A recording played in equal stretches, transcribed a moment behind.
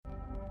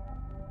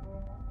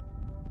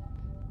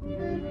Hi,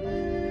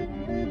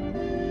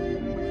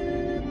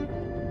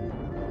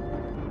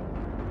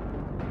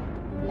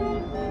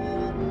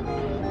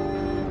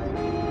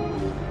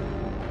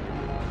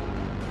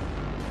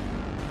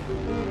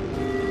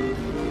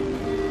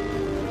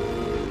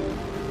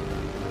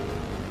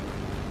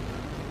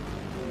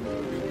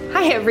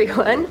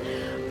 everyone.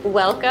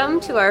 Welcome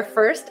to our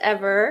first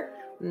ever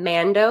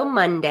Mando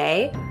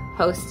Monday,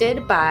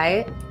 hosted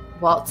by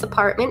Walt's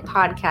Apartment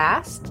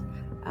Podcast,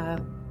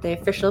 the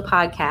official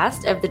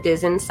podcast of the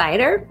Diz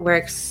Insider.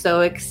 We're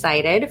so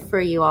excited for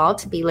you all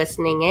to be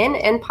listening in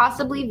and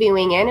possibly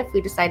viewing in if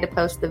we decide to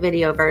post the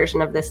video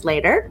version of this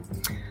later.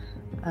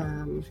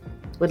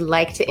 Would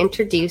like to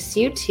introduce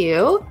you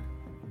to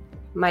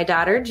my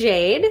daughter,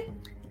 Jade.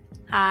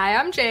 Hi,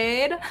 I'm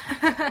Jade.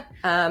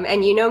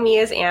 And you know me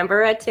as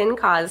Amber at Tin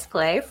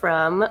Cosplay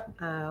from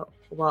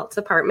Walt's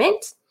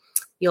Apartment.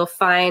 You'll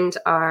find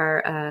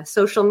our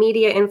social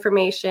media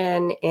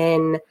information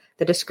in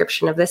the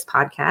description of this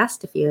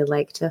podcast if you would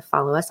like to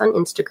follow us on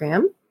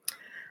Instagram.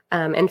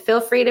 And feel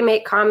free to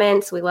make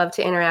comments. We love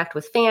to interact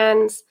with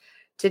fans.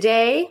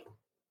 Today,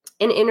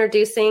 in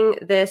introducing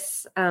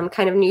this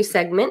kind of new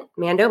segment,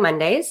 Mando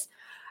Mondays,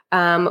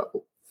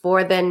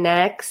 for the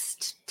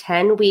next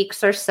 10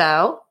 weeks or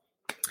so,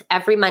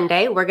 every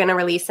Monday, we're going to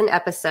release an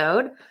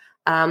episode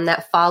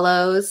that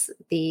follows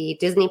the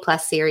Disney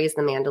Plus series,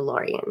 The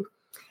Mandalorian.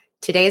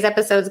 Today's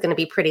episode is going to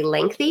be pretty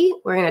lengthy.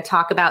 We're going to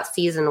talk about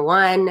season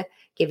 1,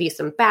 give you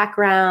some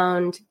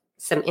background,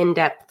 some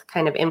in-depth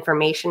kind of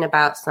information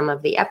about some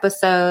of the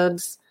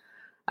episodes,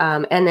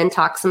 and then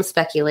talk some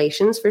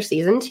speculations for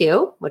season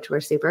 2, which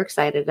we're super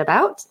excited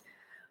about.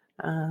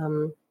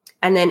 And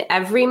then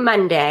every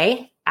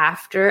Monday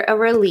after a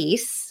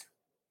release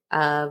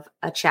of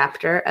a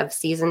chapter of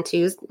season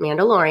 2's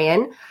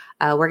Mandalorian,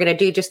 we're going to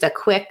do just a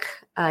quick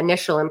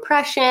initial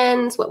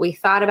impressions, what we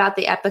thought about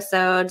the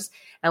episodes,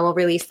 and we'll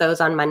release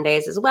those on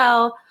Mondays as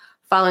well,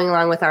 following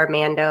along with our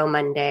Mando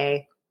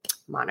Monday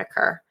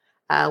moniker,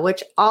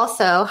 which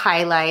also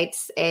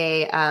highlights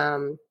a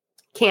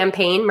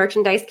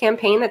merchandise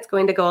campaign that's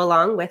going to go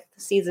along with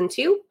season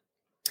 2.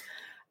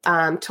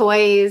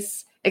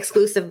 Toys,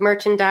 exclusive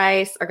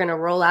merchandise are going to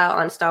roll out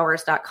on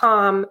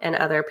StarWars.com and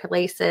other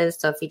places.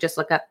 So if you just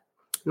look up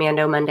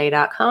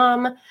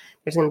MandoMonday.com,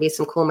 there's going to be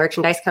some cool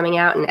merchandise coming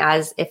out. And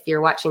as if you're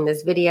watching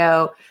this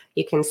video,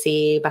 you can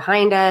see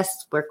behind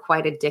us, we're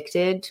quite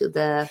addicted to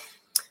the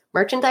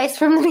merchandise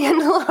from The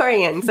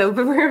Mandalorian. So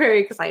we're very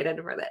excited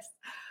for this.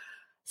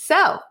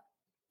 So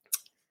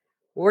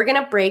we're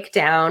going to break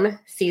down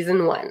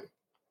season 1.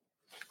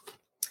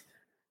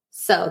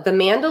 So The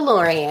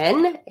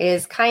Mandalorian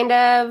is kind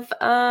of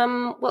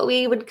what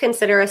we would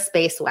consider a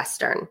space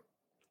Western.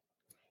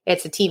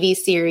 It's a TV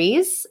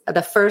series,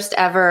 the first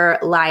ever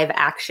live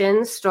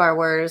action Star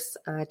Wars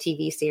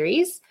TV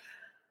series,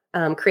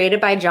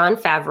 created by Jon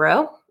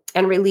Favreau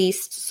and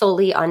released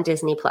solely on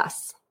Disney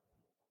Plus.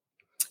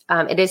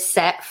 It is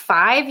set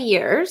 5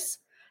 years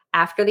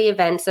after the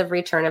events of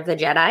Return of the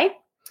Jedi,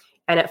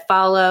 and it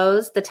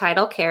follows the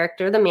title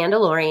character, the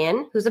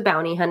Mandalorian, who's a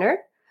bounty hunter.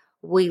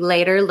 We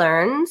later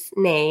learn's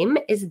name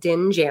is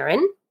Din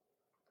Djarin,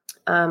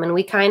 and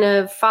we kind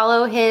of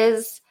follow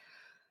his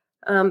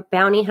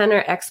bounty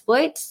hunter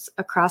exploits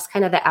across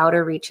kind of the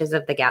outer reaches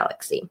of the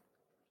galaxy.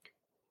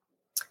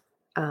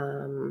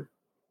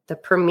 The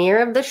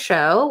premiere of the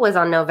show was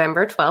on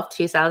November 12th,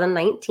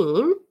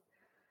 2019,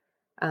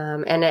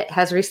 and it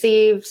has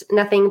received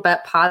nothing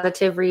but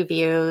positive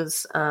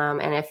reviews.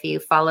 And if you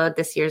followed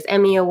this year's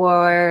Emmy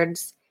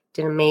Awards,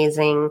 did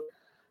amazing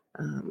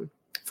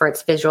for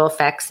its visual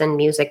effects and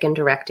music and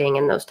directing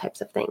and those types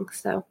of things.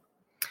 So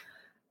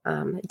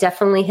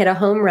definitely hit a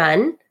home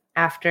run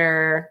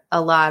after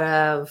a lot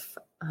of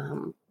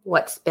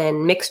what's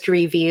been mixed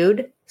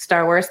reviewed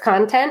Star Wars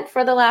content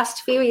for the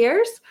last few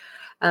years.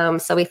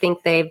 So we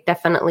think they've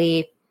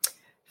definitely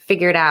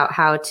figured out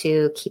how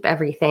to keep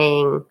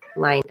everything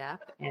lined up.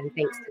 And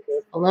thanks to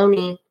Dave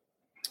Filoni,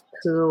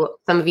 who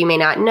some of you may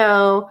not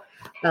know,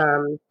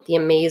 the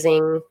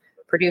amazing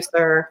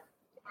producer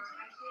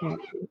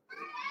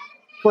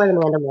for The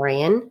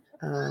Mandalorian,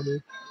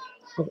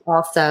 is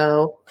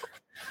also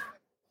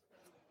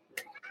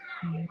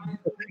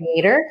the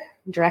creator,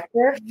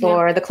 director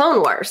for The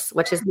Clone Wars,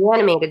 which is the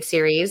animated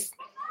series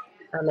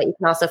that you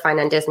can also find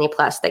on Disney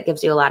Plus that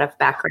gives you a lot of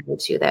background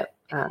to that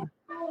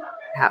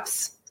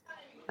perhaps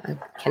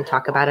can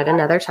talk about it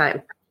another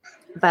time.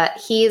 But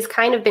he's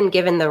kind of been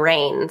given the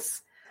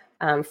reins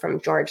from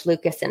George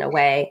Lucas in a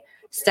way,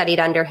 studied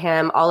under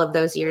him all of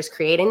those years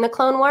creating The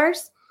Clone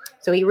Wars.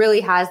 So he really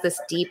has this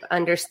deep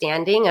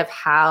understanding of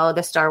how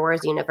the Star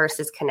Wars universe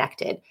is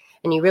connected.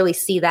 And you really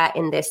see that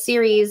in this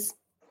series,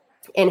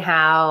 in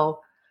how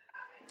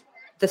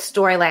the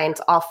storylines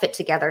all fit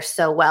together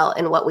so well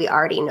in what we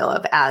already know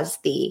of as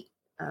the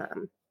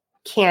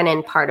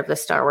canon part of the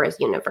Star Wars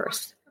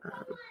universe.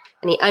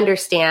 And he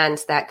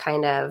understands that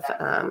kind of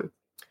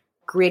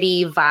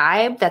gritty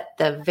vibe that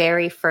the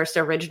very first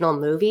original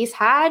movies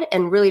had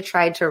and really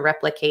tried to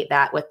replicate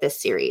that with this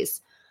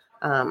series,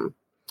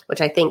 which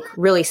I think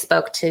really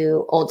spoke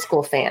to old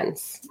school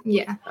fans.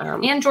 Yeah.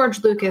 And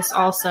George Lucas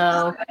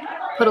also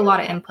put a lot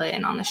of input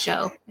in on the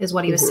show, is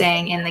what he was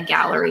saying in the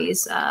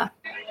gallery's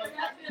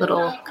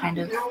little kind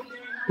of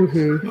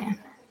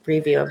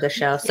review of the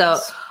show. Yes. So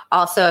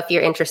also, if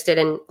you're interested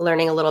in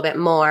learning a little bit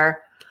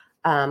more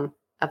of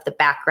the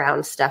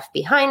background stuff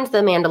behind The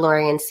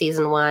Mandalorian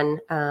season 1,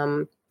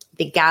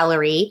 the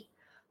gallery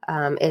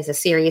is a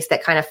series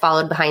that kind of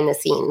followed behind the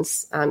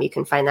scenes. You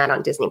can find that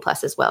on Disney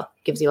Plus as well.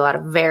 Gives you a lot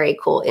of very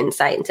cool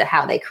insight into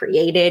how they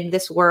created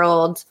this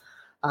world,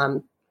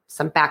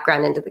 some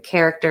background into the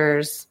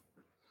characters.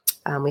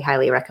 We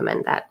highly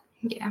recommend that.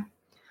 Yeah.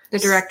 The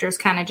directors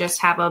kind of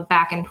just have a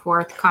back and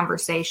forth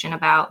conversation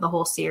about the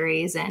whole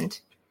series and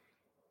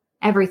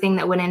everything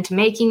that went into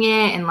making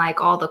it, and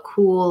like all the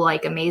cool,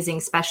 like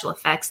amazing special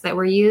effects that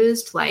were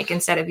used. Like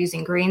instead of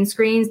using green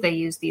screens, they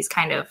used these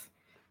kind of,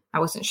 I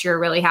wasn't sure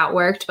really how it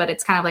worked, but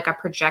it's kind of like a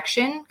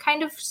projection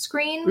kind of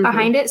screen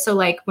behind it. So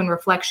like when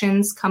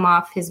reflections come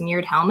off his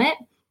mirrored helmet,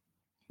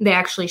 they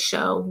actually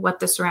show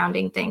what the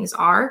surrounding things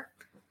are.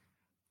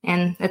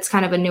 And it's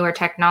kind of a newer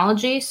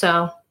technology.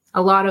 So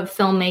a lot of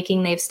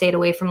filmmaking, they've stayed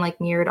away from like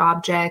mirrored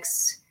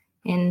objects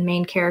in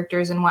main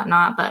characters and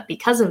whatnot. But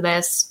because of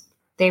this,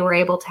 they were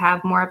able to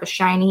have more of a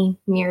shiny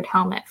mirrored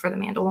helmet for the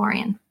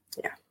Mandalorian.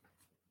 Yeah.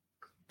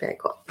 Very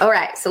cool. All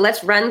right. So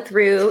let's run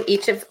through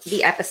each of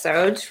the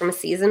episodes from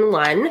season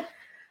 1.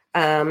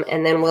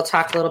 And then we'll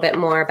talk a little bit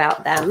more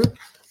about them.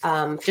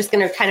 Just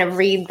going to kind of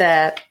read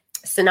the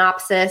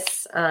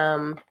synopsis,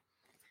 an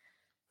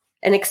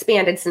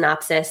expanded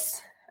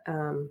synopsis,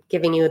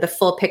 giving you the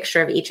full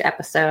picture of each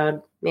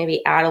episode,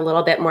 maybe add a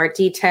little bit more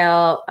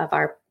detail of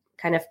our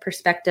kind of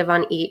perspective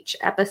on each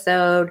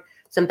episode,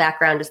 some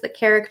background as the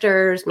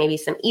characters, maybe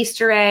some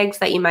Easter eggs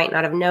that you might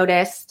not have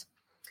noticed.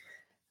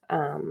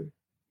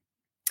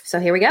 So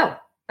here we go.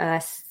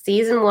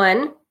 Season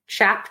 1,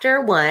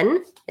 Chapter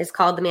 1 is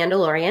called The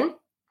Mandalorian.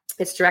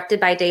 It's directed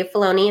by Dave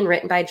Filoni and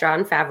written by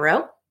Jon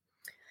Favreau.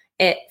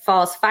 It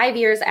falls 5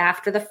 years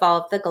after the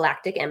fall of the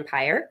Galactic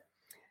Empire.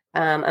 A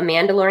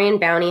Mandalorian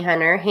bounty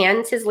hunter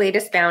hands his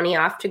latest bounty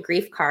off to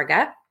Greef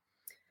Karga.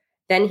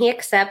 Then he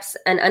accepts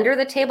an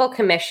under-the-table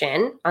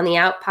commission on the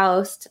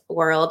outpost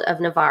world of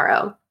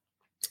Navarro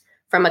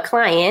from a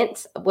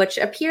client, which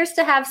appears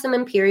to have some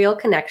Imperial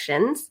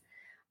connections,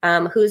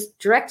 who's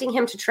directing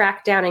him to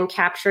track down and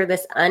capture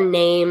this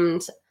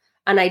unnamed,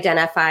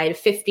 unidentified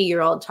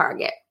 50-year-old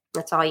target.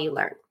 That's all you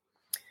learn.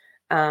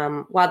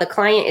 While the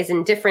client is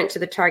indifferent to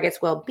the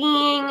target's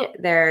well-being,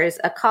 there's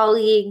a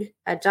colleague,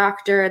 a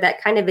doctor,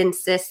 that kind of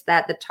insists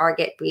that the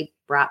target be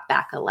brought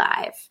back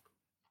alive.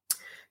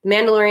 The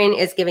Mandalorian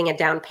is giving a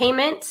down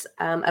payment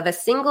of a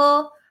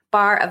single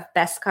bar of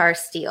Beskar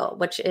steel,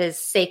 which is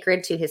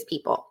sacred to his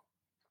people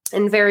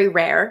and very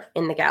rare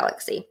in the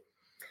galaxy.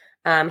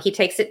 He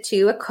takes it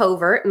to a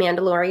covert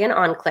Mandalorian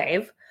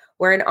enclave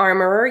where an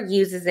armorer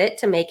uses it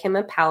to make him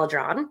a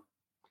Paladron.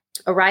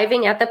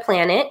 Arriving at the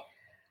planet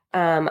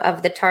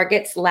of the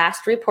target's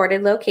last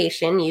reported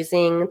location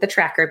using the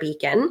tracker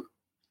beacon.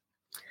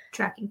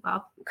 Tracking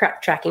fob.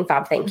 Tracking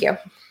fob, thank you.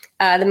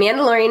 The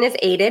Mandalorian is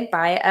aided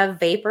by a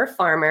vapor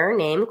farmer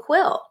named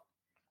Quill.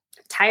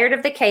 Tired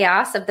of the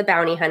chaos of the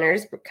bounty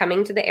hunters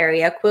coming to the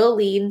area, Quill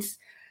leads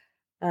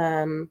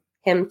him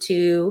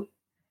to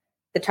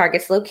the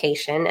target's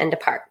location and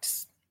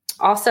departs.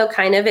 Also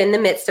kind of in the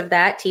midst of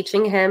that,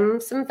 teaching him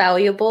some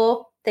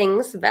valuable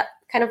things, about,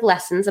 kind of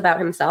lessons about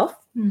himself,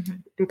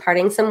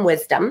 imparting some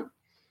wisdom.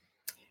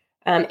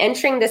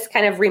 Entering this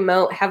kind of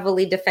remote,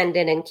 heavily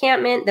defended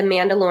encampment, the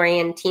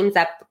Mandalorian teams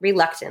up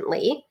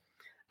reluctantly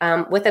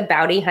with a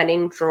bounty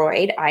hunting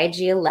droid,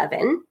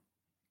 IG-11,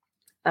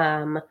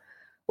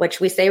 which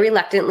we say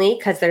reluctantly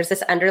because there's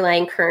this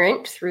underlying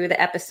current through the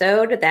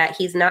episode that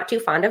he's not too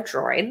fond of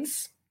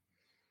droids.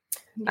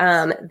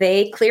 Yes.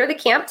 They clear the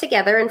camp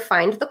together and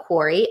find the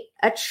quarry,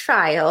 a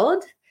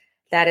child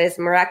that is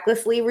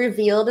miraculously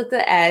revealed at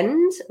the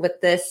end with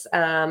this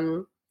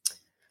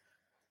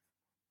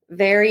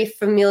very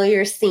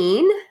familiar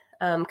scene.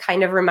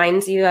 Kind of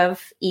reminds you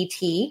of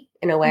E.T.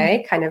 in a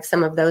way, kind of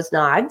some of those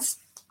nods.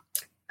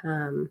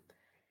 And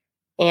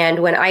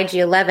when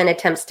IG-11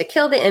 attempts to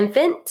kill the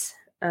infant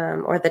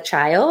or the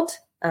child,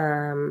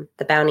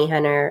 the bounty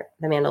hunter,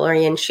 the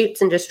Mandalorian,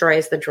 shoots and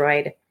destroys the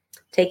droid,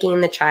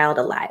 taking the child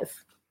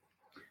alive.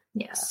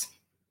 Yes.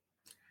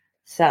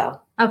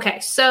 Okay,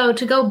 so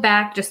to go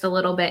back just a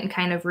little bit and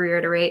kind of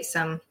reiterate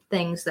some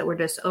things that were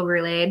just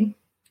overlaid.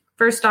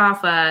 First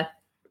off, the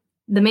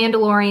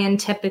Mandalorian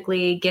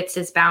typically gets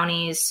his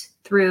bounties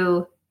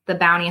through the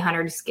Bounty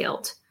Hunters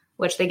Guild,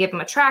 which they give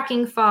him a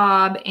tracking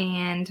fob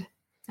and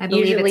I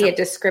believe usually it's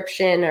a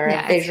description or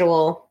a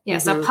visual.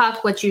 Yes, a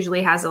puck, which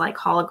usually has a like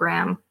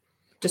hologram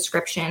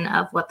description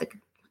of what the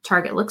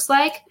target looks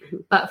like.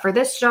 But for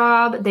this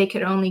job, they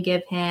could only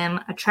give him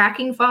a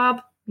tracking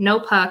fob, no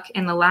puck,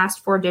 and the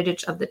last 4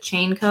 digits of the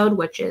chain code,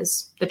 which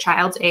is the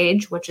child's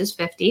age, which is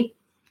 50.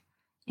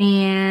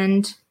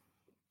 And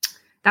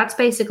that's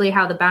basically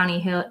how the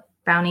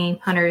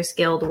Bounty Hunters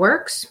Guild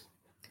works.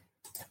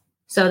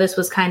 So this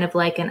was kind of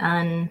like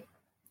an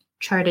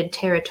uncharted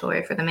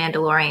territory for the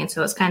Mandalorian.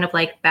 So it's kind of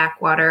like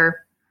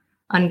backwater,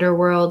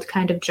 underworld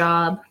kind of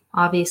job.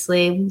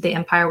 Obviously, the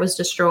Empire was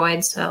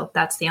destroyed, so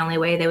that's the only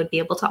way they would be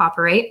able to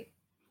operate.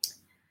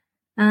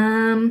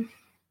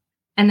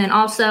 And then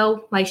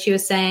also, like she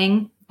was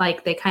saying,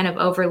 like they kind of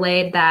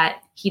overlaid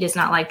that he does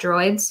not like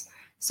droids.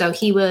 So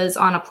he was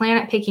on a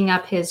planet picking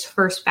up his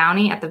first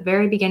bounty at the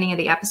very beginning of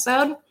the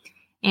episode.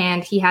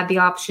 And he had the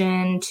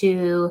option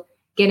to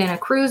get in a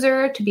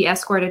cruiser to be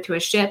escorted to a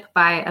ship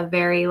by a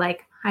very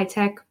like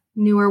high-tech,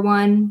 newer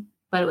one,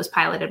 but it was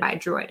piloted by a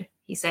droid.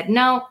 He said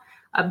no.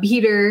 A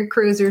beater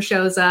cruiser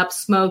shows up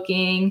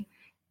smoking,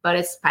 but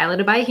it's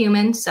piloted by a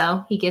human.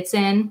 So he gets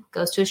in,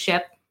 goes to a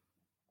ship.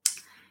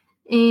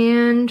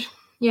 And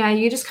yeah,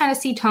 you just kind of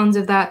see tones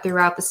of that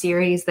throughout the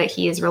series, that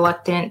he is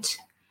reluctant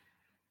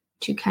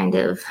to kind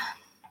of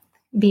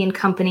be in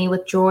company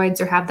with droids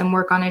or have them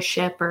work on his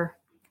ship or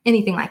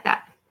anything like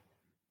that.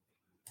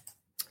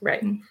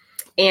 Right.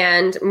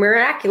 And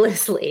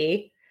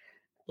miraculously,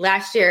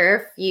 last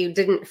year, if you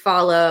didn't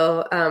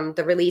follow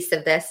the release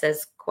of this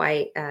as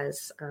quite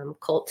as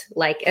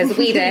cult-like as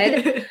we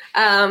did,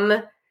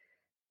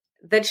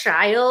 the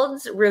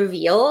child's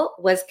reveal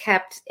was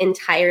kept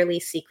entirely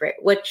secret,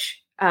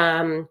 which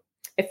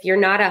if you're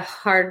not a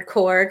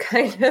hardcore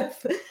kind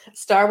of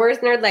Star Wars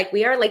nerd like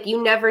we are, like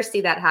you never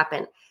see that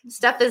happen.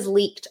 Stuff is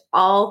leaked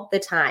all the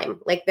time.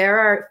 Like there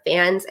are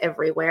fans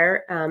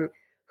everywhere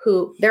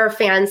there are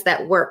fans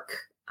that work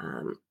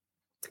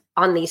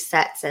on these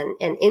sets and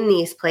in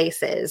these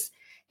places,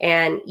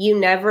 and you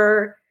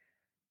never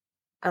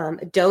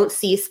don't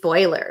see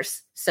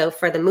spoilers. So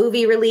for the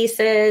movie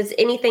releases,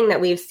 anything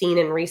that we've seen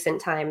in recent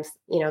times,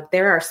 you know,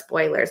 there are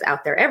spoilers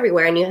out there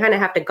everywhere, and you kind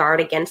of have to guard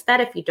against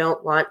that if you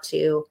don't want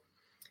to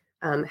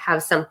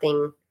have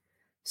something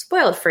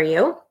spoiled for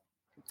you.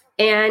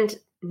 And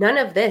none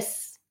of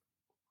this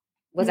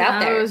was out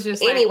there. It was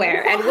just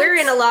anywhere. Like, and we're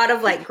in a lot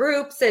of like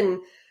groups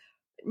and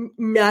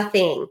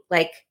nothing.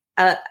 Like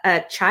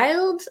a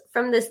child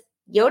from this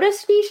Yoda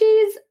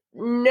species?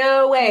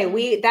 No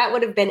way. That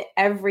would have been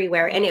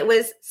everywhere. And it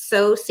was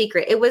so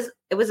secret. It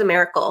was a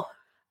miracle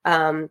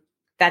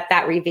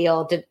that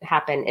reveal didn't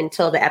happen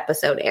until the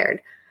episode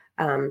aired.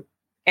 And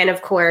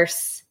of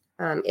course,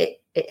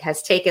 it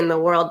has taken the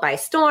world by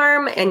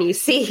storm, and you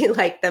see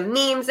like the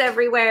memes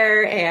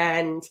everywhere,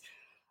 and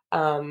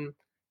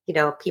you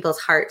know, people's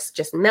hearts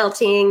just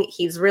melting.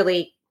 He's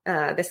really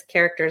this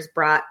character's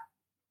brought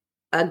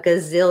a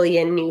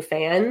gazillion new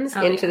fans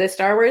into the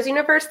Star Wars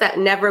universe that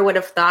never would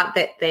have thought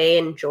that they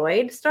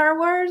enjoyed Star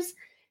Wars.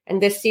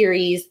 And this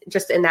series,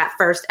 just in that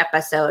first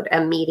episode,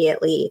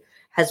 immediately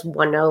has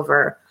won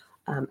over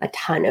a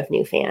ton of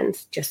new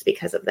fans just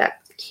because of that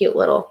cute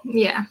little,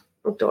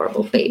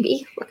 adorable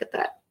baby. Look at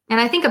that. And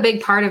I think a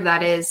big part of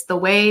that is the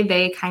way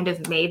they kind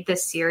of made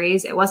this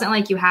series. It wasn't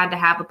like you had to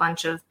have a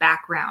bunch of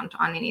background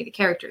on any of the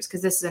characters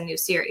because this is a new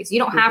series. You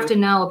don't have to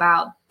know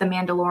about the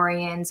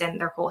Mandalorians and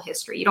their whole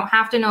history. You don't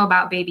have to know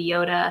about Baby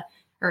Yoda,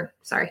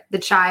 the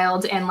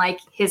child and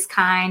like his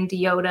kind,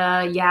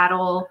 Yoda,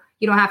 Yaddle.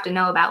 You don't have to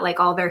know about like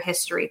all their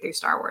history through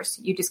Star Wars.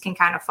 You just can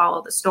kind of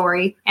follow the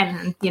story.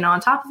 And, you know, on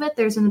top of it,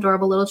 there's an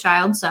adorable little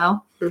child.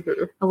 So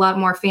a lot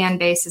more fan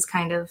base is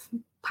kind of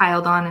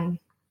piled on and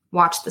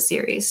watch the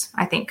series,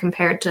 I think,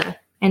 compared to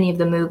any of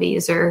the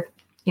movies or,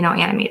 you know,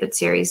 animated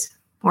series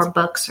or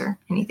books or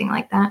anything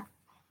like that.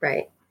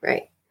 Right.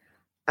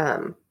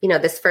 You know,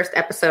 this first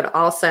episode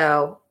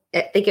also,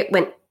 I think it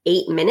went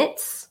 8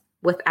 minutes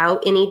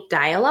without any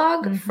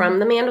dialogue from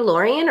the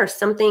Mandalorian or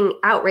something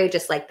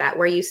outrageous like that,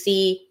 where you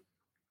see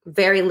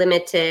very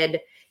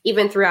limited,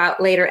 even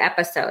throughout later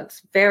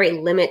episodes, very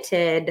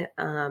limited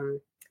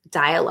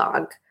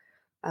dialogue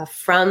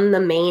from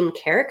the main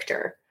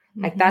character.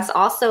 Like that's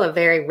also a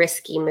very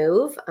risky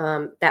move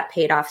that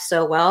paid off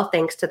so well,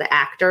 thanks to the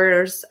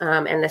actors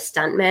and the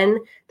stuntmen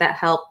that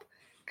help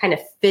kind of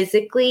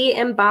physically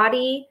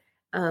embody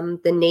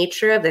the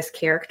nature of this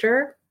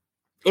character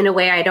in a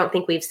way I don't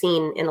think we've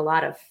seen in a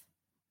lot of.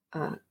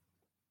 A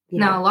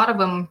lot of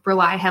them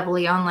rely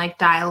heavily on like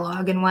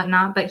dialogue and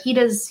whatnot, but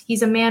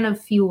he's a man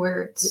of few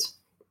words.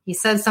 He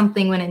says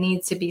something when it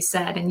needs to be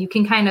said, and you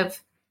can kind of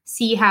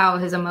see how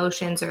his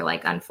emotions are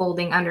like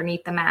unfolding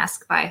underneath the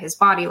mask by his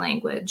body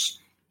language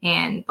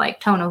and like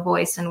tone of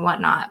voice and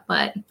whatnot.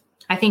 But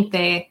I think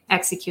they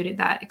executed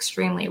that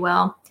extremely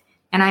well.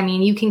 And I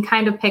mean, you can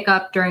kind of pick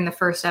up during the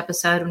first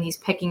episode when he's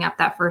picking up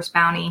that first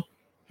bounty,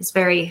 he's a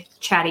very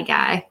chatty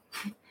guy.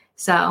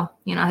 So,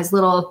 you know, his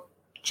little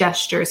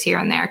gestures here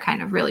and there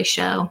kind of really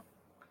show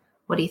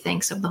what he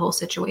thinks of the whole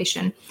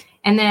situation.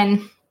 And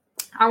then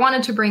I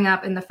wanted to bring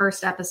up in the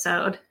first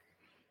episode,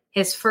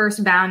 his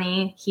first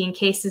bounty, he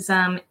encases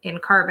them in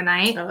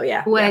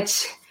carbonite,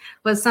 which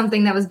was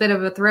something that was a bit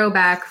of a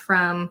throwback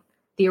from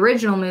the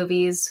original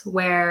movies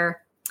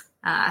where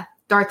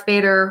Darth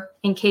Vader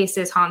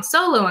encases Han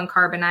Solo in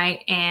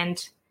carbonite,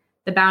 and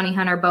the bounty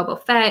hunter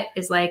Boba Fett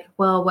is like,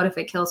 well, what if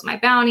it kills my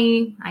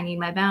bounty? I need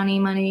my bounty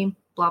money,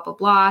 blah, blah,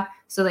 blah.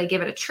 So they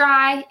give it a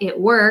try. It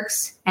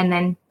works. And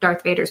then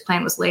Darth Vader's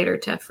plan was later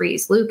to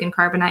freeze Luke in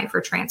carbonite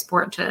for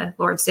transport to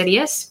Lord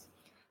Sidious.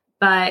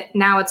 But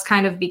now it's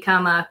kind of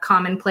become a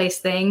commonplace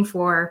thing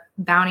for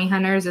bounty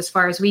hunters, as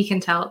far as we can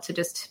tell, to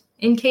just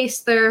encase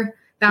their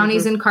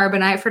bounties in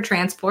carbonite for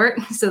transport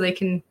so they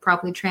can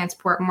probably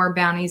transport more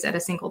bounties at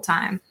a single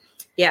time.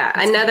 Yeah,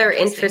 that's another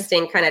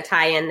interesting kind of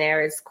tie-in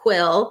there is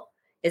Quill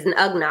is an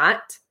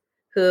Ugnaught,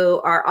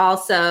 who are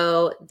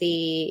also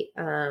the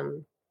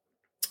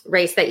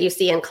race that you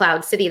see in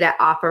Cloud City that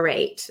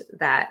operate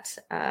that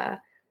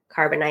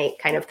carbonite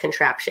kind of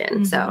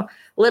contraption. So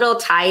little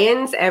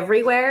tie-ins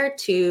everywhere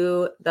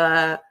to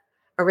the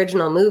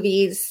original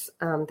movies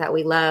that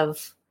we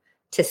love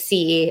to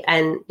see.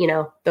 And, you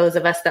know, those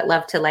of us that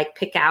love to like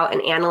pick out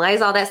and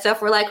analyze all that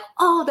stuff, we're like,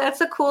 oh,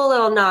 that's a cool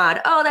little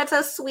nod. Oh, that's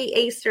a sweet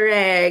Easter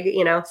egg,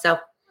 you know, so.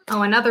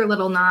 Oh, another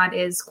little nod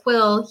is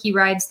Quill. He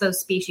rides those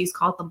species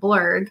called the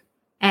Blurg,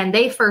 and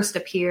they first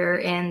appear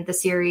in the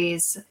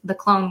series The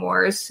Clone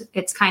Wars.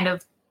 It's kind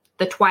of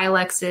the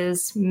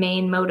Twi'lex's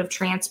main mode of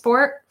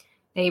transport.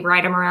 They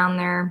ride them around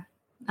their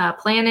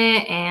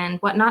planet and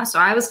whatnot. So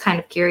I was kind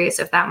of curious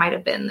if that might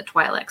have been the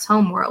Twi'lex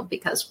homeworld,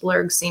 because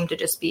Blurgs seem to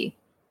just be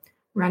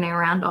running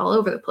around all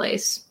over the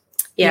place.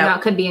 Yeah. You know,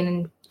 it could be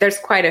in... There's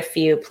quite a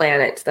few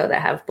planets, though,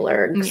 that have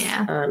Blurgs.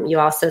 Yeah. You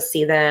also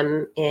see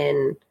them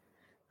in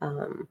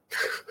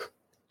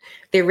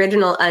the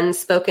original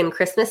Unspoken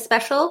Christmas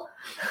special,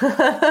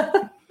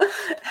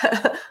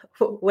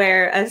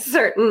 where a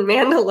certain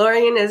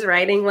Mandalorian is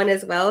riding one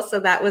as well. So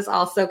that was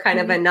also kind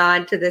of a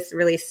nod to this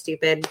really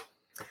stupid,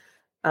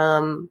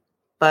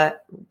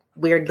 but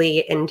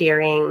weirdly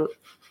endearing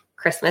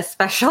Christmas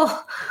special.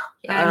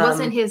 Yeah, and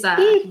wasn't his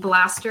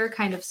blaster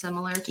kind of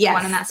similar to the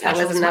one in that special?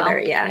 That was another,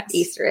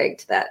 Easter egg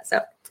to that.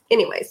 So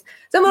anyways,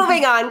 so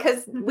moving on,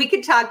 because we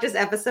could talk just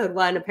episode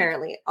 1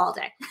 apparently all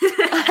day.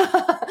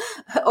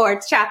 Or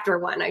it's chapter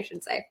 1, I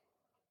should say.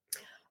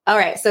 All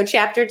right, so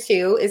chapter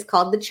 2 is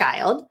called The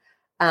Child.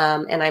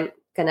 And I'm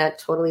going to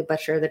totally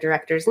butcher the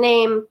director's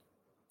name.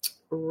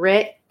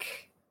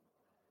 Rick.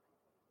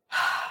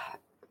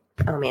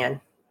 Oh, man.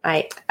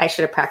 I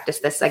should have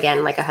practiced this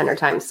again like 100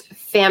 times.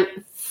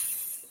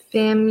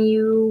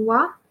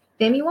 Famuyiwa?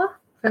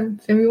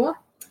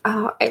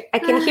 Oh, I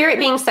can hear it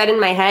being said in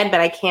my head,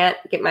 but I can't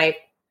get my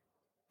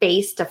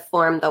face to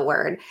form the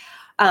word.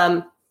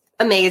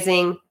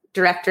 Amazing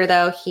director,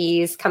 though.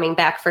 He's coming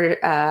back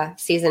for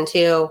season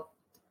 2.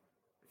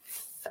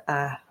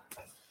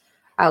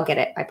 I'll get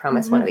it. I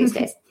promise one of these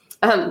days.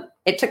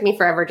 It took me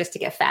forever just to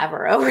get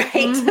Favreau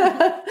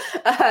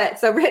right.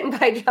 So written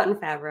by Jon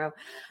Favreau.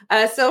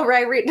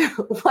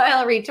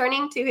 While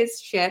returning to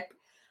his ship,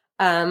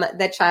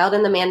 the Child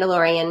and the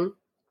Mandalorian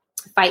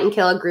fight and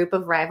kill a group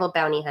of rival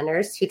bounty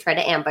hunters who try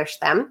to ambush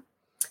them.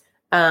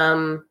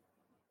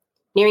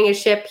 Nearing his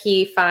ship,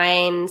 he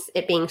finds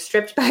it being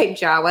stripped by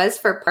Jawas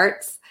for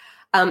parts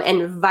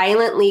and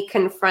violently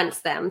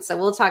confronts them. So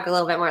we'll talk a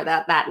little bit more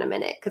about that in a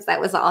minute, because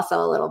that was also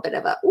a little bit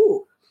of a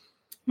ooh.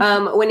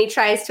 When he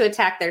tries to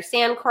attack their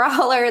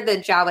sandcrawler, the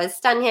Jawas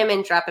stun him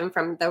and drop him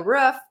from the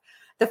roof.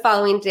 The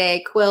following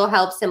day, Quill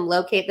helps him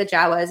locate the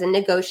Jawas and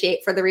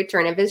negotiate for the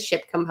return of his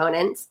ship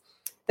components.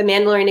 The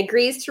Mandalorian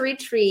agrees to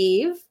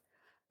retrieve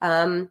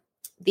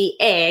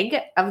the egg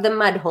of the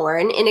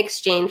Mudhorn in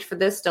exchange for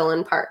the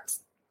stolen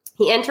parts.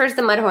 He enters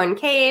the Mudhorn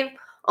cave,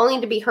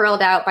 only to be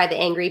hurled out by the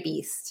angry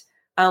beast,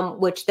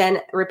 which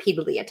then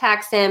repeatedly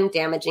attacks him,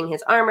 damaging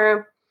his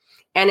armor.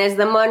 And as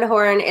the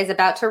Mudhorn is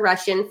about to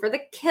rush in for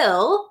the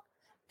kill,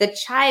 the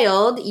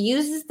Child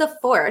uses the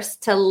Force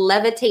to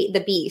levitate the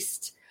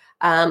beast,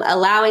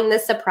 allowing the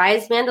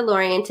surprised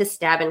Mandalorian to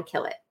stab and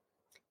kill it.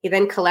 He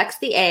then collects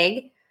the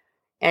egg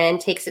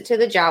and takes it to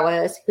the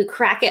Jawas, who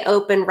crack it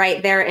open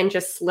right there and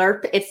just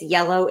slurp its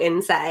yellow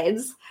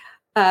insides.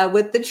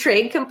 With the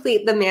trade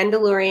complete, the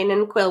Mandalorian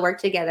and Quill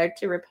work together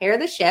to repair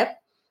the ship,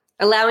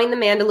 allowing the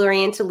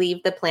Mandalorian to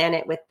leave the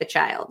planet with the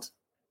Child.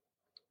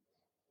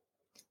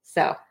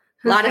 So,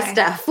 a lot of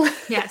stuff.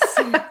 Yes.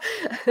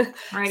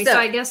 Alrighty, so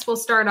I guess we'll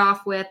start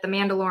off with the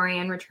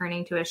Mandalorian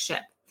returning to his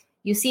ship.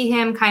 You see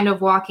him kind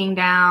of walking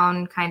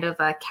down kind of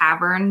a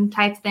cavern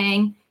type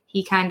thing.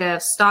 He kind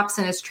of stops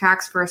in his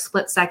tracks for a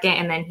split second,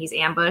 and then he's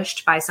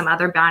ambushed by some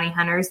other bounty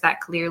hunters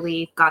that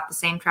clearly got the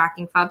same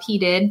tracking fob he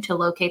did to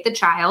locate the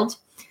Child.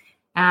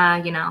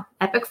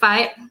 Epic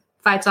fight.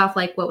 Fights off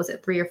like, what was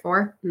it, 3 or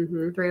 4?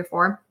 3 or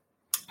 4.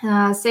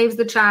 Saves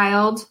the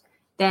Child.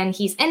 Then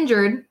he's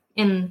injured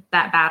in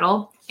that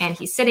battle, and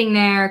he's sitting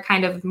there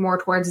kind of more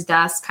towards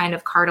dusk, kind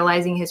of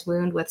cartilizing his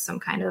wound with some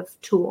kind of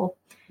tool.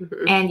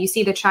 And you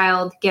see the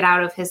Child get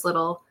out of his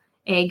little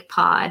egg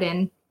pod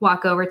and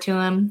walk over to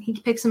him. He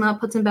picks him up,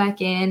 puts him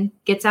back in,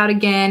 gets out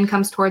again,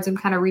 comes towards him,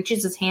 kind of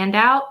reaches his hand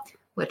out,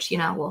 which,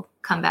 we'll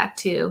come back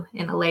to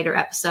in a later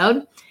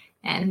episode,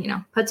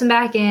 and, puts him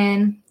back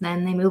in.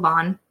 Then they move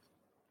on.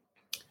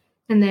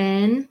 And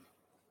then,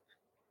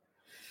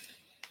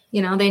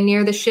 they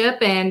near the ship,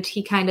 and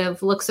he kind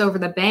of looks over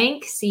the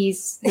bank,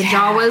 sees the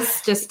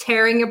Jawas just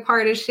tearing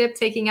apart his ship,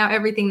 taking out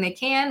everything they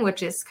can,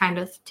 which is kind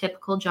of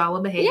typical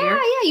Jawa behavior. Yeah,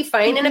 you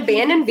find an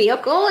abandoned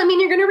vehicle. I mean,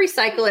 you're going to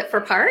recycle it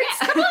for parts.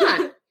 Come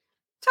on.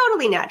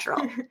 Totally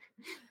natural.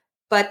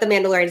 but the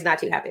Mandalorian's not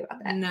too happy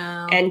about that.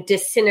 No. And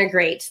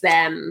disintegrates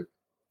them.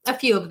 A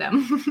few of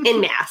them.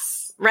 In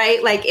mass,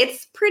 right? Like,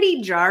 it's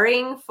pretty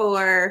jarring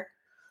for...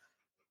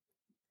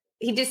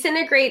 He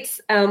disintegrates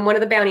one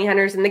of the bounty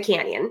hunters in the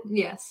canyon.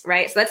 Yes.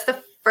 Right? So that's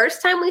the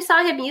first time we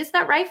saw him use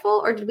that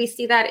rifle, or did we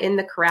see that in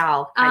the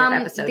corral kind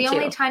of episode The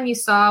only time you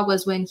saw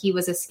was when he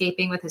was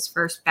escaping with his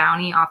first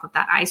bounty off of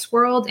that ice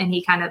world, and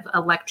he kind of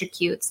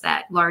electrocutes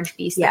that large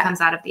beast that comes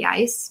out of the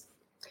ice.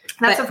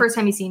 That's the first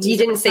time you seen him. You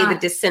didn't say the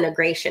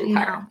disintegration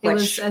part. No, it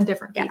was a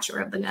different feature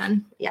of the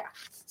gun. Yeah.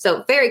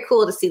 So very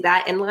cool to see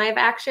that in live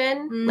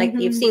action. Mm-hmm. Like,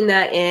 you've seen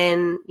that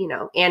in,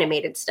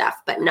 animated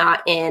stuff, but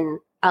not in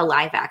a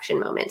live action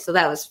moment. So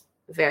that was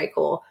very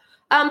cool.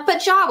 But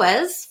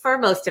Jawas, for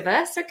most of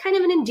us, are kind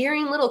of an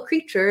endearing little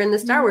creature in the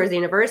Star Wars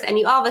universe. And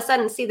you all of a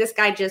sudden see this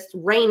guy just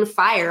rain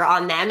fire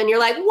on them. And you're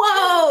like,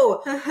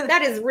 whoa,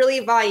 that is really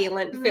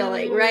violent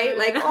feeling, right?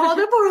 Like, oh,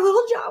 the poor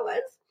little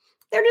Jawas.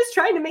 They're just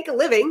trying to make a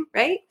living,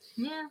 right?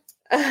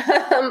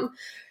 Yeah.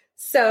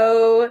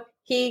 So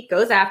he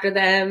goes after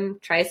them,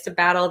 tries to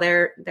battle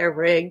their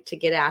rig to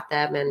get at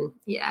them. And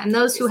and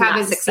those who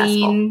haven't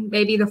seen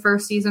maybe the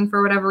first season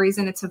for whatever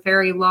reason, it's a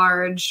very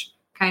large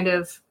kind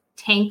of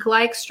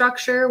tank-like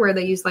structure where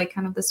they use like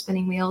kind of the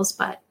spinning wheels.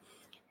 But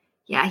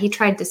yeah, he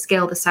tried to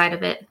scale the side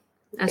of it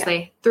as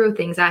they threw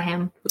things at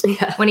him.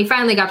 Yeah. When he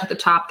finally got to the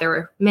top, there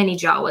were many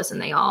Jawas,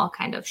 and they all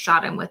kind of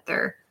shot him with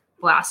their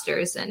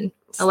blasters and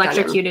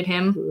electrocuted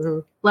him. Mm-hmm.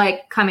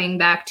 Like coming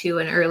back to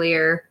an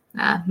earlier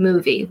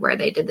movie where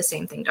they did the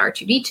same thing to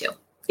R2-D2.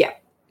 Yeah.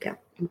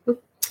 Mm-hmm.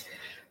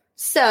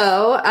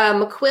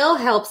 So Quill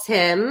helps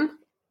him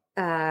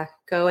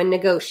go and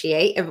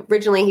negotiate.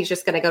 Originally, he's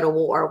just going to go to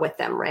war with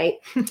them, right?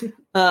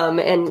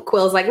 And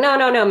Quill's like,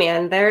 no,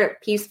 man. They're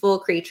peaceful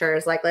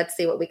creatures. Like, let's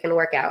see what we can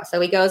work out. So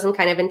he goes and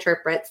kind of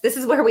interprets. This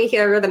is where we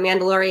hear the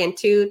Mandalorian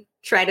 2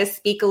 try to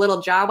speak a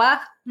little Jawa.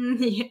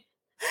 Yeah.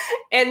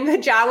 And the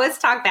Jawas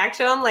talk back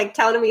to him, like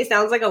telling him he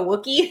sounds like a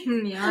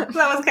Wookiee. Yeah. So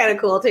that was kind of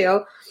cool,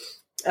 too.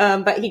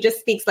 But he just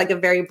speaks like a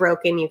very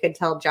broken, you could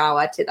tell,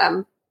 Jawa to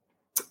them.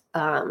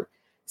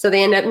 So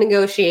they end up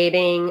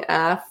negotiating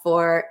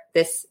for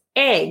this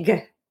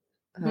egg.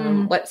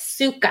 What's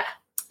Suka?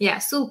 Yeah,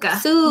 Suka.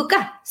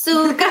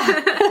 So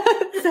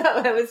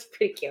that was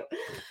pretty cute.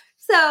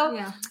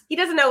 So he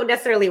doesn't know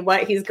necessarily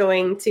what he's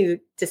going to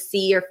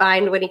see or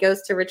find when he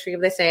goes to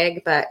retrieve this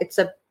egg, but it's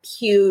a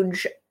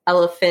huge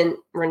elephant,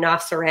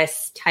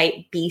 rhinoceros type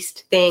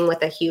beast thing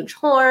with a huge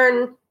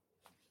horn.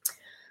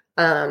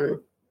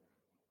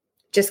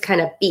 Just kind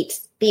of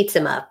beats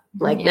him up.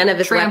 Like, none of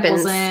his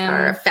weapons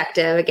are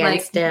effective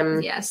against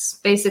him. Yes.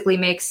 Basically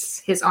makes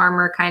his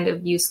armor kind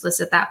of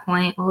useless at that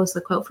point. What was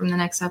the quote from the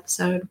next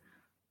episode?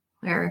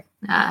 Where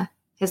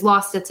has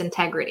lost its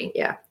integrity.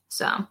 Yeah.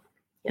 So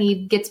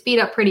he gets beat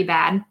up pretty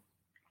bad.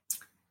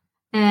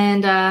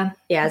 And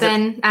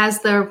then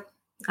as the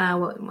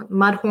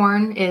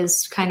Mudhorn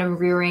is kind of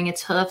rearing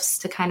its hoofs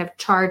to kind of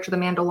charge the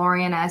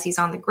Mandalorian as he's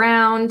on the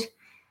ground,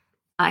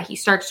 he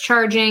starts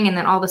charging, and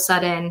then all of a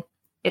sudden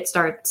it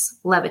starts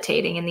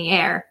levitating in the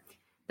air.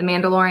 The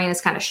Mandalorian is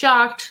kind of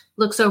shocked,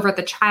 looks over at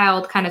the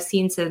child, kind of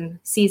sees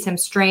him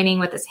straining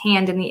with his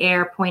hand in the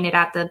air pointed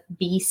at the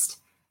beast,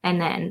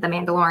 and then the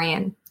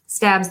Mandalorian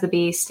stabs the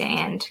beast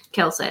and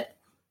kills it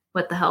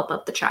with the help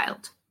of the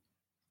child.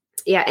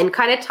 Yeah, and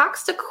kind of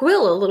talks to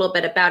Quill a little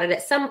bit about it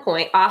at some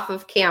point off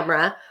of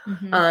camera.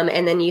 Mm-hmm.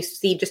 And then you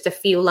see just a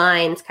few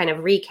lines kind of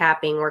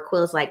recapping where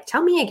Quill's like,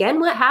 tell me again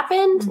what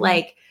happened?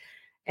 Mm-hmm.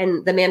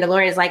 And the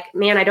Mandalorian is like,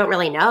 man, I don't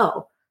really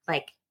know.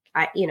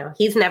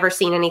 He's never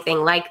seen anything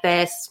like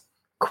this.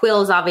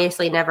 Quill's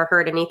obviously never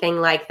heard anything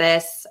like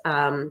this.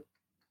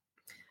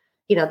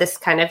 This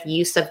kind of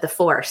use of the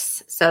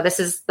Force. So this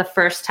is the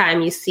first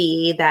time you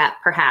see that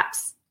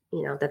perhaps,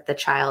 that the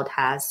child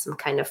has some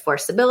kind of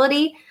Force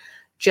ability,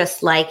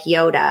 just like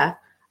Yoda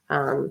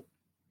from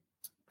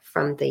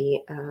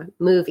the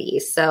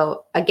movies.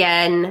 So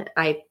again,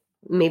 I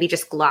maybe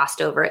just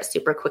glossed over it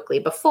super quickly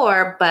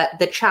before, but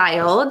the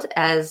child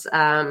as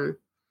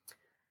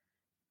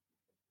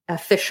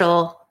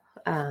official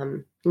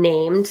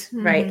named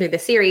right through the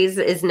series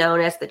is known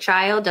as the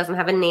child, doesn't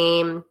have a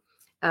name.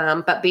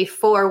 But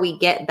before we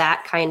get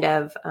that kind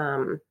of,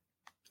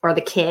 or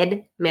the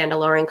kid,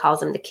 Mandalorian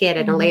calls him the kid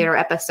in a later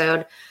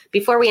episode,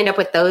 before we end up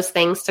with those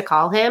things to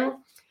call him,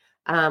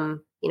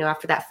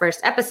 after that first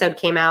episode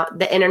came out,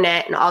 the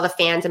internet and all the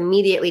fans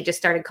immediately just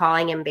started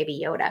calling him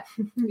Baby Yoda,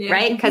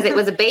 right? Because it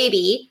was a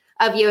baby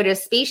of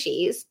Yoda's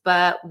species,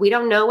 but we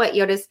don't know what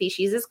Yoda's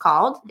species is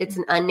called. It's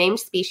an unnamed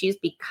species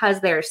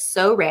because they're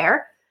so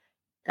rare.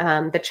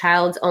 The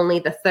child's only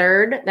the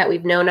third that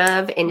we've known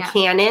of in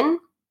canon.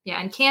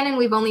 Yeah, in canon,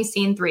 we've only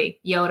seen 3.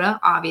 Yoda,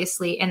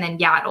 obviously, and then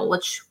Yaddle,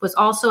 which was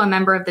also a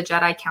member of the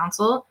Jedi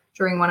Council.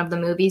 During one of the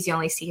movies, you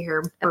only see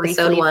her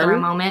briefly for a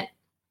moment.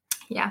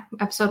 Yeah,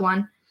 episode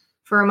 1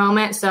 for a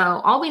moment. So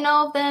all we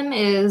know of them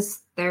is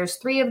there's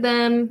 3 of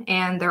them,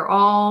 and they're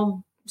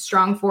all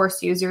strong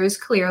Force users,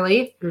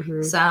 clearly.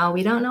 Mm-hmm. So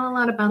we don't know a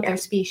lot about their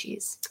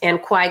species.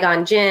 And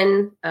Qui-Gon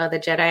Jinn, the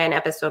Jedi in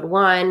Episode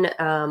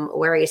 1,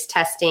 where he's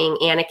testing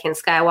Anakin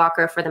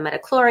Skywalker for the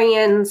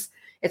midichlorians.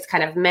 It's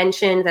kind of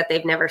mentioned that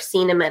they've never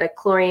seen a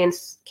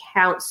midichlorians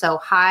count so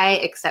high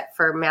except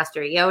for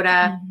Master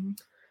Yoda.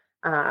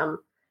 Mm-hmm.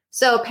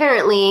 So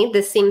apparently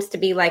this seems to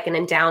be like an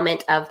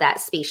endowment of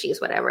that species,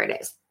 whatever it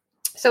is.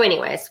 So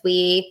anyways,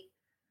 we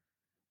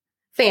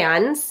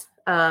fans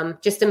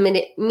just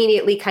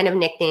immediately kind of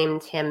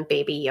nicknamed him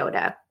Baby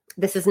Yoda.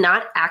 This is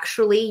not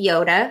actually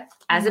Yoda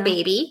as a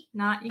baby.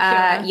 Not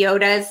Yoda.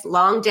 Yoda's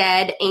long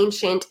dead,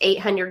 ancient,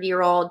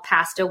 800-year-old,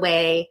 passed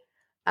away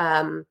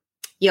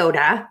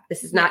Yoda.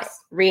 This is not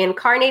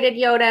reincarnated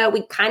Yoda.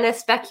 We kind of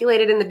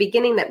speculated in the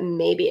beginning that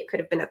maybe it could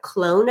have been a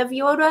clone of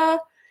Yoda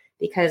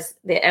because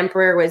the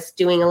Emperor was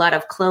doing a lot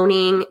of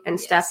cloning and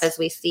stuff, as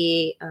we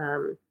see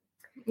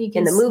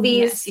in the movies.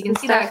 Yes, you can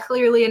see that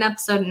clearly in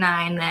Episode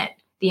 9 that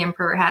the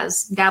Emperor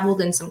has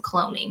dabbled in some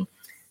cloning.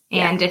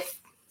 And if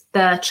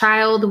the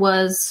child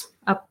was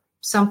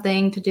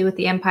something to do with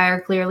the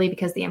Empire, clearly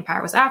because the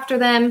Empire was after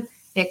them,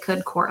 it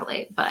could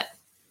correlate. But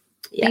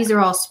these are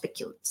all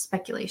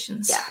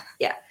speculations.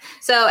 Yeah.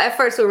 So at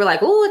first we were like,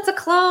 oh, it's a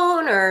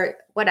clone or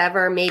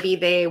whatever. Maybe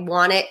they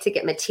want it to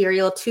get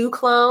material to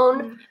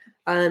clone,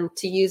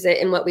 to use it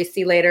in what we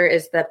see later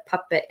is the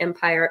puppet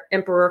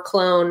Emperor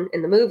clone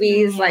in the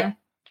movies. Like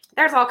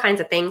there's all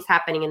kinds of things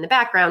happening in the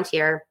background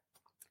here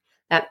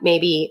that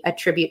maybe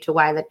attribute to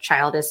why the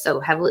child is so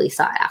heavily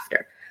sought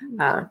after.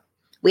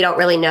 We don't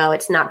really know.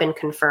 It's not been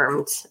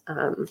confirmed,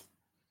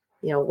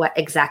 what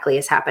exactly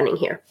is happening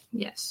here.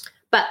 Yes.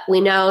 But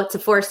we know it's a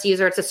Force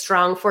user. It's a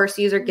strong Force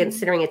user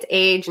considering its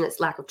age and its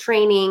lack of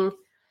training.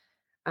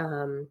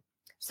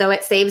 So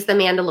it saves the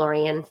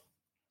Mandalorian.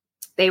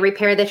 They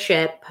repair the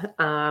ship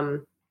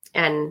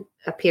and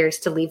appears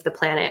to leave the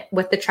planet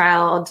with the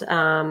child.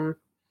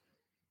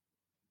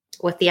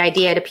 With the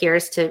idea, it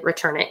appears to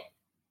return it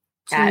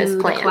as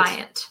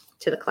planned.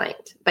 To the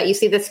client. But you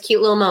see this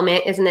cute little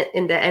moment, isn't it,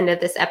 in the end of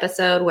this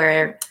episode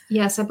where...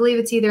 Yes, I believe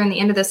it's either in the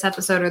end of this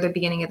episode or the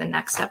beginning of the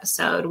next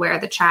episode where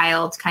the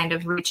child kind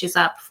of reaches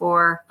up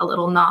for a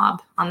little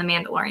knob on the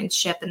Mandalorian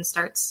ship and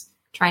starts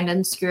trying to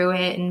unscrew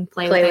it and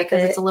play with it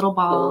because it's a little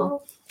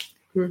ball.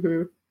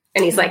 Mm-hmm.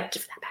 And he's like,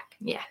 give that back.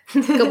 Yeah.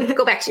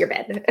 go back to your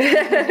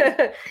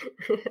bed.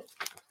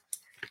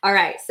 All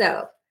right,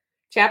 so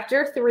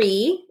Chapter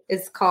 3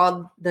 is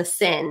called The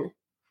Sin,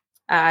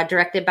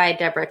 directed by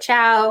Deborah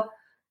Chow,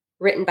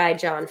 written by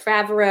Jon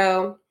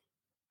Favreau.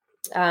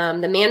 The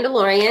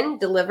Mandalorian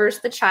delivers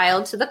the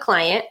child to the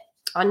client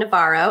on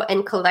Navarro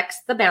and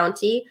collects the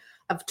bounty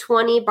of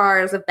 20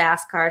 bars of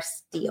Beskar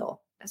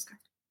steel.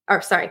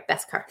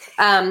 Beskar.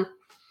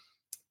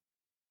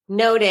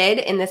 Noted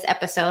in this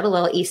episode, a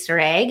little Easter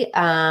egg.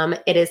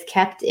 It is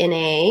kept in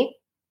a...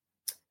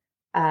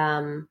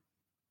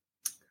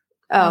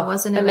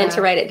 wasn't it I meant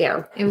to write it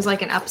down. It was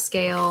like an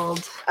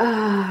upscaled...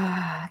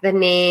 the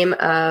name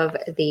of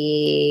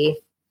the...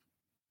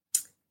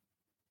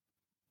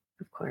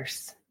 Of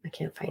course, I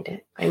can't find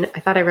it. I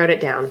thought I wrote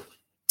it down.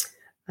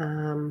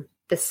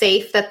 The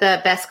safe that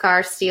the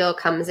Beskar steel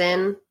comes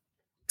in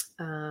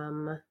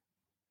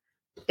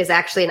is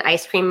actually an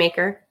ice cream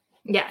maker.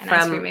 Yeah,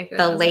 ice cream maker.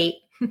 The late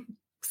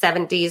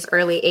 70s,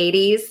 early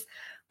 80s.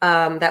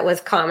 That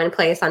was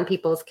commonplace on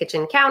people's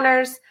kitchen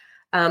counters.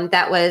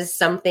 That was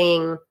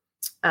something...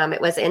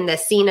 it was in the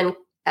scene in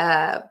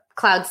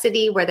Cloud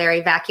City where they're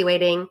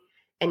evacuating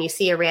and you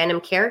see a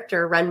random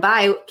character run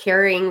by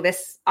carrying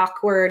this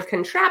awkward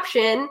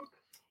contraption.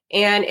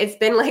 And it's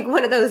been like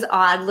one of those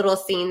odd little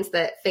scenes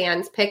that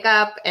fans pick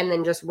up and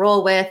then just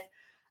roll with.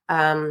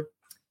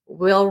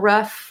 Will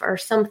Ruff or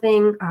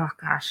something. Oh,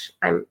 gosh.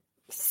 I'm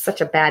such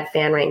a bad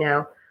fan right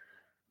now.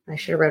 I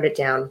should have wrote it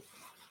down.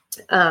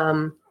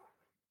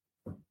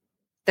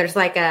 There's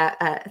like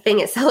a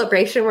thing at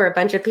Celebration where a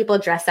bunch of people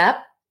dress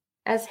up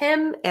as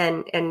him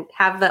and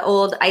have the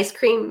old ice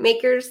cream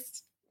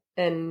makers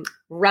and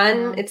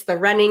run. It's the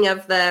running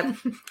of the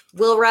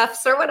Will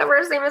Ruffs or whatever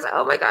his name is.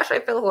 Oh my gosh, I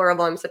feel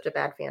horrible. I'm such a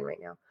bad fan right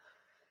now.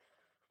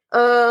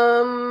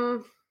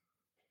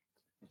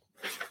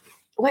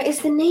 What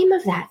is the name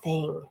of that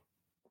thing?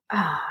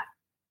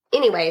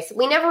 Anyways,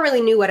 we never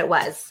really knew what it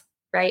was,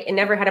 right? It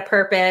never had a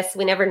purpose.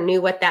 We never knew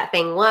what that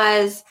thing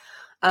was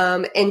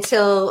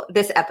until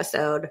this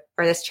episode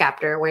or this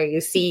chapter where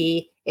you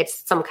see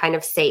it's some kind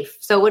of safe.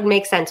 So it would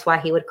make sense why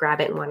he would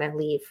grab it and want to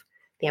leave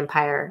the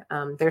Empire.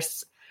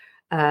 There's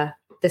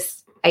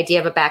this idea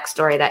of a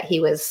backstory that he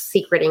was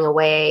secreting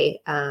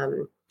away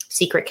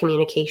secret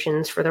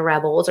communications for the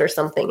rebels or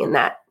something in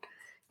that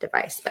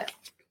device. But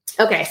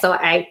okay, so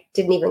I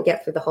didn't even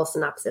get through the whole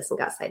synopsis and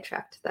got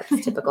sidetracked.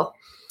 That's typical.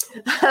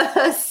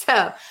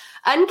 So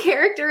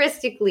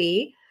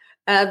uncharacteristically,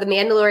 the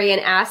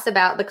Mandalorian asks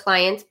about the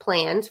client's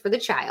plans for the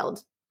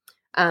child,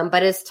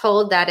 but is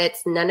told that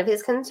it's none of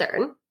his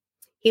concern.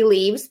 He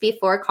leaves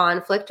before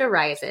conflict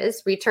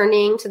arises,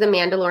 returning to the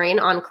Mandalorian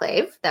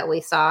enclave that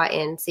we saw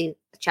in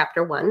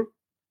Chapter 1.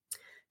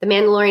 The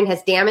Mandalorian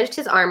has damaged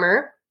his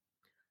armor,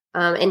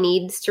 and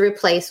needs to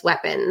replace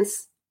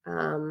weapons.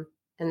 And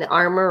the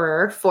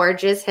armorer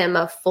forges him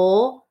a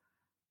full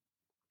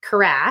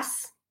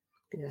cuirass,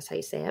 I think that's how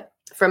you say it,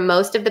 from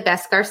most of the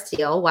Beskar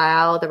steel,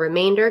 while the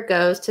remainder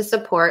goes to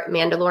support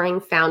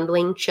Mandalorian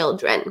foundling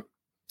children.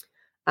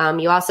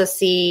 You also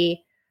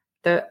see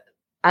the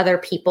other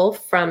people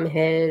from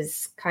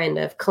his kind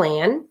of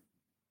clan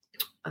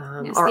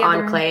or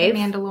enclave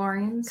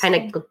Mandalorians kind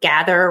of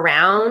gather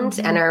around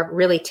and are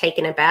really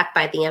taken aback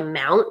by the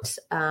amount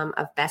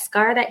of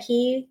Beskar that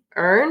he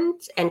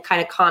earned, and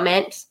kind of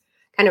comment,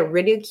 kind of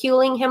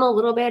ridiculing him a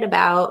little bit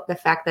about the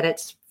fact that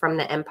it's from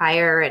the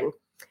Empire, and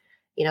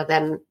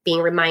them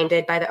being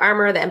reminded by the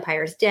armor the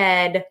Empire's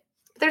dead.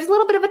 There's a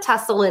little bit of a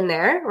tussle in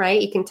there,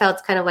 right? You can tell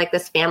it's kind of like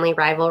this family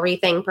rivalry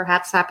thing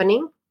perhaps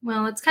happening.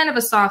 Well, it's kind of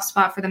a soft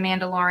spot for the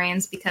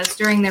Mandalorians because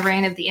during the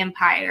reign of the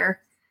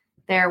Empire,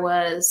 there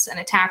was an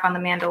attack on the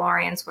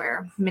Mandalorians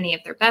where many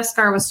of their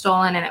Beskar was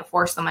stolen, and it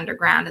forced them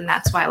underground. And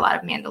that's why a lot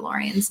of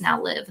Mandalorians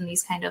now live in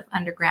these kind of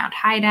underground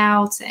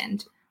hideouts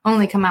and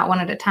only come out one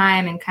at a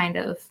time and kind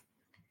of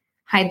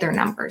hide their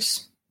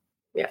numbers.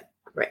 Yeah,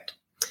 right.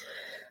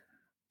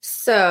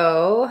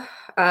 So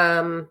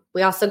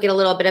we also get a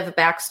little bit of a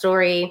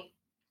backstory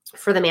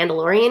for the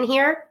Mandalorian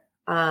here.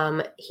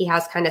 He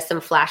has kind of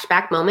some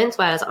flashback moments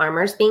while his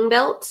armor is being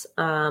built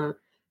to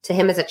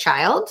him as a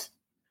child.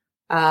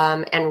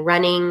 And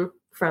running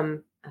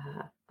from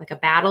like a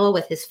battle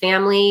with his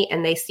family,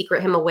 and they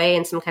secret him away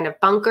in some kind of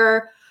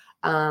bunker,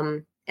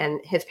 and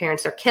his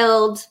parents are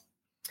killed.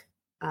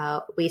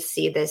 We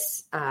see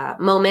this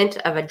moment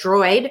of a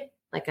droid,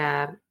 like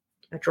a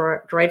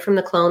droid from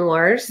the Clone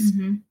Wars.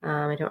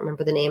 I don't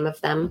remember the name of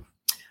them.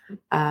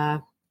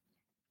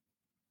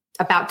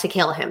 About to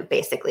kill him,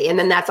 basically. And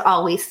then that's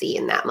all we see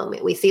in that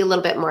moment. We see a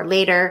little bit more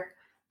later,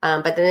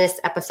 but in this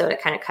episode,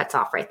 it kind of cuts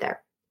off right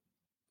there.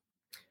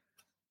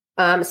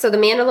 So the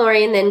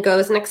Mandalorian then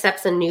goes and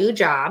accepts a new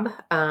job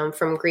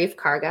from Greef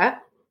Karga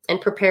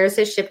and prepares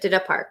his ship to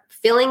depart.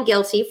 Feeling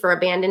guilty for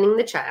abandoning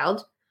the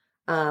child,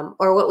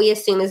 or what we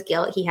assume is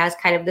guilt, he has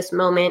kind of this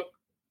moment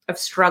of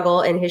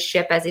struggle in his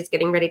ship as he's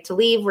getting ready to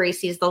leave, where he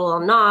sees the little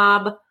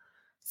knob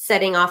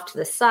setting off to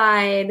the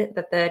side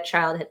that the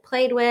child had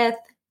played with.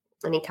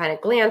 And he kind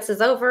of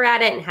glances over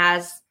at it and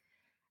has,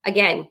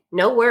 again,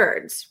 no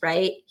words,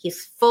 right?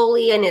 He's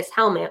fully in his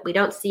helmet. We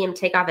don't see him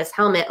take off his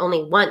helmet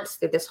only once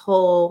through this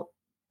whole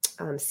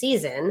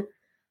season.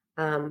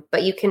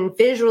 But you can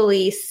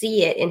visually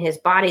see it in his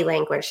body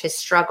language, his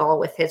struggle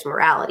with his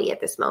morality at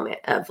this moment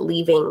of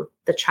leaving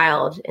the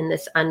child in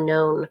this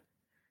unknown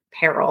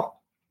peril.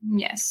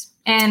 Yes.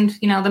 And,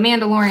 the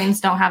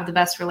Mandalorians don't have the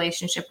best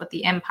relationship with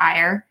the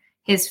Empire.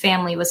 His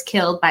family was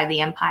killed by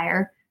the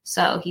Empire.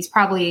 So he's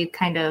probably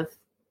kind of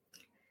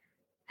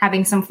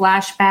having some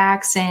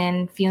flashbacks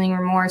and feeling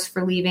remorse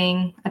for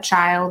leaving a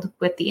child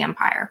with the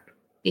Empire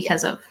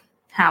because of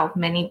how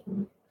many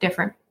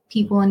different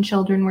people and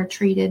children were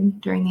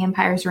treated during the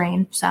Empire's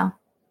reign. So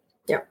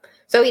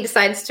he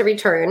decides to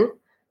return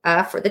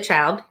for the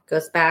child,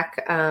 goes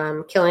back,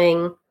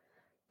 killing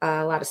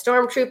a lot of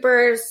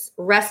stormtroopers,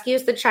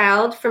 rescues the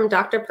child from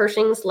Dr.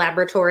 Pershing's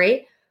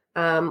laboratory,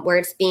 where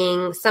it's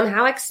being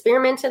somehow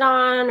experimented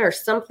on or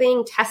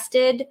something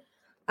tested.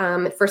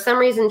 For some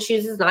reason,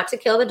 chooses not to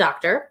kill the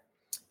doctor.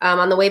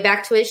 On the way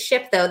back to his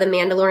ship, though, the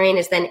Mandalorian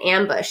is then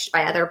ambushed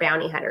by other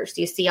bounty hunters.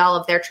 You see all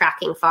of their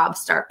tracking fobs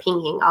start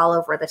pinging all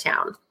over the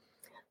town.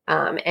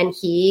 And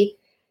he,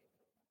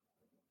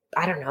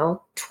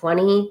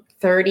 20,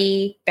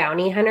 30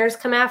 bounty hunters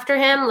come after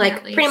him.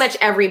 Like pretty much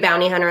every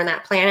bounty hunter on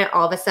that planet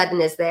all of a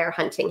sudden is there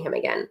hunting him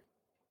again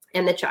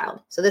and the child.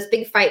 So this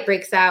big fight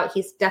breaks out.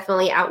 He's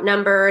definitely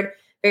outnumbered.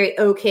 Very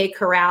OK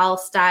Corral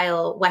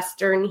style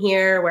Western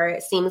here, where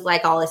it seems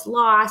like all is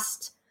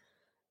lost.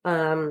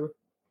 And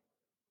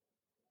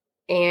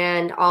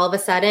all of a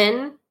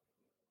sudden,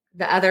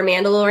 the other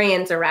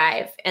Mandalorians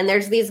arrive. And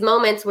there's these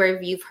moments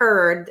where you've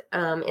heard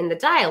in the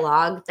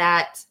dialogue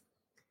that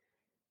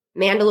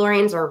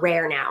Mandalorians are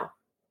rare now,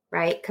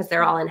 right? Because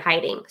they're all in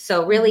hiding.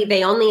 So really,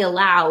 they only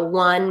allow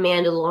one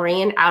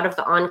Mandalorian out of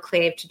the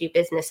Enclave to do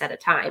business at a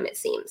time, it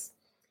seems.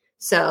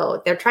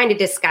 So they're trying to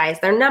disguise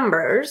their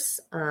numbers.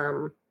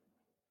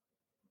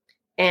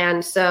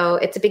 And so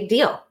it's a big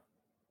deal.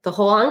 The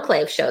whole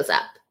Enclave shows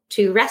up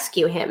to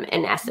rescue him,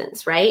 in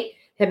essence, right?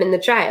 Him and the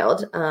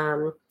child.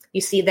 You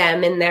see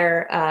them in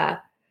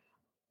their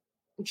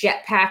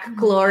jetpack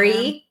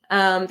glory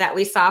that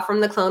we saw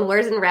from the Clone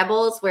Wars and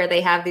Rebels, where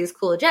they have these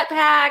cool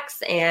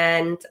jetpacks,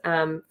 and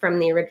from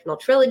the original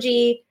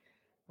trilogy,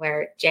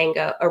 where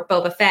Jango or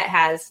Boba Fett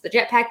has the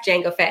jetpack.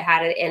 Jango Fett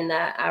had it in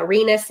the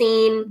arena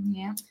scene.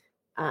 Yeah.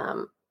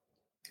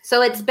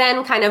 So it's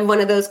been kind of one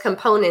of those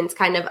components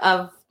kind of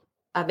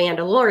a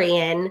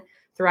Mandalorian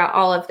throughout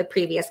all of the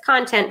previous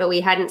content, but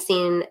we hadn't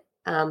seen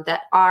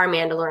that our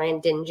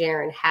Mandalorian Din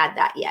Djarin had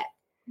that yet.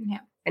 Yeah.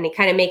 And he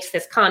kind of makes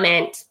this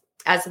comment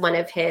as one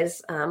of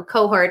his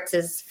cohorts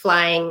is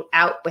flying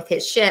out with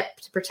his ship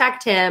to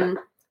protect him.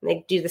 And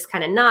they do this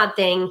kind of nod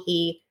thing.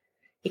 He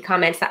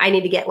comments that I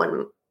need to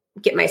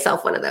get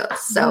myself one of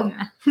those. So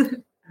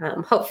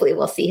Hopefully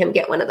we'll see him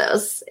get one of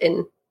those.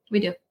 We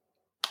do.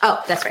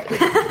 Oh, that's right.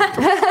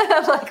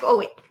 I'm like, oh,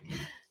 wait.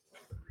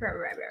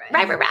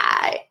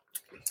 Right.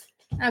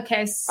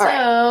 Okay,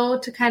 so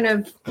to kind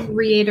of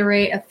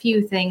reiterate a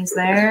few things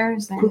there,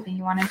 is there anything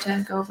you wanted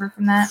to go over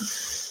from that?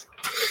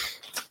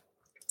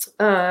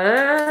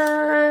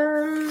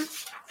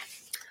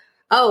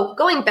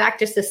 Going back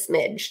just a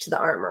smidge to the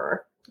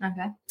armorer.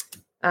 Okay.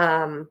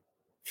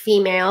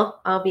 Female,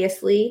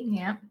 obviously.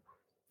 Yeah.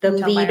 The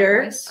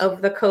leader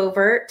of the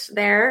covert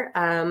there.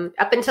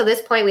 Up until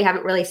this point, we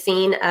haven't really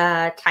seen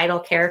a title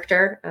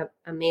character,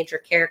 a major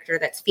character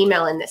that's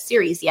female in this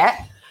series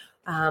yet.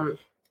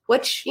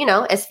 Which,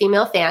 as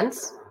female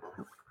fans,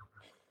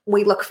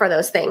 we look for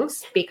those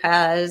things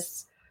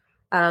because,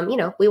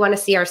 we want to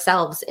see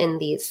ourselves in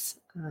these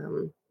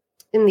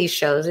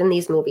shows, in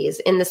these movies,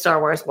 in the Star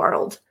Wars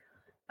world,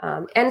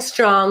 and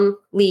strong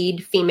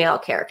lead female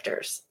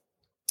characters.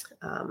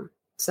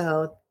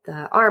 So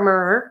the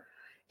armorer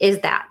is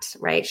that,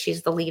 right?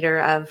 She's the leader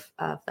of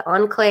the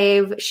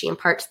Enclave. She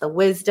imparts the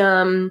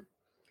wisdom.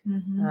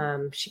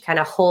 Mm-hmm. She kind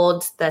of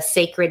holds the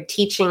sacred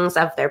teachings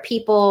of their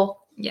people.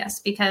 Yes,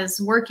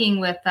 because working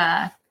with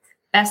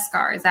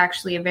Beskar is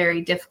actually a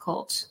very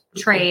difficult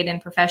trade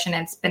and profession.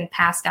 It's been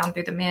passed down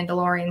through the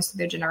Mandalorians through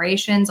their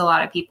generations. A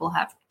lot of people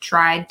have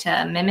tried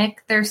to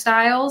mimic their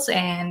styles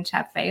and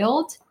have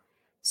failed.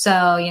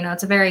 So,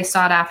 it's a very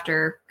sought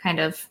after kind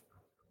of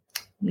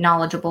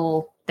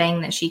knowledgeable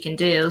thing that she can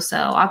do. So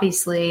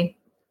obviously,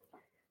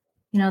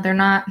 they're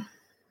not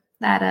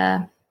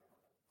that,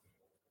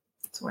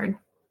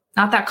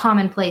 not that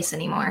commonplace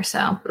anymore.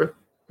 So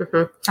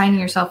finding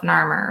yourself an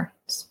armor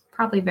is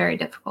probably very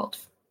difficult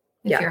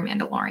if you're a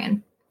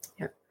Mandalorian.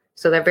 Yeah.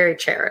 So they're very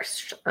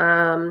cherished.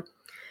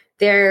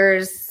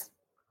 There's,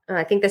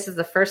 I think this is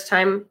the first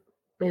time,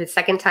 maybe the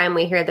second time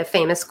we hear the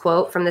famous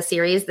quote from the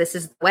series, "This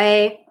is the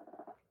way,"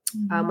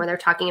 when they're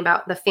talking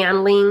about the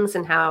foundlings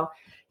and how,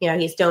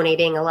 he's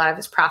donating a lot of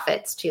his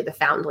profits to the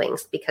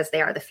foundlings because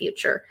they are the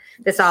future.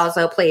 This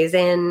also plays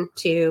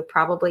into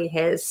probably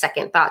his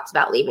second thoughts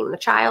about leaving the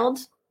child.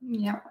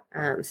 Yeah.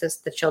 Since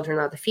the children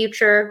are the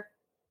future.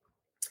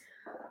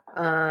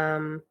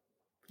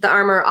 The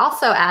armor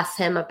also asks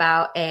him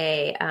about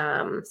a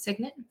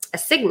signet. A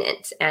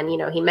signet. And,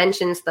 he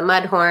mentions the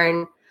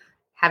Mudhorn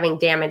having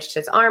damaged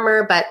his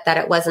armor, but that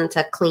it wasn't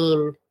a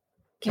clean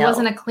kill. It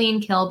wasn't a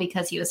clean kill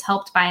because he was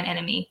helped by an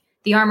enemy.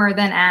 The armor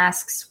then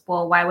asks,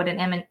 well, why would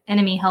an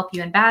enemy help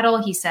you in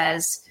battle? He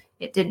says,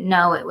 it didn't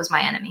know it was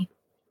my enemy.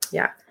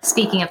 Yeah.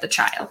 Speaking of the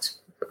child,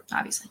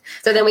 obviously.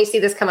 So then we see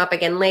this come up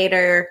again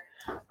later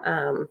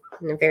in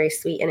a very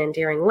sweet and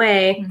endearing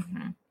way.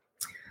 Mm-hmm.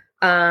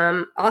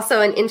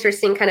 Also an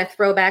interesting kind of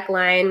throwback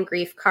line,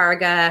 Grief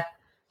Karga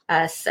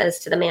says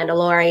to the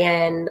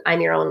Mandalorian,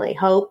 "I'm your only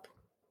hope."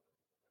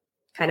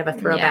 Kind of a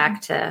throwback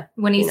to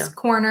when he's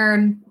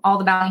cornered, all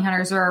the bounty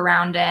hunters are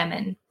around him,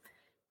 and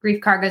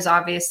Grief Karga is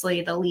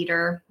obviously the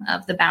leader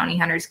of the Bounty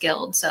Hunters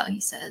Guild, so he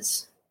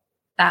says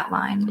that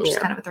line, which is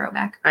kind of a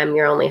throwback. "I'm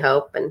your only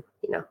hope," and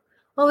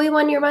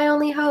Obi-Wan, you're my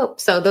only hope.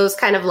 So those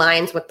kind of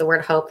lines with the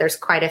word hope, there's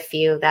quite a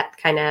few that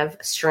kind of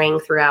string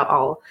throughout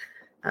all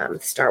the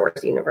Star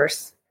Wars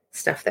universe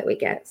stuff that we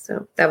get.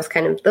 So that was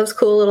kind of, those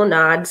cool little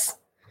nods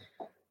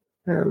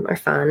are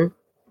fun.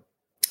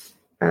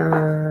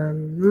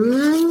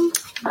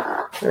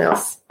 What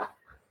else?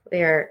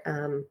 They're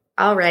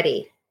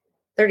already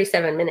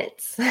 37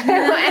 minutes.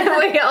 And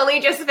we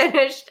only just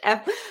finished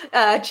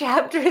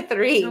chapter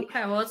 3.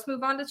 Okay, well, let's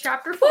move on to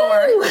chapter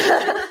 4.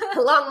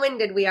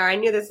 Long-winded we are. I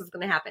knew this was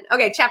going to happen.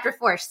 Okay, chapter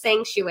 4,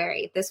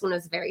 Sanctuary. This one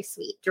was very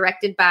sweet.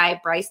 Directed by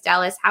Bryce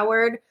Dallas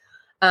Howard.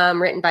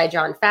 Written by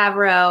Jon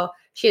Favreau.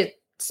 She did a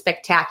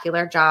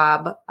spectacular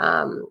job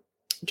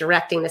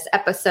directing this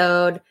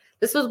episode.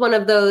 This was one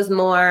of those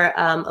more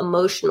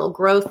emotional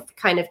growth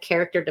kind of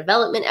character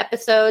development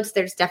episodes.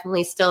 There's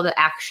definitely still the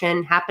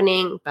action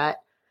happening,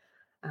 but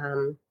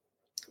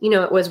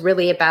it was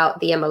really about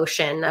the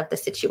emotion of the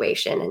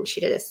situation, and she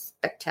did a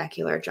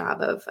spectacular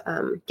job of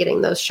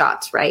getting those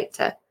shots right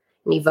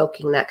and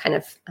evoking that kind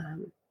of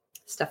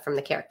stuff from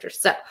the characters.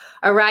 So,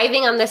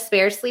 arriving on the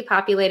sparsely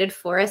populated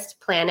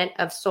forest planet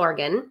of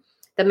Sorgan,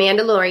 the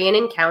Mandalorian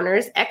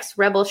encounters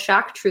ex-rebel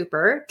shock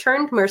trooper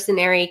turned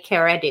mercenary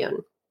Cara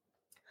Dune.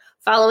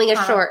 Following a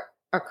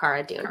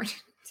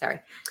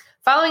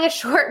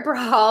short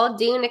brawl,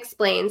 Dune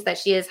explains that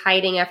she is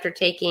hiding after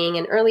taking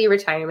an early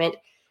retirement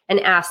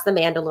and asks the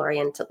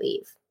Mandalorian to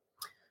leave.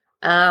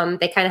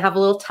 They kind of have a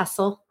little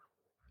tussle,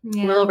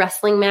 a little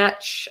wrestling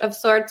match of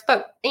sorts,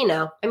 but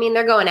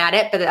they're going at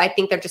it, but I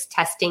think they're just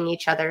testing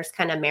each other's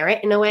kind of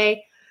merit in a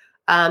way.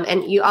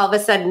 And you all of a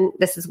sudden,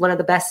 this is one of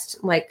the best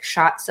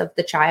shots of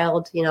the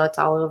child. It's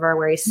all over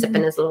where he's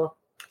sipping his little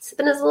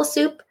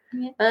soup.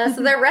 Yeah.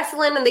 So they're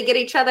wrestling and they get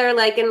each other in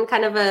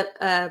kind of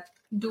a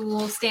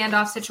dual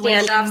standoff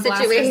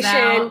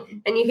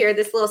situation. And you hear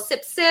this little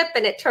sip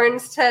and it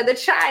turns to the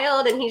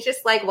child and he's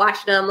just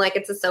watching them like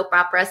it's a soap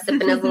opera,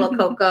 sipping his little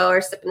cocoa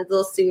or sipping his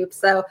little soup.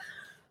 So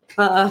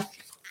the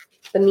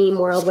meme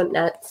world went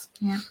nuts.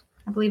 Yeah.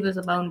 I believe it was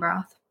a bone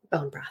broth.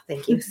 Bone broth.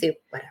 Thank you. Soup,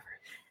 whatever.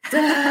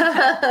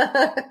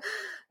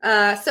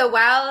 So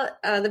while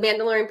the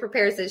Mandalorian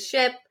prepares his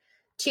ship,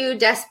 two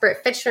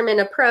desperate fishermen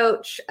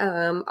approach,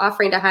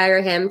 offering to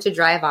hire him to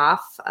drive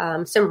off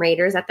some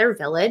raiders at their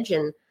village.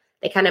 And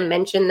they kind of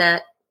mention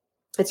that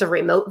it's a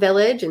remote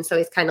village. And so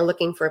he's kind of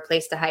looking for a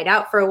place to hide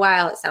out for a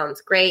while. It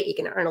sounds great. You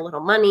can earn a little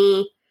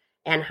money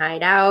and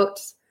hide out.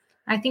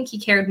 I think he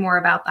cared more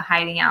about the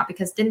hiding out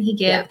because didn't he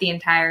give the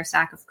entire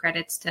stack of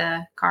credits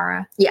to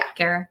Kara? Yeah.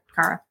 Kara.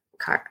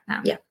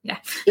 Yeah. Yeah.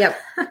 Yep.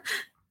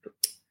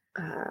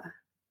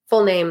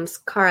 Full name's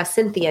Cara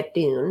Cynthia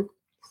Dune.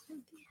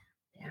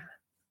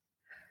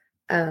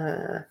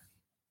 Yeah.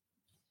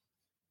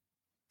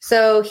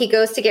 So he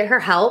goes to get her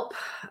help.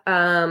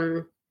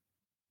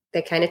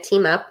 They kind of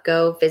team up,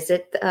 go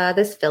visit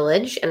this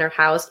village, and are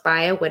housed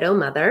by a widow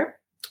mother,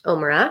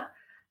 Omara.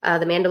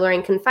 The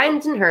Mandalorian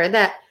confides in her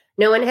that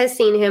no one has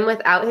seen him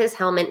without his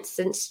helmet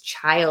since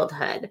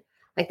childhood.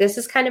 Like, this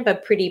is kind of a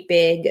pretty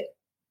big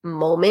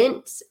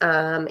moment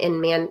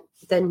in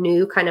the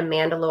new kind of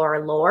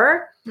Mandalore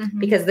lore,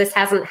 because this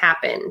hasn't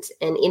happened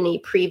in any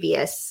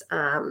previous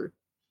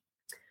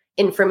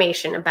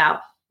information about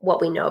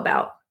what we know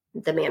about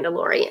the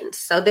Mandalorians.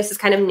 So this is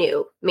kind of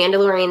new.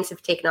 Mandalorians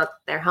have taken off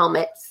their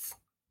helmets.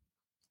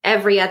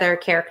 Every other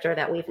character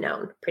that we've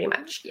known, pretty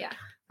much. Yeah.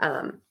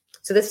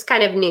 So this is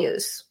kind of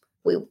news.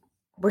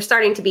 We're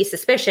starting to be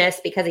suspicious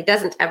because he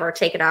doesn't ever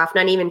take it off,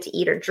 not even to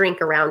eat or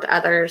drink around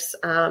others,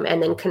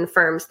 and then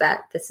confirms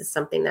that this is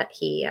something that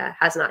he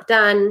has not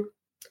done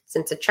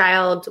since a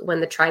child when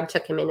the tribe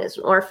took him in as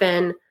an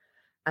orphan.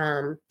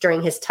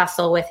 During his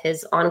tussle with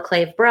his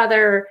enclave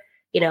brother,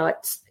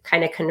 it's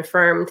kind of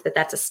confirmed that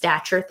that's a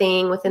stature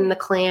thing within the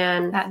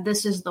clan. That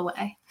this is the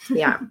way.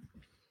 Yeah.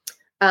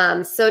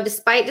 So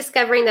despite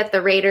discovering that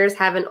the raiders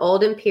have an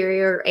old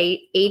imperial,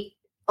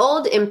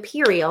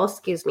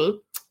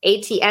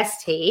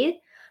 ATST,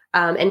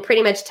 and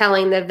pretty much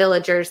telling the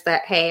villagers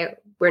that, hey,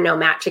 we're no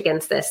match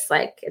against this.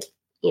 Like,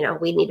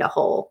 we need a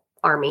whole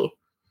army.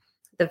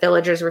 The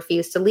villagers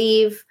refuse to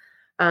leave,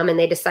 and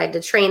they decide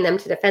to train them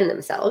to defend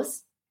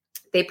themselves.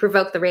 They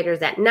provoke the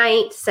raiders at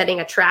night,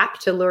 setting a trap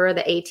to lure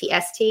the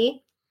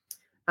ATST,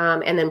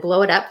 and then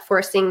blow it up,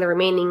 forcing the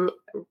remaining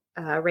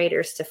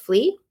raiders to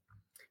flee.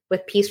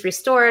 With peace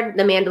restored,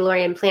 the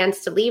Mandalorian plans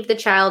to leave the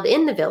child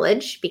in the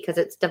village because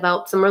it's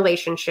developed some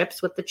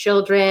relationships with the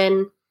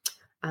children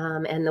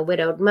and the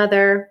widowed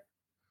mother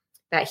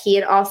that he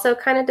had also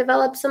kind of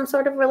developed some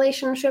sort of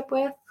relationship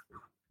with.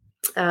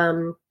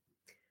 But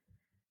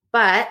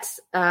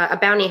a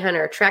bounty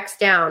hunter tracks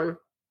down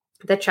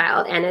the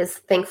child and is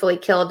thankfully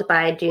killed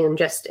by Dune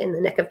just in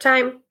the nick of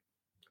time.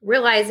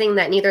 Realizing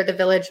that neither the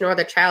village nor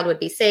the child would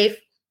be safe,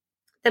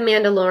 the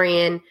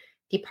Mandalorian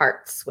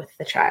departs with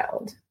the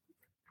child.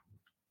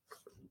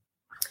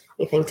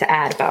 Anything to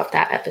add about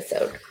that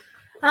episode?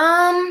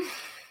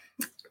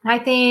 I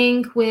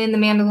think when the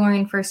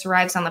Mandalorian first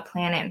arrives on the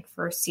planet and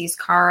first sees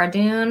Cara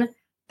Dune,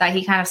 that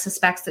he kind of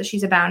suspects that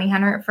she's a bounty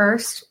hunter at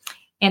first.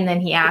 And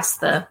then he asks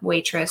the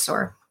waitress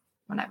or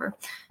whatever,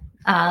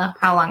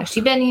 how long has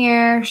she been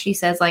here? She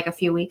says like a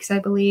few weeks, I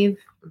believe.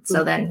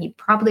 So then he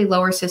probably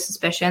lowers his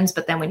suspicions.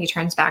 But then when he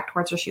turns back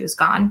towards her, she was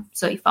gone.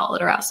 So he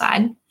followed her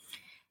outside.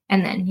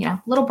 And then,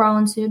 a little brawl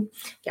ensued.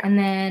 Yeah. And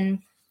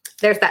then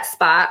there's that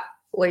spot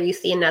where you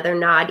see another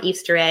nod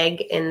Easter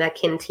egg in the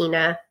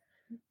cantina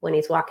when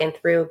he's walking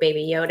through.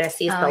 Baby Yoda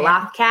sees the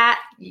Loth cat.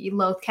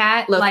 Loth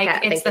cat.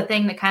 It's the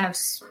thing that kind of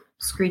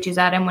screeches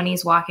at him when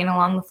he's walking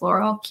along the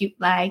floor, all cute.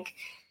 That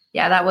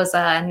was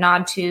a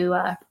nod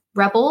to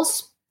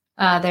Rebels.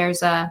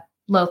 There's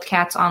Loth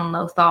cats on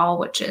Lothal,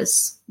 which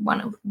is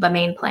one of the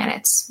main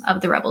planets of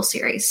the Rebel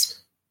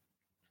series.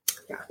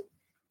 Yeah.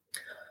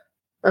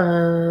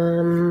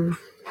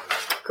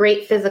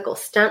 Great physical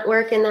stunt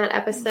work in that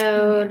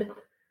episode.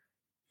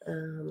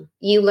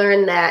 You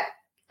learn that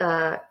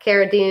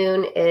Cara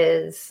Dune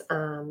is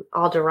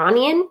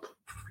Alderaanian,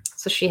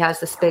 so she has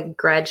this big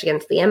grudge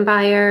against the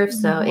Empire.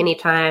 So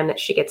anytime that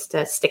she gets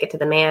to stick it to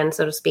the man,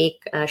 so to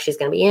speak, she's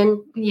going to be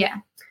in. Yeah.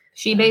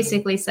 She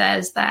basically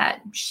says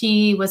that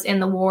she was in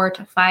the war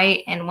to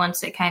fight, and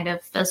once it kind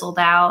of fizzled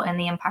out and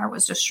the Empire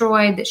was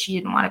destroyed, that she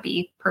didn't want to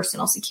be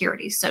personal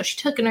security. So she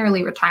took an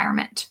early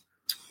retirement.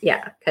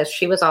 Yeah, because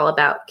she was all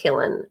about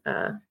killing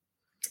the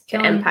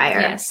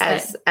Empire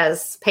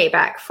as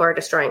payback for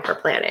destroying her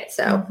planet.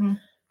 So,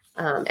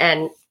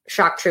 and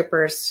shock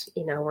troopers,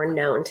 were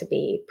known to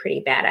be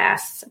pretty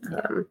badass.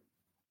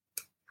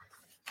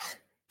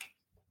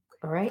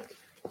 All right.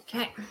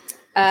 Okay.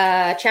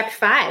 Chapter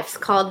 5 is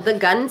called The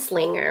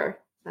Gunslinger,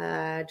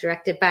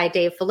 directed by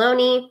Dave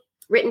Filoni,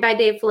 written by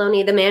Dave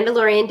Filoni. The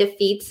Mandalorian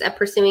defeats a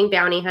pursuing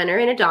bounty hunter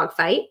in a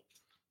dogfight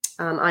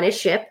on his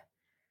ship.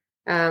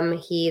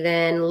 He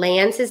then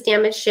lands his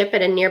damaged ship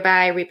at a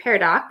nearby repair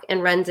dock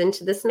and runs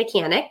into this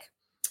mechanic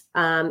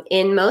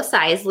in Mos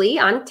Eisley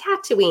on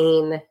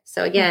Tatooine.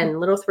 So again,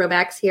 little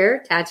throwbacks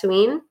here.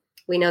 Tatooine,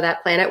 we know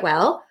that planet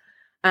well.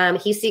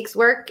 He seeks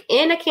work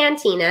in a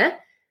cantina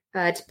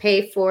to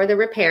pay for the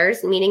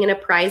repairs, meeting an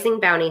apprising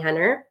bounty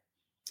hunter.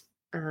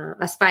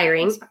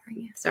 aspiring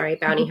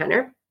bounty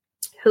hunter,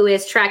 who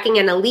is tracking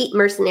an elite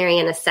mercenary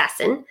and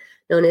assassin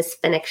known as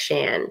Fennec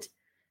Shand.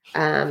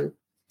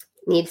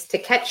 Needs to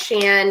catch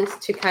Shand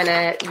to kind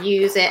of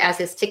use it as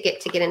his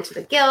ticket to get into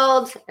the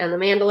guild. And the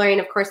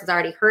Mandalorian, of course, has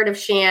already heard of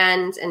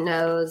Shand and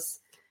knows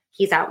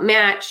he's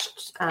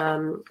outmatched.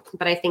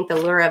 But I think the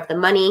lure of the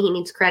money, he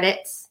needs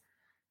credits.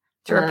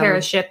 To repair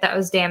a ship that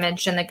was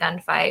damaged in the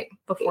gunfight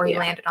before he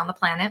landed on the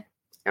planet.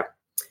 Yep.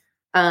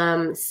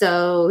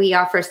 So he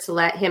offers to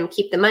let him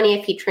keep the money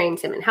if he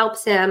trains him and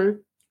helps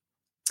him.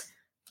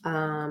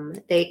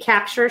 They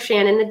capture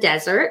Shan in the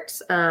desert,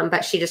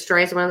 but she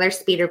destroys one of their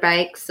speeder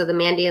bikes. So the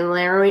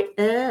Mandalorian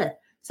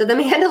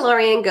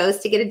goes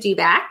to get a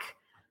dewback,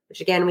 which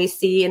again we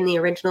see in the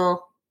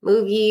original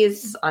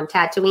movies on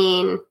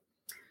Tatooine.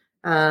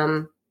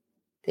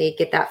 They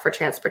get that for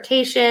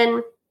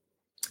transportation.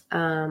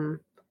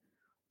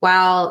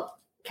 While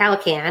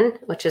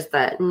Calacan, which is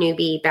the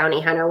newbie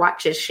bounty hunter,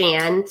 watches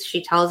Shan,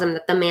 she tells him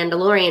that the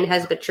Mandalorian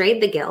has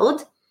betrayed the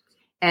guild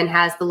and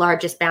has the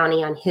largest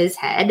bounty on his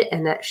head,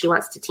 and that she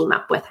wants to team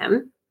up with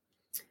him.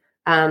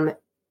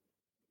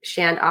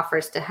 Shand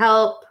offers to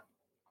help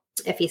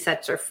if he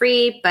sets her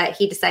free, but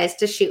he decides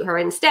to shoot her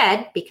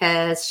instead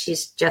because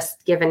she's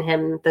just given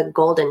him the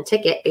golden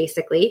ticket,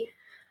 basically.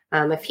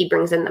 If he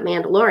brings in the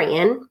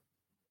Mandalorian,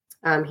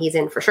 he's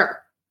in for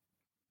sure.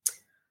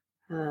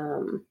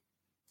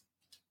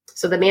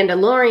 So the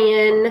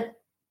Mandalorian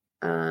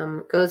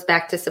goes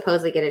back to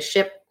supposedly get his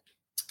ship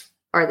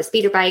or the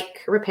speeder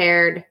bike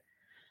repaired.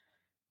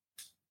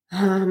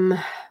 When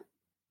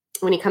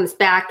he comes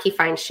back, he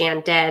finds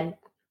Shan dead.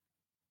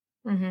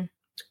 Mm-hmm.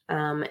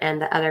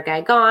 And the other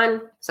guy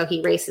gone. So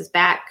he races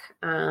back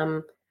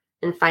and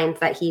finds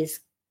that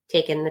he's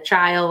taken the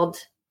child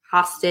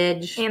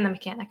hostage. And the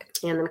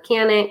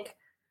mechanic.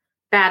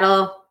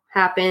 Battle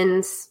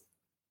happens.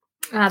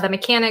 The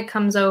mechanic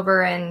comes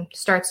over and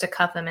starts to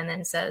cuff him and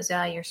then says,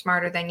 "Yeah, you're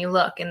smarter than you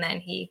look." And then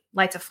he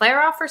lights a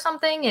flare off or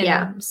something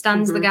and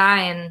stuns the guy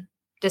and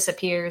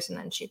disappears and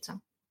then shoots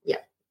him.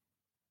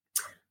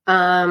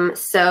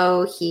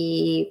 So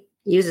he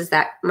uses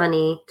that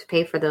money to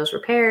pay for those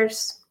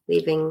repairs,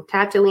 leaving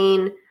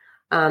Tatooine.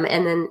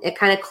 And then it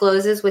kind of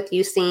closes with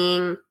you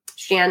seeing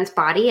Shan's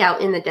body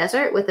out in the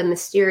desert with a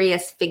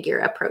mysterious figure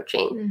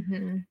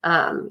approaching.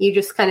 Mm-hmm. You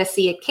just kind of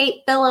see a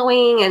cape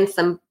billowing and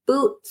some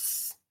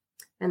boots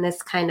and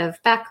this kind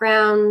of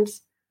background,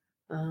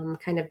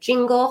 kind of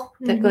jingle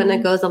that kind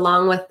of goes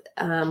along with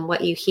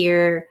what you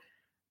hear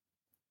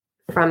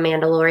from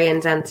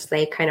Mandalorians as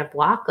they kind of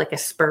walk, like a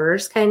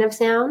spurs kind of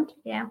sound.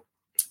 Yeah.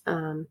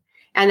 And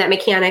that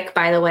mechanic,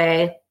 by the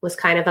way, was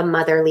kind of a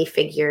motherly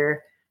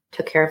figure,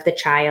 took care of the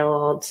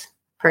child,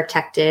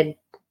 protected,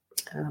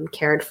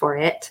 cared for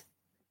it.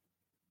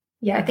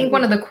 Yeah, I think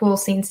one of the cool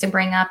scenes to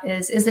bring up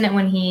is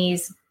when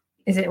he's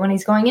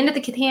going into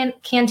the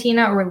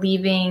cantina or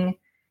leaving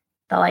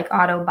the like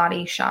auto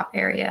body shop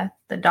area,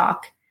 the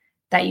dock,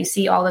 that you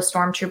see all the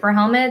stormtrooper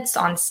helmets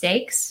on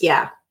stakes.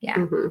 Yeah. Yeah.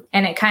 Mm-hmm.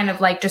 And it kind of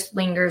like just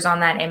lingers on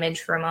that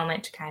image for a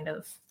moment to kind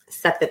of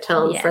set the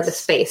tone for the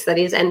space that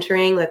he's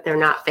entering, that they're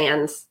not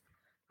fans,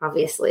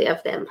 obviously,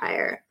 of the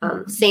Empire.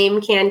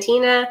 Same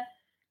cantina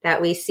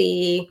that we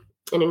see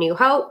in A New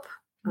Hope.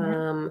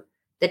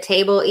 The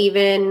table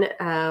even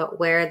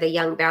where the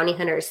young bounty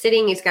hunter is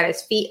sitting, he's got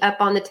his feet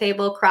up on the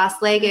table,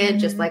 cross-legged,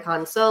 just like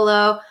Han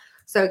Solo.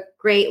 So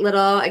great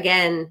little,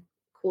 again,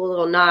 cool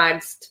little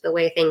nods to the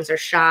way things are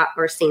shot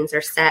or scenes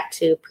are set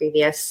to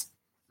previous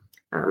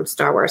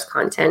Star Wars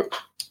content.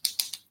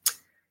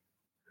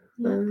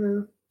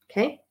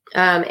 Okay.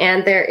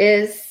 And there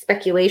is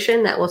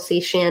speculation that we'll see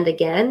Shand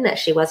again, that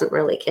she wasn't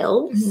really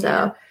killed.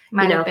 So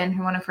might have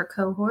been one of her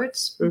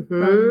cohorts.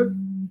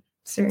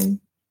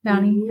 Certain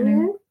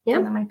bounty. Yeah.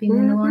 That might be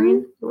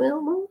Mandalorian.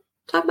 We'll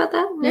talk about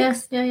that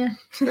next. Yeah.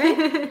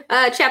 Right.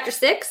 Chapter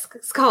 6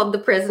 is called The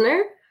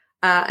Prisoner.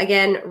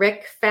 Again,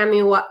 Rick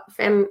Famuyiwa.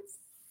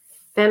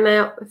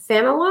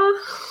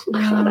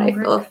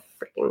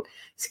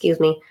 Excuse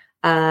me.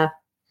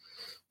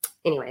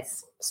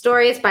 Anyways,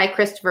 stories by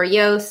Christopher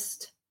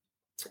Yost.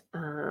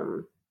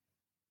 The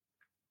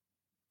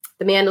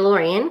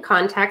Mandalorian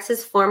contacts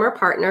his former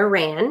partner,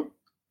 Rand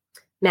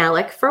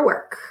Malik, for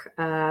work.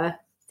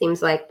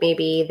 Seems like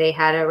maybe they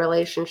had a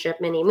relationship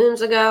many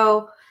moons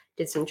ago,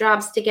 did some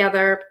jobs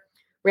together.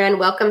 Rand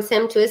welcomes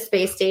him to his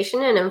space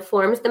station and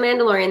informs the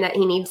Mandalorian that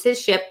he needs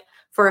his ship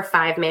for a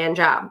 5-man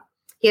job.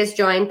 He is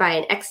joined by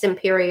an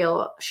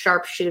ex-Imperial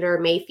sharpshooter,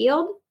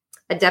 Mayfield,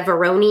 a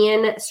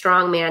Devaronian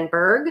strongman,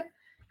 Berg,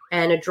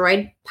 and a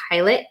droid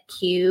pilot,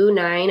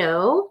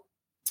 Q90,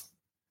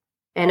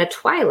 and a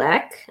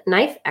Twi'lek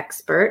knife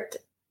expert.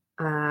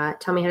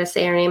 Tell me how to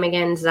say her name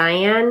again.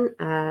 Zian.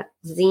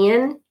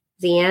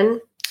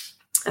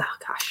 Oh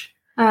gosh.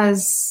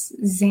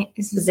 Zian?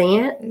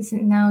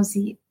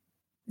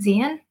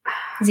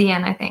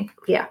 Zian, I think.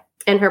 Yeah.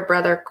 And her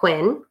brother,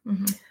 Quinn.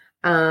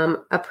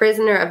 A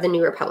prisoner of the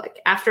New Republic.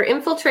 After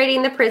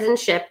infiltrating the prison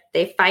ship,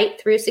 they fight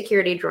through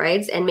security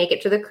droids and make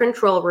it to the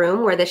control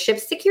room where the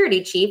ship's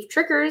security chief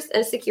triggers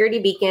a security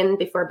beacon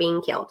before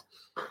being killed.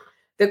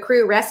 The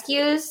crew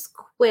rescues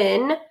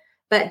Quinn,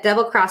 but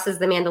double crosses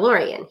the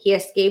Mandalorian. He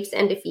escapes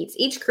and defeats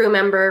each crew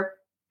member,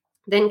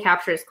 then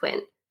captures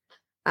Quinn.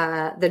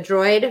 The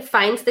droid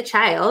finds the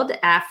child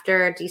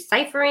after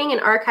deciphering an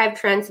archived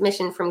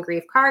transmission from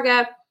Greef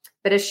Karga,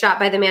 but is shot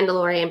by the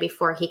Mandalorian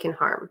before he can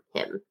harm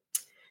him.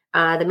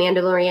 The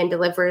Mandalorian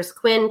delivers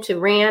Quinn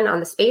to Ran on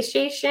the space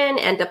station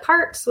and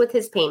departs with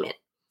his payment.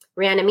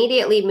 Ran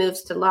immediately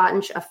moves to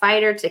launch a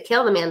fighter to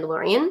kill the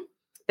Mandalorian,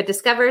 but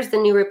discovers the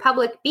New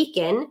Republic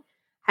beacon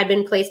had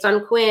been placed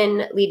on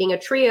Quinn, leading a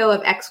trio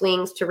of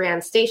X-Wings to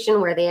Ran's station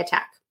where they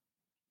attack.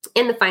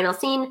 In the final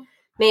scene,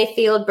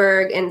 Mayfield,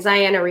 Berg, and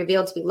Zion are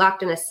revealed to be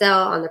locked in a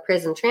cell on the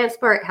prison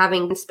transport,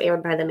 having been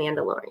spared by the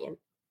Mandalorian.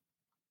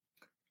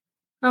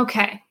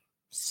 Okay,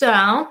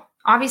 so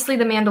obviously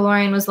the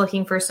Mandalorian was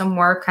looking for some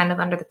work kind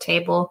of under the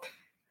table,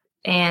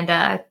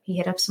 and he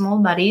hit up some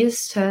old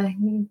buddies to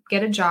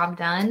get a job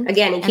done.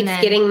 Again, he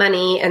keeps getting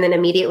money and then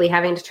immediately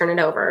having to turn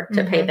it over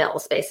to pay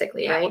bills,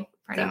 basically, right?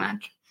 Pretty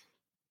much.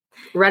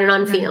 Running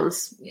on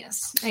fumes.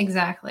 Yes,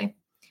 exactly.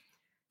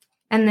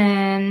 And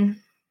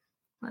then,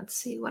 let's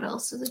see, what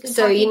else is a good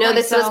So,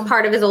 this was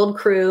part of his old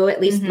crew, at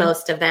least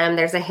most of them.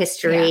 There's a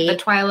history. Yeah, the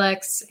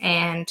Twi'leks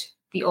and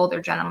the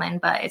older gentleman,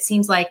 but it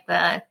seems like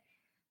the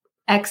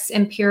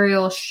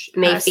ex-Imperial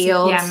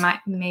Mayfield.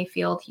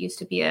 Mayfield used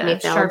to be a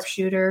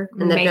sharpshooter.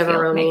 And the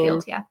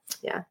Mayfield, yeah.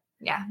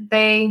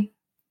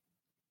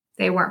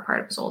 They weren't part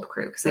of his old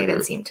crew because they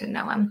didn't seem to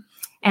know him.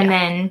 And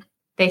then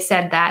they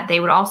said that they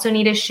would also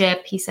need a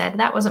ship. He said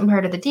that wasn't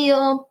part of the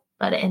deal,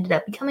 but it ended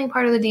up becoming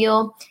part of the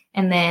deal.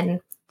 And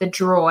then the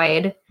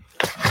droid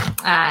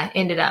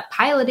ended up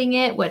piloting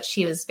it, which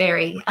he was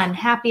very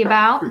unhappy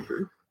about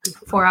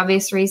for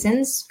obvious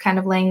reasons, kind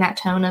of laying that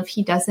tone of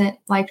he doesn't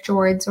like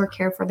droids or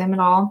care for them at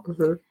all.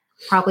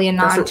 Probably a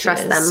nod to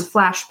his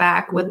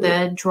flashback with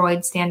the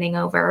droid standing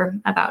over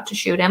about to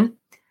shoot him,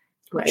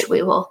 which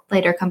we will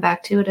later come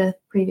back to at a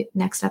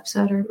next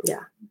episode or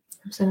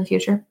episode in the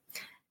future.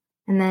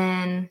 And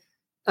then,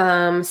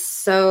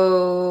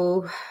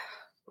 so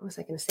what was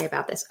I going to say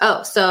about this?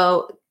 Oh,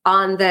 so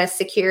on the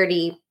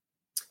security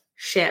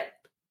ship,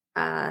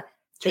 the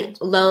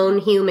lone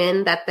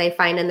human that they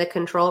find in the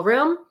control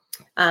room,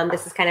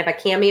 this is kind of a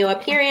cameo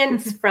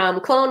appearance from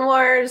Clone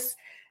Wars.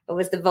 It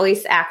was the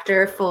voice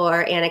actor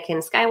for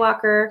Anakin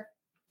Skywalker,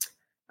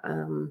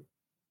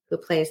 who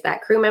plays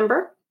that crew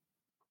member.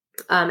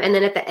 And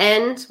then at the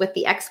end with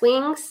the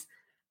X-Wings,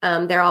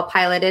 they're all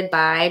piloted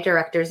by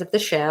directors of the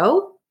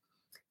show.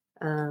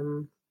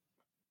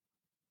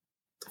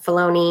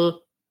 Filoni,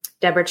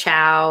 Deborah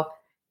Chow,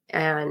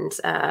 and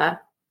what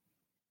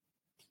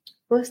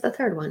was the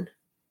third one?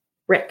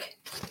 Rick.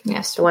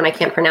 Yes. The one I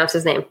can't pronounce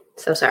his name.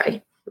 So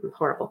sorry. I'm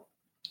horrible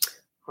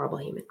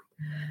human.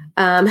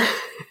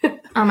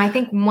 I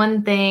think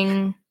one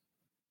thing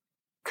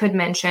could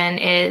mention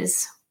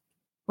is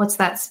what's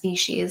that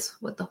species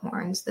with the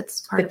horns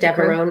that's part of the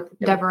Deveroni.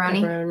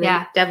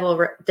 Yeah.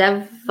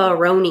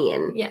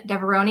 Deveronian. Yeah,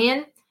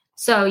 Deveronian.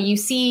 So you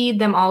see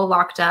them all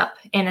locked up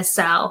in a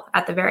cell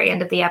at the very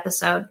end of the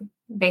episode,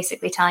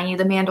 basically telling you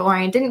the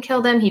Mandalorian didn't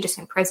kill them, he just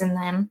imprisoned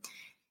them.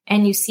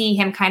 And you see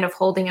him kind of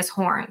holding his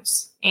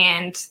horns,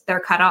 and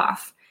they're cut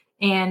off.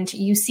 And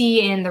you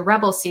see in the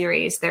Rebel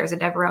series, there's a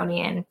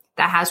Deveronian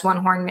that has one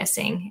horn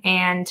missing.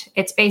 And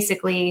it's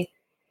basically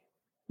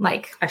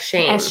like a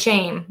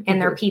shame in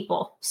their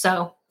people.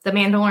 So the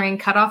Mandalorian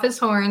cut off his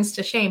horns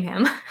to shame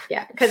him.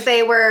 Yeah, because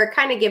they were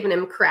kind of giving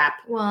him crap.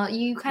 Well,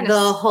 you kind of...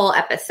 The whole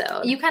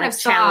episode. You kind of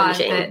saw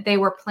that they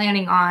were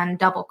planning on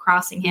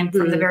double-crossing him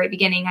from the very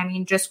beginning. I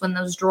mean, just when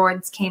those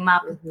droids came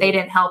up, they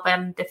didn't help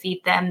him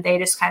defeat them. They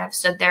just kind of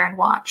stood there and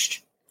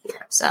watched.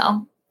 Yeah.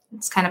 So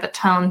it's kind of a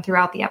tone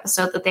throughout the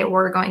episode that they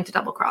were going to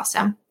double-cross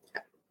him.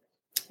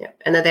 Yeah,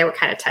 and that they were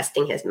kind of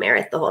testing his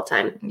merit the whole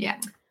time. Yeah.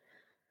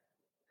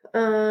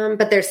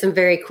 But there's some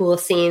very cool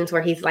scenes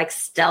where he's like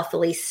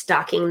stealthily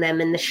stalking them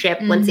in the ship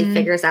once he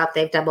figures out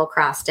they've double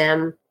crossed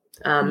him.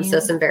 So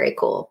some very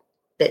cool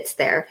bits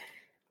there.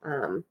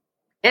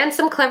 And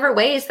some clever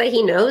ways that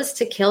he knows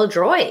to kill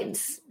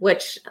droids,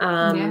 which,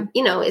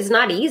 is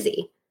not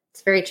easy.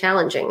 It's very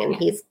challenging. And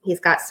he's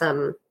got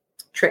some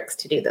tricks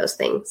to do those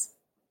things.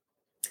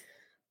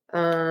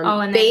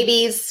 And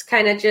babies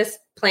kind of just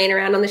playing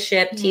around on the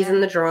ship,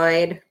 teasing the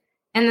droid.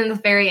 And then the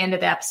very end of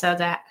the episode,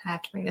 I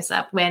have to bring this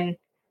up, when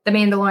the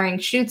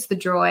Mandalorian shoots the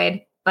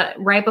droid, but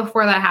right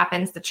before that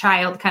happens, the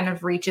child kind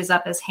of reaches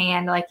up his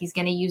hand like he's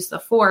going to use the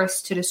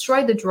Force to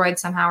destroy the droid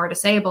somehow or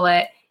disable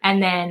it.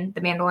 And then the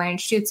Mandalorian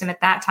shoots him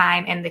at that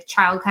time, and the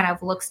child kind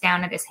of looks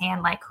down at his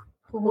hand like,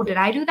 oh, did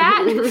I do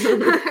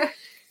that?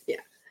 Yeah,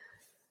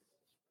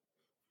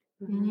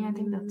 I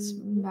think that's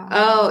about it.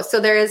 Oh, so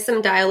there is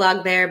some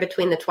dialogue there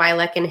between the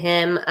Twi'lek and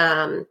him,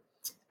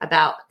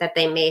 about that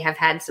they may have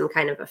had some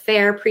kind of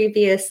affair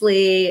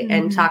previously,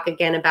 and talk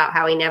again about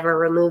how he never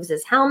removes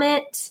his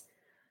helmet,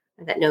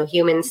 that no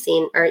human's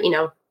seen, or,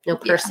 no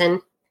person. Yeah.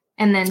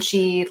 And then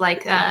she,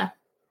 the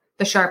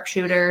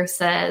sharpshooter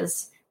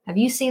says, have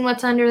you seen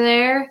what's under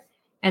there?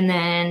 And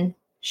then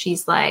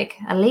she's like,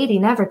 a lady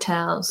never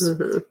tells.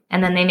 Mm-hmm.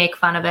 And then they make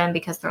fun of him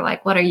because they're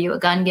like, what are you, a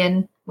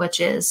Gungan? Which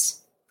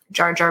is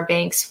Jar Jar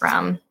Binks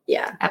from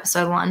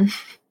episode 1.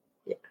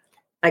 Yeah.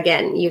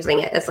 Again, using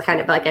it as kind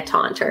of like a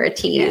taunt or a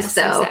tease. Yes,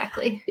 so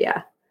exactly.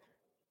 Yeah.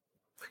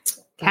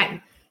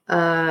 Okay.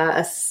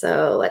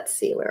 So let's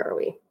see, where are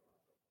we?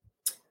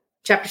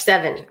 Chapter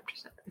 7,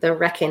 The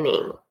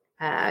Reckoning.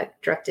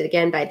 Directed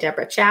again by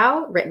Deborah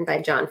Chow, written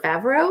by Jon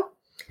Favreau.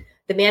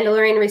 The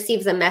Mandalorian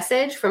receives a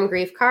message from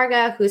Greef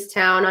Karga, whose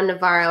town on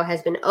Navarro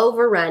has been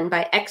overrun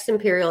by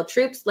ex-Imperial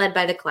troops led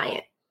by the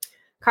client.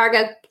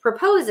 Karga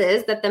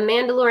proposes that the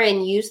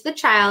Mandalorian use the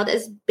child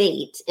as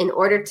bait in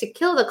order to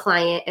kill the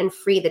client and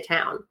free the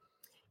town.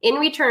 In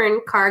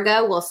return,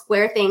 Karga will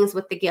square things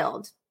with the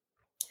Guild,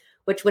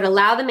 which would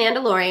allow the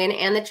Mandalorian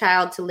and the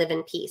child to live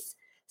in peace.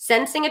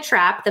 Sensing a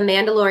trap, the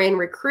Mandalorian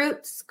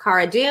recruits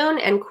Cara Dune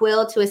and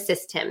Quill to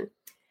assist him.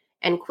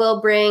 And Quill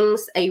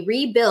brings a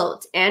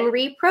rebuilt and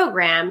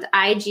reprogrammed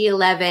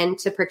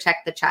IG-11 to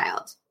protect the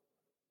child.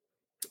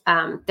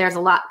 There's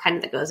a lot kind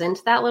of that goes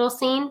into that little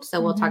scene,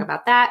 so we'll talk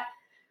about that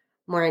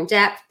more in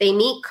depth. They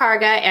meet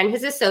Karga and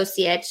his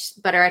associates,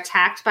 but are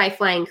attacked by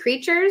flying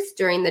creatures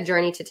during the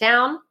journey to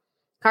town.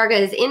 Karga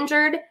is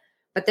injured,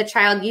 but the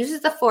child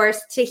uses the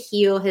Force to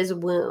heal his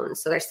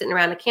wounds. So they're sitting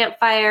around a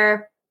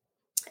campfire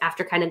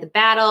after kind of the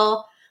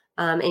battle,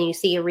 and you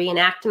see a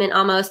reenactment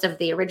almost of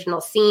the original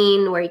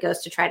scene where he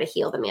goes to try to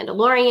heal the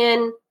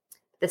Mandalorian.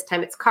 This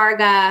time it's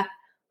Karga,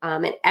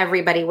 and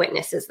everybody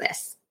witnesses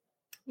this.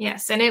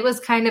 Yes, and it was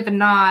kind of a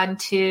nod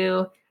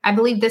to, I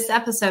believe this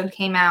episode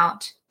came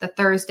out the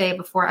Thursday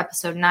before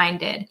episode 9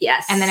 did.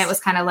 Yes. And then it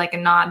was kind of like a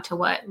nod to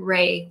what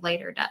Rey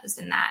later does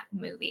in that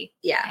movie.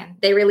 Yeah, and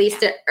they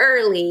released it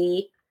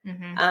early,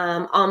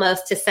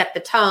 almost to set the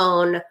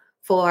tone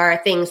for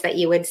things that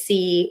you would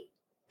see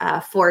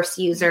Force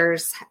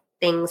users,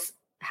 things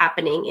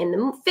happening in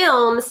the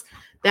films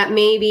that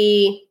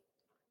maybe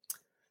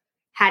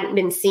hadn't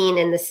been seen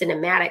in the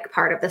cinematic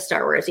part of the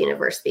Star Wars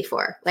universe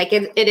before. Like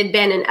it had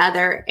been in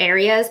other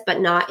areas, but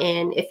not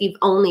in, if you've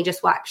only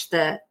just watched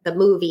the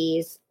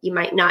movies, you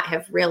might not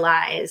have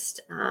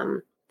realized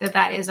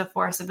that is a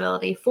Force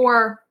ability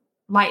for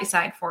light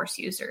side Force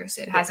users.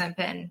 It hasn't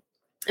been.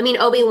 I mean,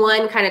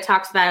 Obi-Wan kind of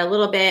talks about it a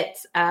little bit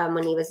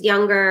when he was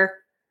younger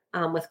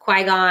with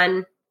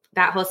Qui-Gon,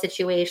 that whole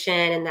situation,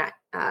 and that,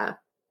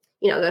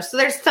 so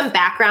there's some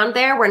background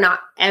there where not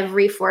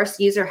every Force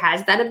user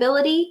has that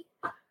ability.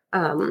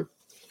 So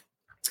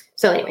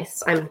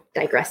anyways, I'm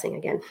digressing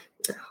again.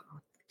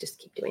 I'll just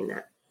keep doing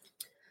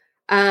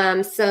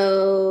that.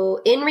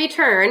 So in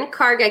return,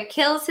 Karga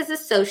kills his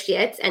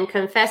associates and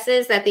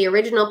confesses that the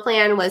original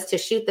plan was to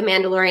shoot the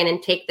Mandalorian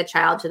and take the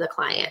child to the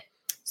client.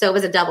 So it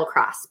was a double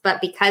cross,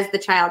 but because the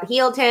child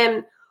healed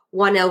him,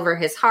 won over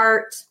his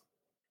heart,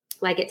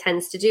 like it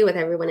tends to do with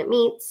everyone it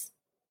meets.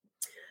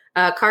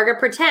 Karga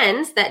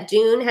pretends that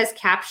Dune has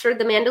captured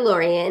the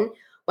Mandalorian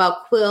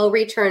while Quill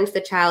returns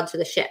the child to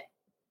the ship.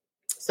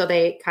 So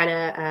they kind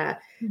of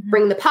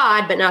bring the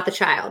pod, but not the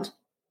child.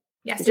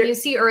 Yeah, so you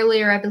see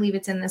earlier, I believe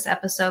it's in this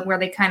episode, where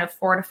they kind of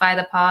fortify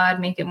the pod,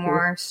 make it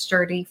more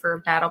sturdy for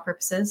battle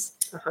purposes.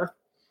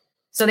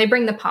 So they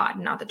bring the pod,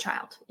 not the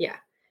child. Yeah.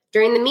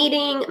 During the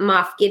meeting,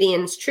 Moff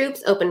Gideon's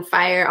troops open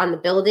fire on the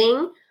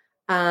building,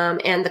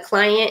 and the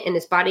client and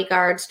his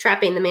bodyguards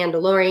trapping the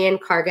Mandalorian,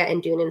 Karga,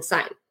 and Dune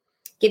inside.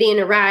 Gideon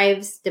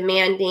arrives,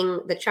 demanding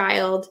the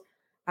child.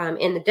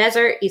 In the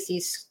desert, you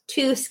see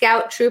 2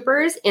 scout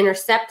troopers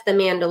intercept the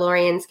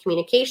Mandalorian's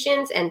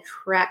communications and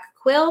track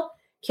Quill,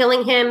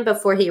 killing him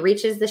before he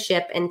reaches the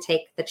ship and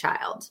take the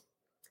child.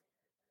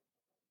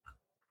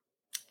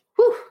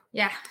 Whew.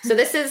 Yeah. So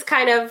this is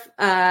kind of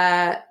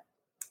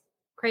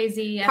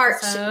crazy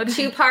episode.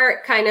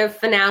 2-part kind of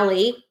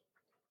finale.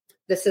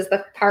 This is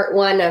the part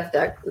 1 of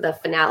the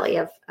finale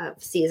of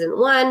season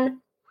 1.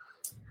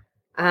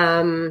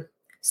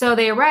 So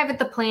they arrive at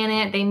the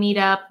planet. They meet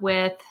up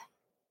with...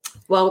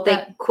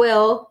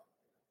 Quill.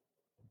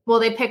 Well,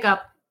 they pick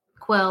up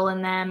Quill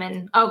and them,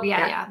 and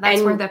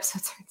that's where the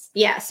episode starts.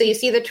 Yeah, so you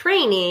see the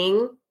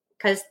training,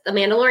 because the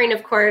Mandalorian,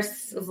 of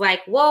course, was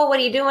like, whoa, what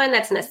are you doing?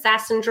 That's an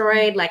assassin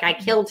droid. Like, I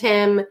killed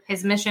him.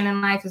 His mission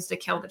in life is to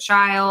kill the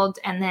child,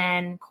 and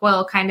then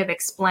Quill kind of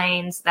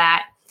explains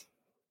that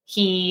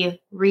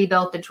he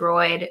rebuilt the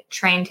droid,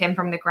 trained him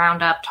from the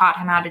ground up, taught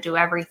him how to do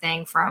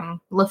everything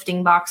from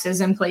lifting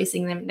boxes and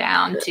placing them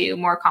down to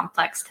more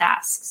complex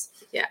tasks.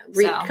 Yeah,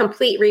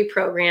 complete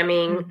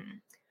reprogramming.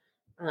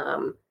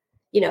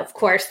 Of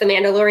course, the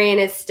Mandalorian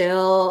is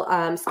still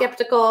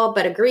skeptical,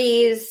 but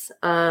agrees.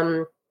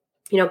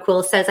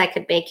 Quill says I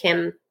could make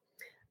him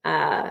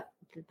the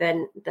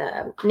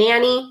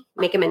nanny,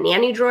 make him a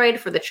nanny droid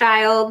for the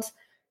child.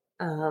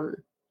 So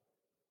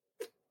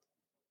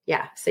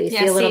you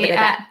see a little bit of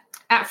that.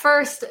 At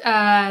first, the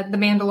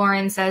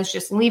Mandalorian says,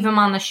 just leave him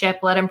on the ship,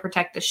 let him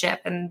protect the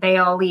ship, and they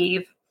all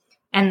leave.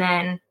 And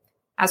then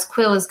as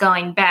Quill is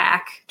going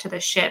back to the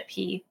ship,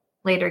 he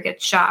later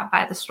gets shot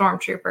by the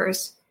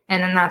stormtroopers.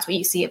 And then that's what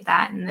you see of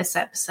that in this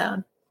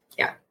episode.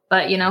 Yeah.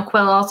 But,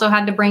 Quill also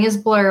had to bring his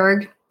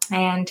blurg.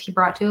 And he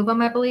brought 2 of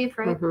them, I believe,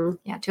 right? Mm-hmm.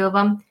 Yeah, 2 of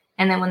them.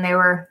 And then when they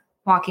were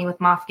walking with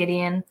Moff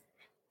Gideon,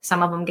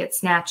 some of them get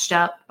snatched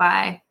up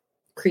by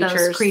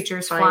those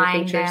creatures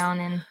flying down.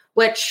 And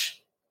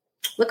which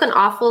look an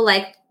awful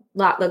like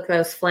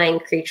those flying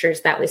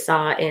creatures that we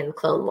saw in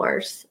Clone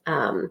Wars,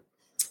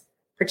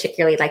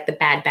 particularly like the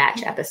Bad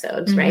Batch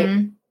episodes,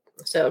 right?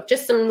 So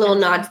just some little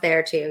nods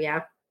there too,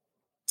 yeah.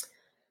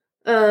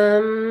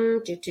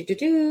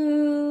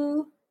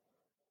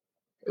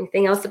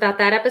 Anything else about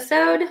that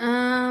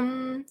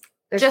episode?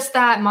 Just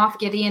that Moff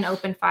Gideon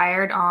open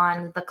fired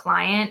on the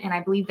client, and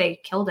I believe they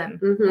killed him.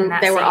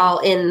 They were all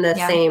in the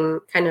same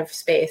kind of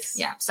space.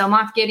 Yeah. So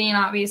Moff Gideon,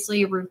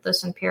 obviously, a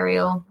ruthless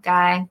Imperial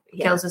guy,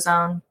 kills his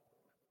own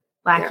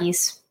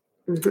lackeys.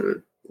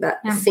 That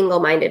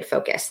single-minded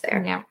focus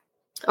there. Yeah.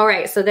 All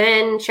right. So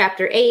then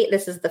chapter 8,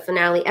 this is the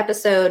finale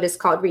episode, is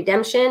called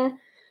Redemption,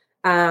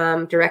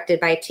 directed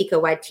by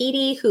Taika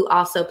Waititi, who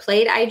also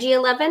played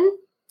IG-11,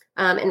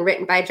 and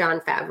written by Jon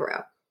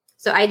Favreau.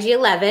 So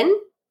IG-11,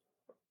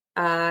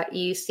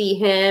 you see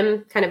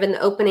him kind of in the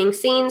opening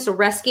scenes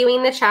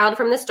rescuing the child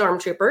from the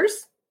stormtroopers.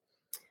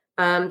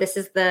 This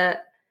is the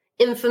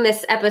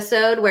infamous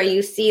episode where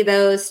you see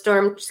those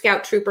Storm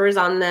Scout troopers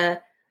on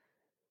the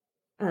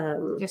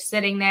just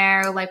sitting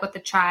there like with the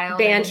child,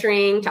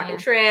 bantering, talking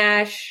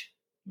trash.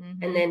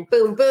 And then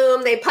boom,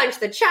 boom, they punch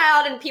the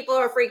child and people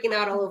are freaking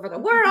out all over the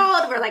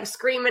world. We're like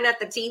screaming at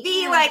the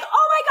TV like,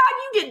 oh my God,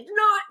 you did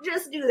not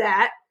just do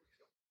that.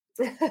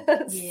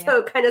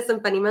 So kind of some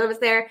funny moments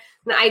there.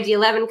 And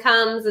IG-11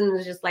 comes and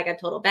is just like a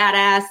total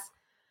badass,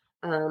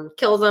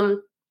 kills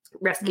him,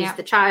 rescues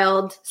the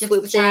child,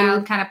 swoops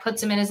in, kind of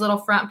puts him in his little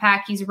front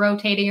pack. He's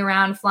rotating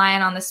around,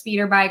 flying on the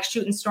speeder bike,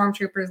 shooting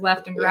stormtroopers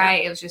left and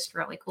right. It was just a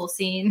really cool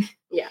scene.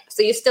 Yeah.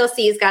 So you still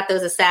see he's got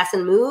those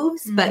assassin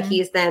moves, but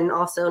he's then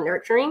also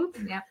nurturing.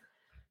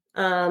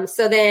 Yeah.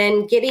 So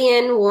then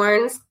Gideon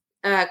warns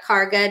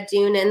Karga,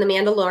 Dune, and the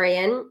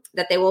Mandalorian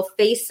that they will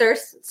face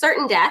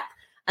certain death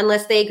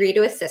unless they agree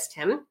to assist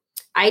him.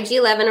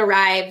 IG-11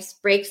 arrives,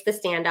 breaks the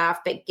standoff,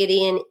 but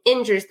Gideon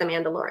injures the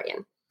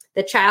Mandalorian.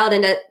 The child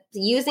ends up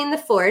using the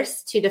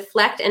Force to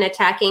deflect an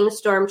attacking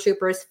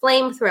stormtrooper's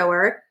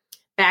flamethrower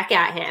back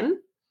at him.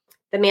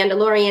 The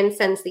Mandalorian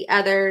sends the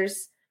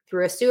others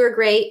through a sewer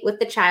grate with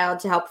the child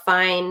to help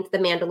find the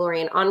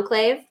Mandalorian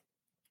enclave,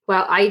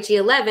 while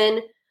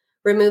IG-11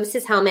 removes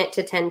his helmet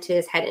to tend to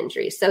his head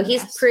injuries. So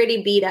he's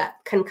pretty beat up,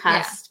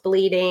 concussed,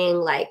 bleeding,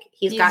 like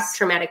he's got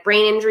traumatic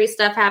brain injury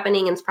stuff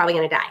happening and is probably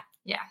going to die.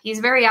 Yeah, he's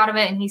very out of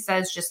it, and he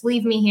says, just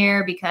leave me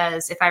here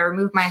because if I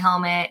remove my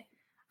helmet,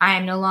 I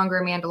am no longer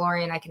a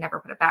Mandalorian. I can never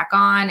put it back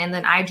on. And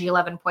then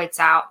IG-11 points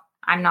out,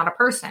 I'm not a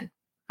person.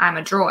 I'm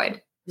a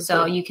droid.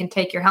 So you can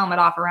take your helmet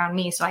off around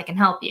me so I can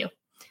help you.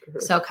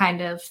 So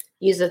kind of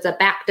uses a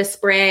Bacta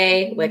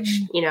spray, which,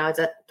 is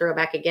a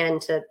throwback again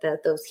to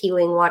those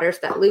healing waters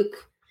that Luke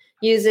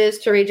uses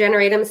to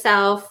regenerate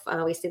himself.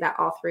 We see that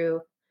all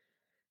through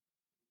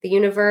the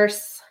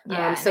universe.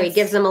 So he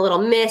gives him a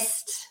little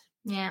mist.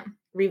 Yeah.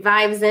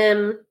 Revives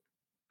him.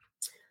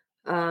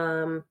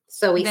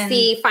 So we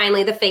see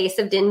finally the face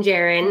of Din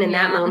Djarin in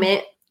that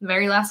moment.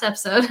 Very last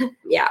episode.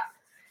 Yeah.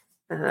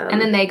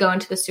 And then they go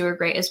into the sewer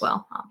grate as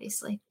well,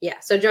 obviously. Yeah.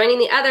 So joining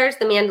the others,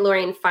 the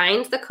Mandalorian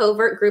finds the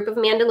covert group of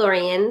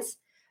Mandalorians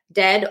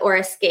dead or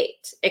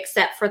escaped,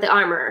 except for the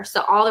armorer.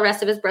 So all the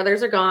rest of his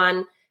brothers are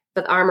gone,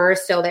 but the armorer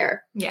is still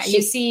there. Yeah.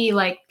 You see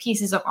like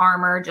pieces of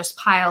armor just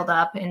piled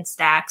up in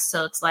stacks.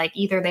 So it's like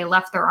either they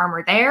left their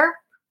armor there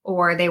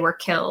or they were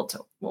killed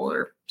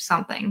or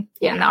something.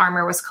 Yeah. And the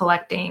armor was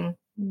collecting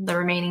the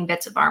remaining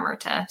bits of armor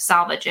to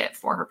salvage it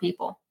for her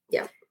people.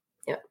 Yeah.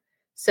 Yeah.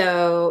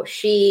 So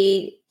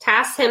she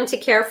tasks him to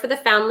care for the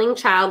foundling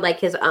child like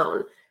his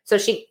own. So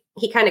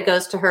he kind of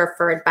goes to her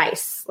for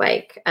advice,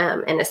 like,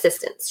 and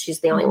assistance. She's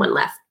the only one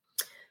left.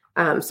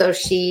 So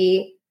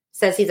she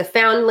says he's a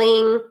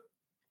foundling,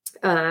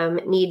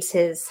 needs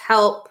his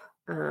help,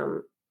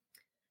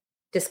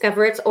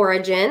 discover its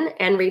origin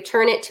and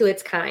return it to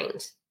its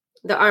kind.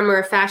 The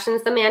armorer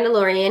fashions the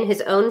Mandalorian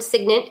his own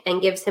signet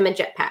and gives him a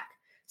jetpack.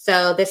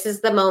 So this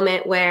is the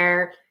moment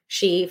where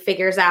she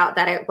figures out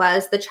that it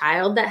was the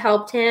child that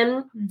helped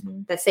him,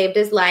 that saved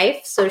his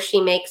life. So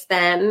she makes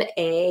them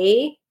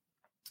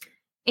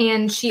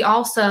And she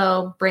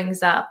also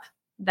brings up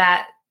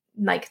that,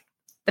 like,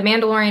 the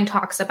Mandalorian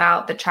talks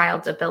about the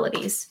child's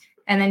abilities.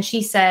 And then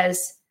she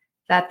says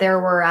that there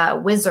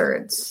were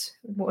wizards.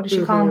 What does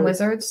she call them?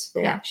 Wizards?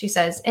 Yeah. She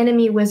says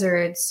enemy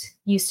wizards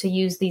used to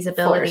use these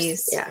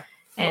abilities. Force. Yeah.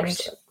 And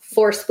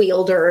force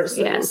wielders.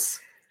 Yes.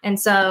 And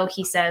so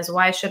he says,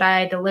 why should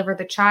I deliver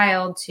the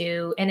child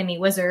to enemy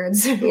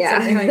wizards? Yeah.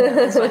 Something like that.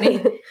 That's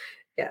funny.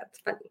 Yeah, it's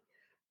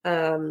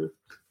funny.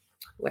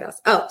 What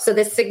else? Oh, so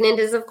the signet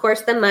is, of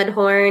course, the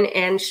Mudhorn.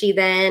 And she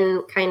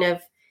then kind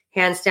of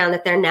hands down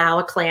that they're now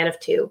a clan of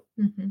 2.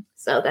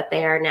 So that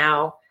they are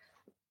now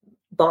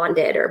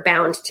bonded or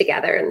bound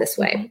together in this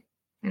way.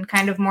 And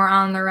kind of more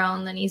on their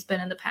own than he's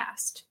been in the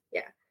past.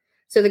 Yeah.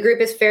 So the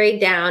group is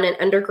ferried down an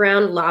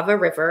underground lava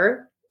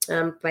river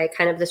by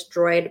kind of this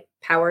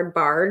droid-powered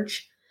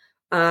barge.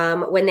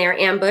 when they're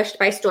ambushed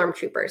by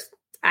stormtroopers.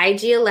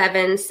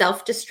 IG-11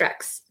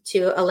 self-destructs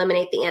to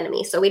eliminate the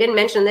enemy. So we didn't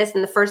mention this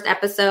in the first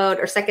episode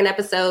or second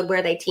episode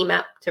where they team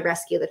up to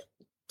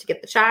to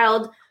get the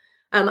child.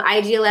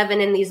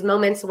 IG-11 in these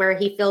moments where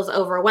he feels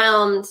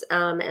overwhelmed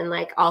and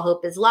like all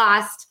hope is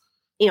lost,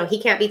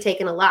 he can't be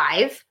taken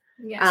alive.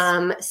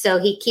 Yes. So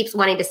he keeps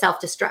wanting to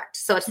self-destruct.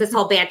 So it's this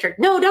whole banter.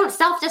 No, don't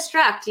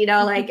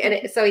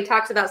self-destruct, so he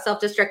talks about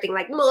self-destructing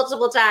like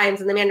multiple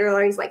times and the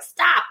Mandalorian's like,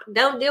 stop,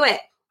 don't do it.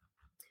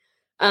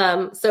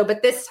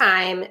 But this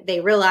time they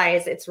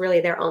realize it's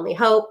really their only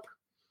hope.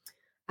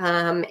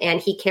 And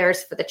he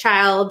cares for the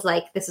child.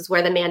 Like this is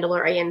where the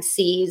Mandalorian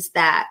sees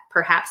that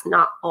perhaps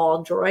not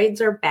all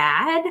droids are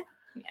bad.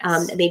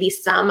 Yes. Maybe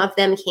some of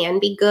them can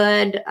be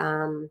good.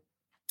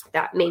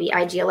 That maybe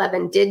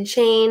IG-11 did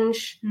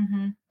change.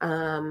 Mm-hmm.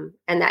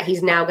 And that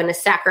he's now going to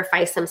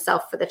sacrifice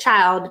himself for the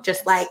child,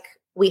 just like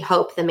we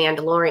hope the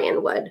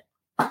Mandalorian would.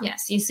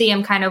 Yes, you see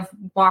him kind of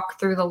walk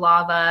through the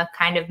lava,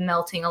 kind of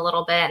melting a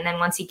little bit. And then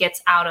once he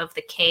gets out of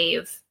the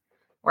cave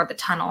or the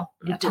tunnel,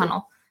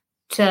 tunnel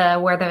to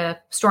where the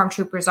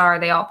stormtroopers are,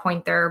 they all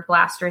point their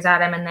blasters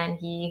at him. And then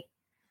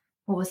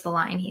what was the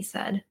line he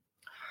said?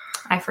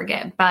 I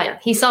forget.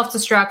 But he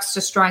self-destructs,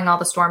 destroying all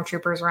the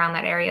stormtroopers around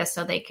that area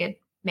so they could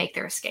make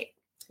their escape.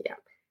 Yeah.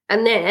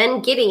 And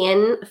then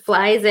Gideon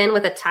flies in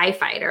with a TIE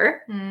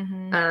fighter.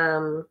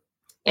 Mm-hmm.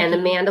 And the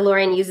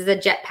Mandalorian uses a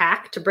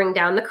jetpack to bring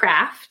down the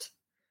craft.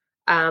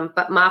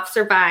 But Moff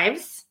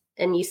survives,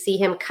 and you see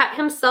him cut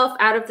himself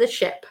out of the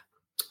ship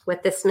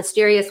with this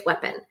mysterious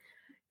weapon.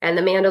 And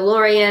the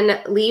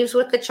Mandalorian leaves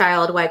with the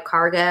child while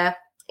Karga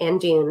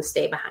and Dune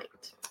stay behind.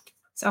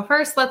 So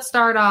first, let's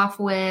start off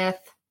with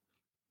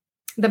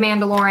the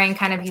Mandalorian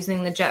kind of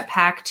using the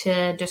jetpack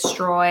to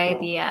destroy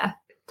the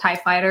TIE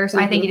fighters.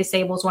 Mm-hmm. I think he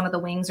disables one of the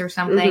wings or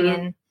something,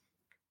 and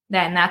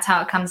then that's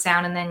how it comes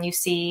down. And then you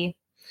see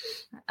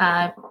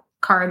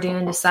Cara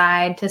Dune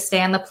decide to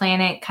stay on the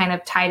planet, kind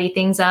of tidy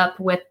things up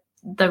with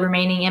the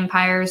remaining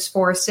Empire's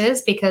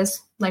forces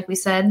because, like we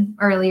said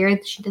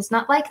earlier, she does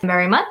not like them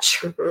very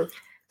much. Mm-hmm.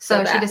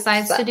 So she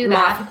decides to do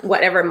that.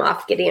 Whatever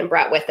Moff Gideon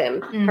brought with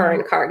him, her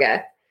and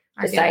Karga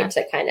decide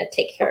to kind of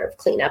take care of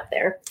clean up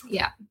there.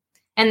 Yeah.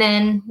 And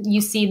then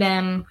you see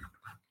them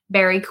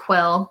bury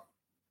Quill.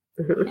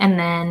 Mm-hmm. And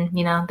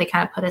then, they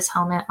kind of put his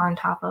helmet on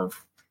top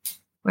of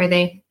where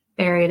they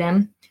buried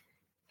him.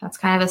 That's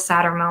kind of a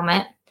sadder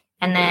moment.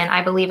 And then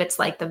I believe it's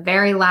like the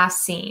very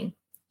last scene.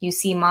 You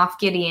see Moff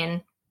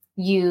Gideon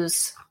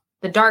use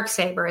the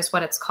Darksaber, is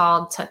what it's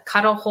called, to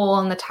cut a hole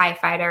in the TIE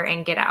fighter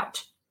and get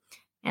out.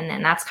 And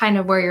then that's kind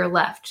of where you're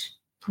left.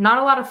 Not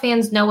a lot of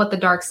fans know what the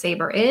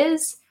Darksaber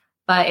is,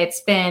 but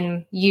it's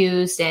been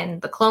used in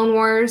the Clone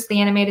Wars,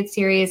 the animated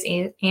series,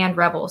 and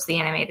Rebels, the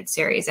animated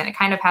series. And it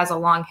kind of has a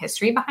long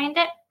history behind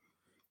it.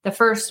 The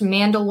first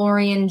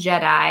Mandalorian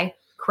Jedi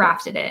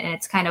crafted it, and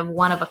it's kind of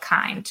one of a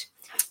kind.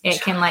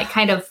 It can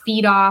kind of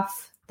feed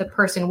off the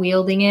person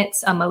wielding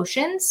its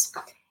emotions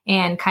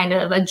and kind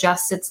of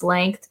adjust its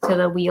length to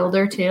the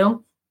wielder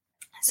too.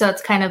 So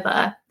it's kind of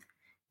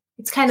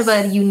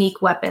a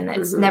unique weapon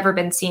that's never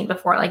been seen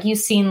before. Like you've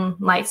seen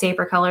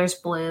lightsaber colors,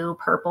 blue,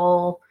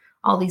 purple,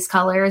 all these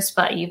colors,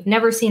 but you've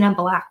never seen a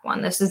black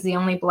one. This is the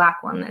only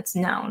black one that's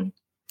known.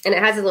 And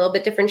it has a little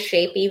bit different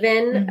shape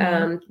even.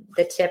 Mm-hmm.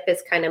 The tip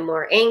is kind of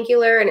more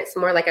angular and it's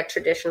more like a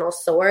traditional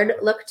sword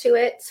look to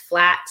it. It's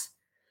flat,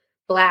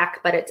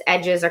 black, but its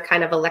edges are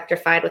kind of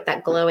electrified with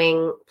that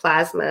glowing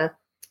plasma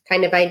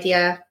kind of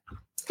idea.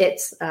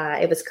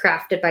 It was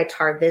crafted by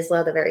Tar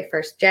Vizsla, the very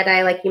first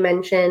Jedi, like you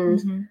mentioned.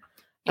 Mm-hmm.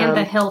 And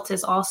the hilt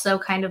is also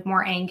kind of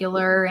more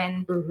angular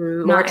and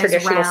more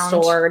traditional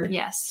sword.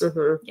 Yes.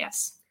 Mm-hmm.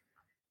 Yes.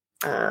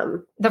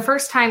 The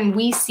first time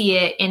we see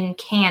it in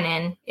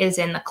canon is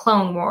in the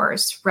Clone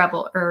Wars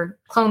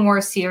Clone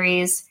Wars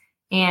series.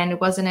 And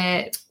wasn't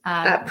it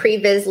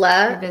Pre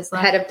Vizsla,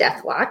 head of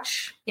Death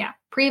Watch? Yeah.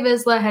 Pre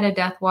Vizsla, head of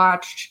Death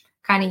Watch,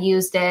 kind of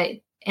used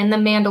it in the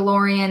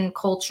Mandalorian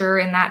culture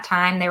in that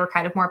time. They were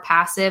kind of more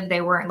passive. They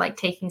weren't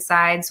taking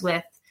sides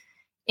with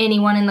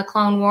anyone in the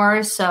Clone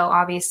Wars. So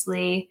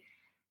obviously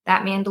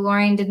that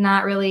Mandalorian did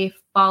not really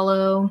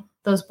follow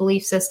those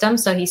belief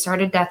systems. So he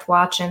started Death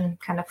Watch and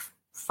kind of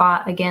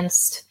fought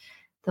against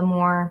the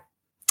more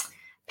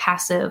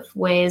passive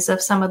ways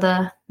of some of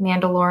the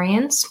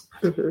Mandalorians.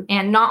 Mm-hmm.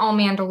 And not all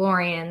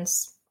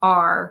Mandalorians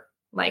are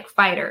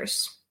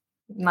fighters,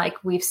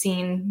 like we've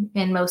seen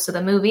in most of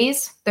the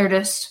movies.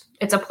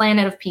 It's a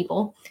planet of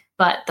people,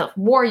 but the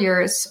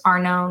warriors are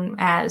known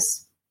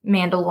as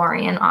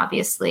Mandalorian,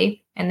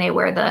 obviously, and they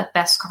wear the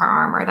Beskar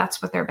armor.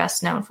 That's what they're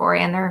best known for,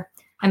 and their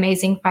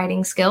amazing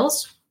fighting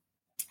skills.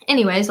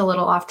 Anyways, a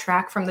little off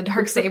track from the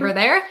Darksaber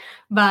there,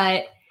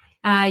 but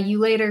you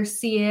later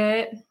see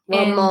it.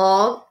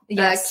 Maul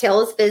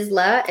kills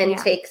Vizsla and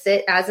takes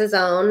it as his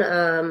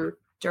own.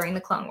 During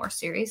the Clone Wars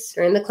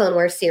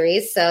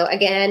series. So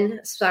again,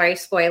 sorry,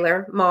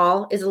 spoiler,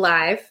 Maul is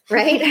alive,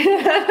 right?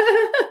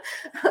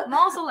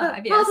 Maul's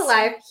alive, yes. Maul's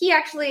alive. He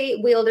actually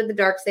wielded the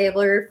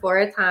Darksaber for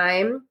a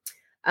time.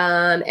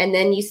 And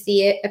then you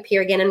see it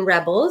appear again in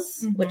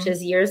Rebels, which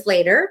is years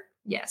later.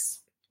 Yes.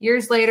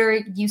 Years later,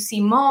 you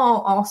see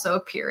Maul also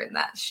appear in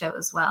that show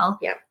as well.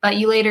 Yeah. But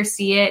you later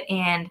see it,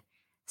 and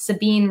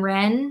Sabine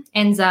Wren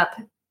ends up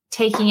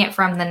taking it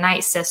from the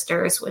Night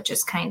Sisters, which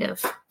is kind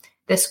of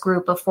this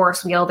group of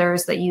Force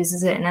wielders that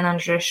uses it in an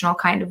untraditional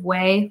kind of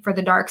way for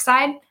the dark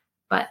side.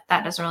 But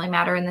that doesn't really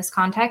matter in this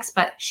context.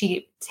 But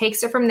she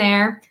takes it from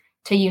there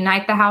to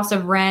unite the House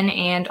of Wren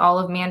and all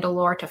of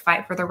Mandalore to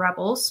fight for the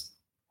rebels.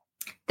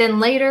 Then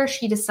later,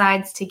 she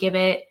decides to give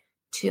it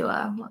to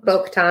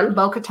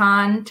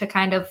Bo-Katan to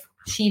kind of,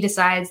 she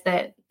decides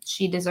that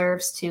she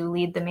deserves to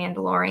lead the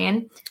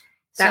Mandalorian.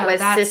 That was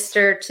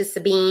sister to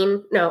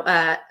Satine, who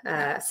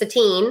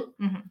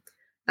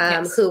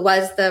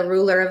was the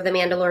ruler of the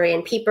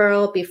Mandalorian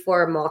people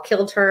before Maul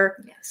killed her.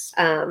 Yes.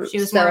 She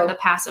was more of the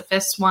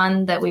pacifist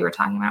one that we were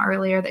talking about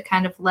earlier that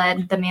kind of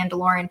led the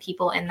Mandalorian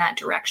people in that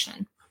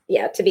direction.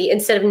 Yeah, to be,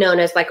 instead of known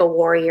as like a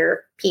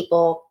warrior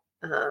people,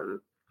 to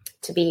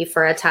be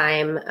for a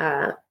time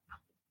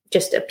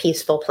just a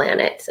peaceful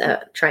planet,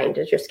 trying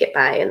to just get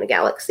by in the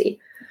galaxy.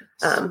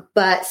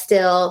 But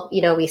still,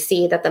 we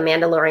see that the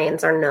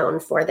Mandalorians are known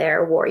for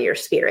their warrior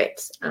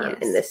spirits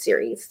in this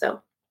series.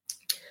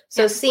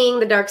 So seeing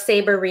the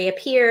Darksaber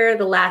reappear,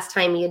 the last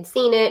time you'd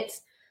seen it,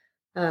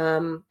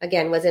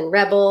 again, was in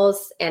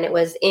Rebels, and it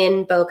was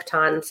in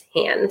Bo-Katan's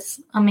hands.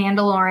 A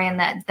Mandalorian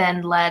that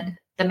then led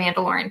the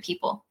Mandalorian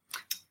people.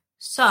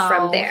 So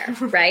from there,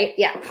 right?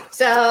 Yeah.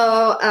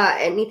 So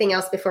anything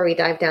else before we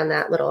dive down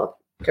that little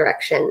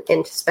direction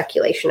into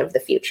speculation of the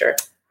future?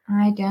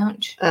 I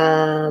don't.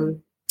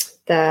 One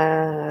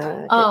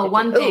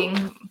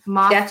thing.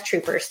 Death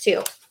Troopers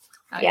too.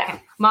 Okay. Yeah.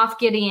 Moff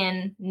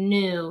Gideon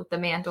knew the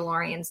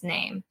Mandalorian's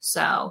name.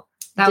 So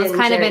that was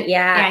kind of it.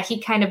 Yeah,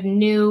 he kind of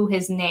knew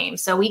his name.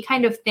 So we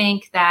kind of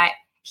think that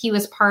he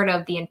was part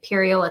of the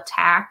Imperial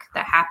attack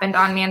that happened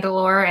on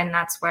Mandalore, and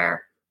that's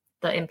where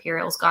the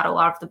Imperials got a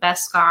lot of the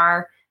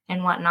Beskar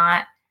and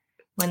whatnot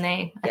when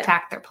they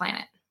attacked their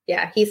planet.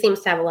 Yeah, he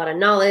seems to have a lot of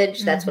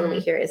knowledge. That's when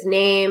we hear his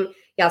name.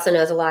 He also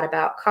knows a lot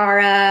about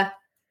Kara.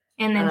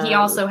 And then he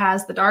also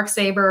has the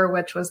Darksaber,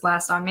 which was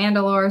last on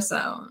Mandalore.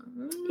 So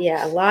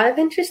yeah, a lot of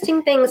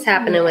interesting things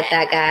happening with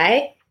that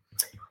guy.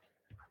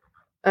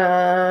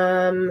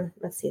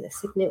 Let's see, the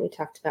signet, we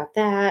talked about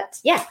that.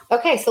 Yeah.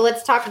 Okay, so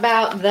let's talk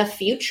about the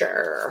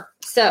future.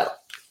 So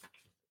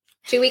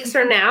 2 weeks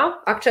from now,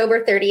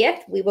 October 30th,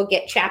 we will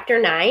get chapter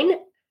 9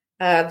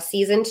 of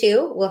season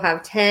 2. We'll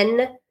have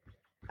 10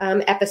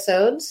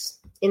 episodes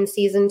in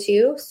season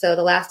 2. So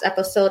the last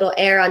episode will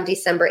air on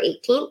December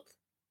 18th,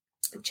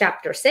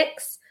 chapter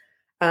 6.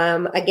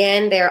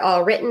 Again, they're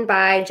all written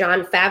by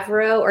Jon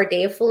Favreau or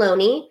Dave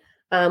Filoni,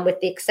 with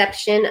the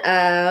exception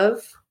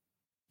of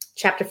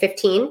chapter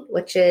 15,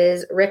 which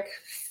is Rick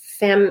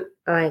help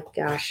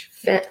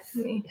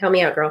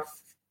me out, girl.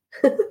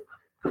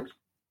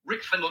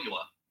 Rick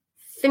Famuyiwa.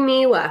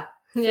 Famuyiwa.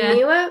 Yeah.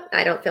 Famuyiwa?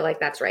 I don't feel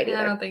like that's right either.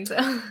 I don't think so.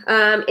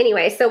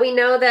 Anyway, so we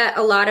know that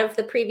a lot of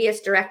the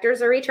previous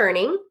directors are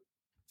returning,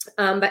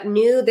 but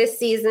new this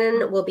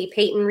season will be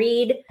Peyton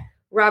Reed,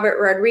 Robert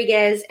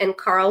Rodriguez, and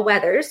Carl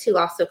Weathers, who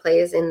also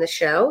plays in the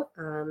show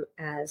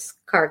as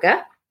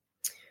Karga.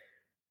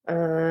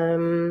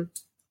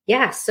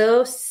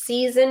 So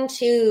season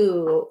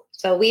 2.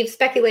 So we've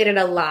speculated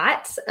a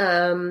lot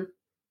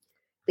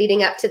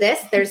leading up to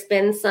this. There's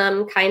been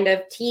some kind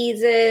of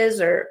teases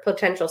or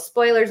potential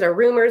spoilers or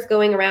rumors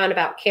going around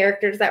about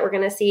characters that we're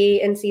going to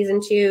see in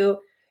season 2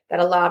 that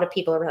a lot of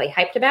people are really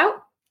hyped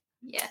about.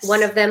 Yes.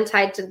 One of them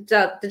tied to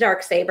the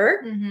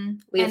Darksaber. Mm-hmm.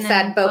 We've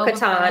said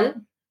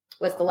Bo-Katan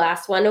was the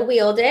last one to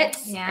wield it.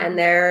 Yeah. And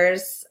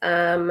there's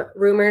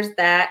rumors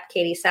that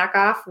Katie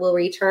Sackhoff will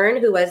return,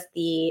 who was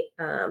the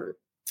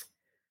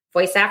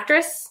voice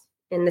actress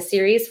in the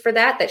series for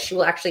that she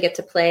will actually get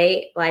to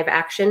play live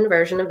action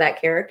version of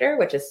that character,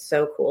 which is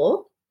so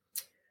cool.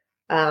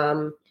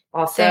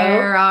 Also,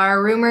 there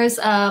are rumors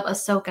of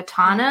Ahsoka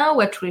Tano,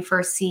 which we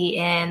first see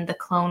in the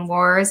Clone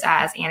Wars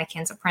as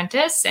Anakin's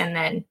apprentice, and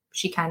then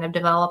she kind of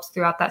develops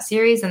throughout that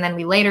series. And then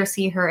we later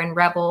see her in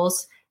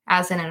Rebels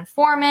as an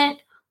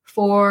informant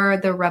for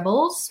the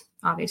Rebels,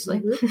 obviously.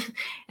 Mm-hmm.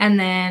 And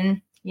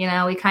then,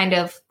 we kind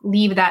of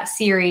leave that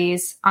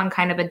series on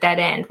kind of a dead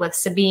end with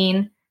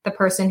Sabine, the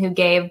person who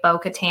gave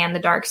Bo-Katan the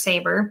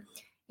Darksaber,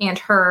 and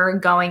her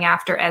going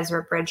after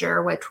Ezra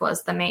Bridger, which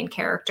was the main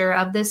character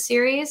of this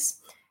series.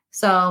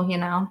 So,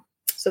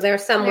 So they're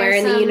somewhere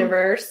in the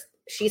universe.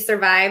 She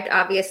survived,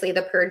 obviously,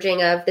 the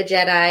purging of the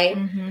Jedi.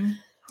 Mm-hmm.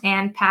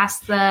 And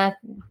past the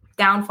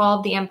downfall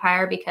of the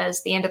Empire,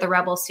 because the end of the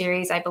Rebel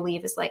series, I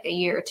believe, is like a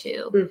year or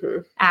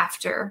two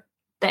after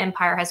the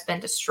Empire has been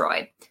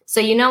destroyed. So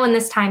in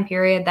this time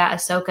period that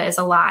Ahsoka is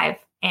alive,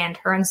 and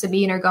her and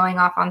Sabine are going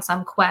off on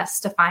some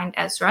quest to find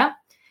Ezra.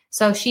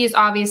 So she's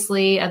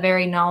obviously a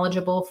very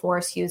knowledgeable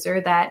Force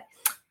user that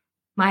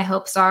my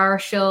hopes are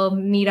she'll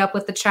meet up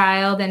with the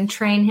child and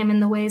train him in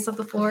the ways of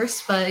the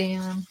Force. But,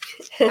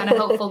 kind of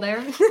hopeful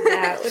there.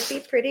 That would be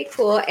pretty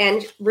cool.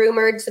 And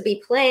rumored to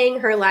be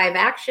playing her live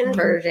action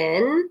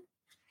version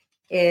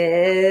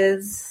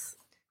is...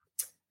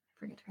 I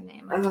forget her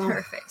name. I have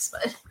her face,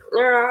 but...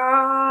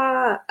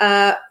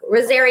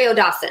 Rosario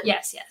Dawson.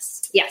 Yes.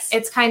 Yes.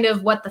 It's kind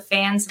of what the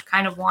fans have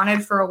kind of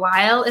wanted for a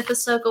while if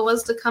Ahsoka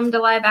was to come to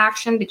live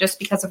action, but just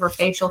because of her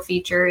facial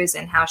features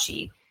and how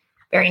she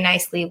very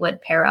nicely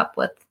would pair up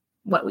with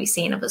what we've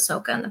seen of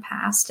Ahsoka in the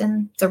past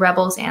and the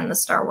Rebels and the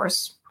Star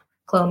Wars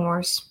Clone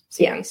Wars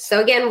series. Yeah. So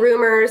again,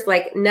 rumors,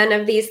 like none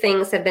of these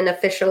things have been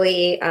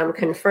officially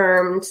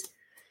confirmed.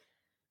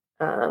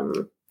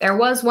 There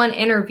was one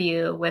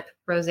interview with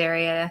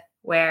Rosaria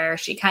where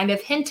she kind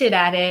of hinted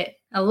at it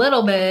a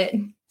little bit.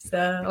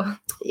 So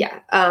yeah.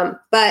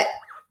 But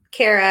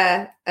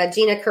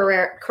Gina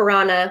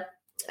Carano,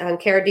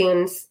 Cara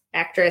Dune's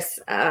actress,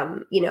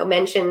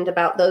 mentioned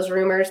about those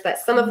rumors that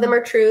some of them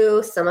are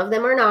true, some of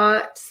them are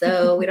not.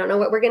 So we don't know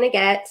what we're going to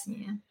get.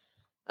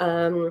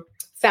 Yeah.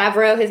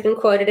 Favreau has been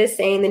quoted as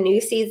saying the new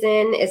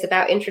season is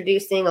about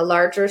introducing a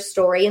larger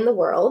story in the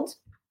world.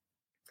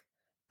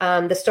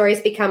 The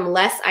stories become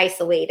less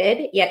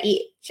isolated, yet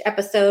each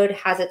episode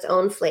has its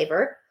own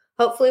flavor.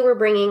 Hopefully we're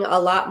bringing a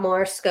lot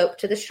more scope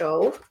to the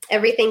show.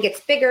 Everything gets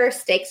bigger,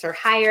 stakes are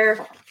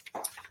higher,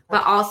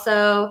 but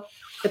also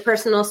the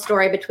personal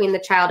story between the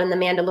child and the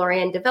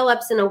Mandalorian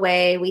develops in a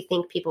way we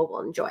think people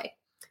will enjoy.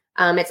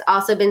 It's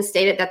also been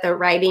stated that the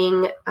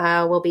writing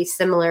will be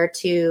similar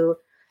to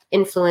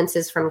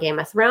influences from Game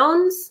of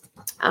Thrones.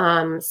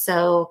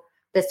 So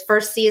this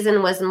first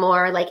season was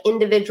more like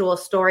individual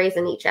stories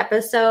in each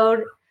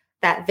episode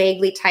that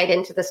vaguely tied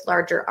into this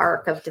larger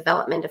arc of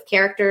development of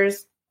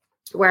characters.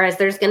 Whereas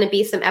there's going to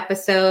be some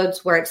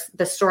episodes where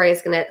the story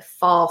is going to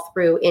fall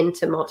through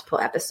into multiple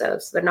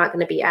episodes. They're not going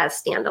to be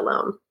as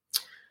standalone.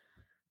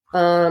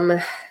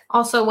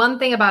 Also, one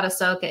thing about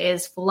Ahsoka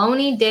is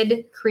Filoni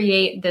did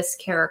create this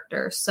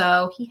character,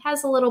 so he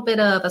has a little bit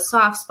of a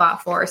soft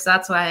spot for her. So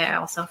that's why I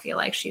also feel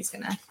like she's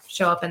going to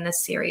show up in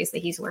this series that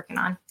he's working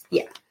on.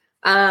 Yeah.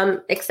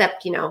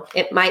 Except,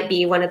 it might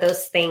be one of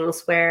those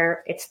things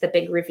where it's the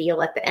big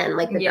reveal at the end,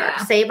 like the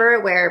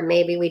Darksaber, where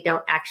maybe we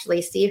don't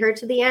actually see her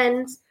to the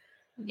end.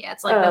 Yeah,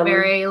 it's like the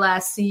very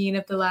last scene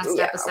of the last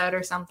episode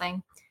or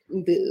something.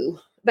 Boo.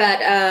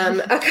 But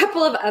a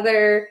couple of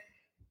other,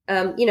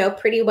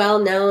 pretty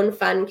well-known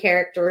fun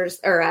characters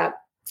or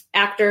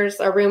actors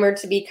are rumored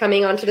to be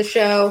coming onto the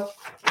show.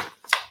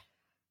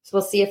 So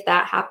we'll see if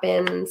that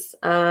happens.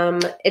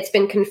 It's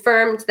been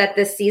confirmed that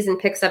this season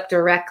picks up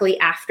directly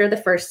after the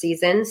first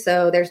season,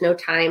 so there's no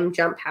time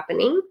jump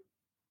happening.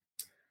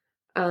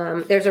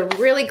 There's a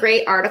really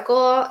great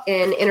article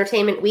in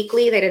Entertainment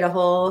Weekly. They did a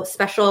whole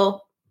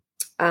special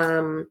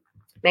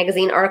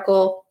magazine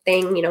article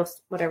thing,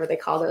 whatever they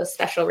call those,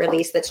 special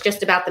release that's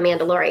just about the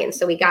Mandalorian.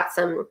 So we got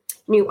some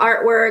new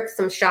artwork,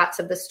 some shots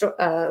of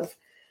the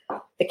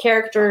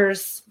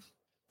characters,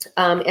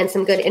 and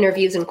some good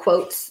interviews and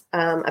quotes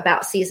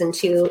about season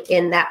 2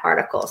 in that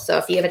article. So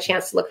if you have a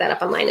chance to look that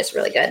up online, it's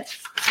really good.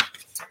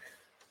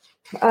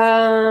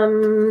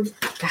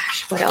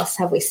 What else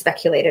have we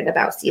speculated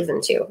about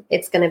season 2?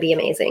 It's going to be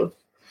amazing.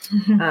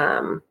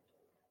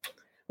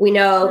 We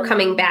know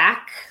coming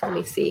back, let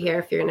me see here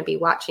if you're going to be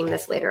watching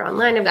this later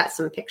online. I've got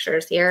some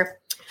pictures here.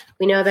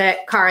 We know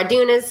that Cara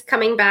Dune is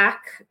coming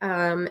back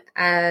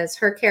as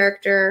her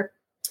character.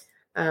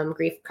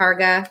 Grief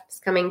Karga is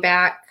coming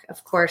back.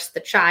 Of course, the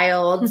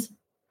child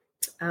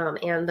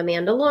and the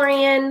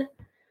Mandalorian.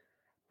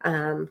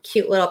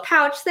 Cute little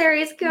pouch there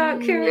he's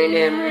got carrying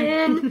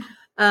him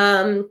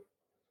in.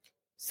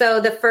 So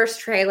the first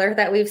trailer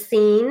that we've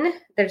seen,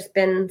 there's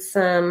been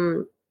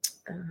some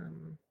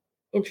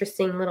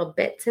interesting little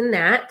bits in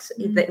that.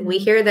 We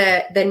hear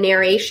the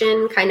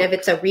narration, kind of,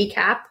 it's a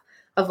recap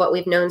of what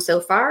we've known so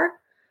far.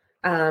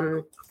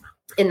 In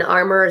the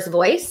armorer's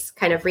voice,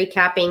 kind of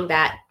recapping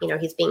that,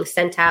 he's being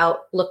sent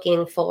out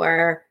looking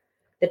for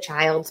the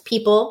child's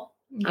people,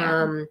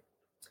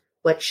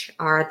 which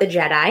are the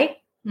Jedi.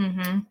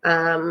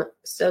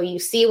 So you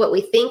see what we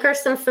think are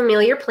some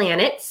familiar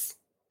planets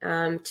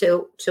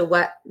to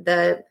what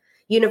the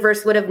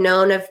universe would have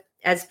known of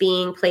as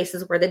being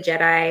places where the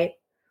Jedi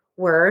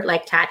were,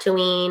 like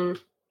Tatooine.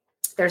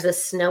 There's a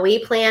snowy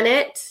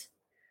planet,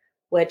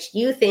 which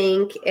you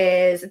think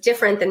is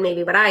different than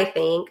maybe what I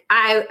think.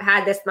 I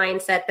had this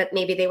mindset that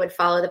maybe they would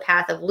follow the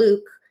path of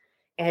Luke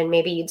and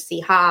maybe you'd see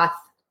Hoth,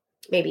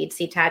 maybe you'd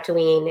see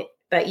Tatooine,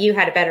 but you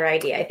had a better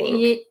idea, I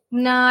think.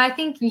 No, I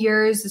think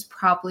yours is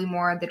probably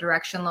more the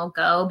direction they'll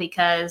go,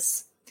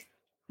 because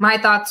my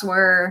thoughts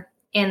were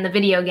in the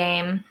video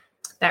game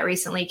that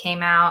recently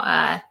came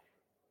out.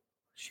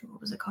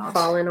 What was it called?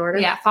 Fallen Order?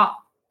 Yeah,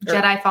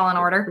 Jedi Fallen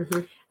Order.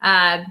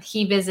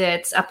 He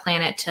visits a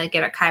planet to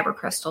get a kyber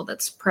crystal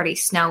that's pretty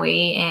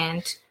snowy,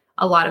 and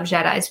a lot of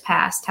Jedi's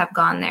past have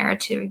gone there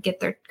to get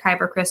their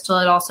kyber crystal.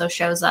 It also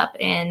shows up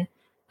in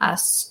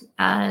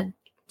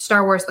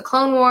Star Wars The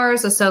Clone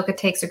Wars. Ahsoka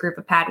takes a group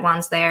of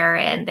Padawans there,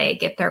 and they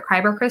get their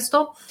kyber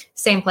crystal.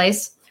 Same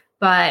place.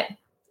 But,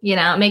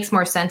 it makes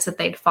more sense that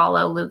they'd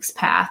follow Luke's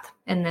path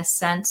in this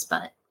sense.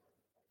 But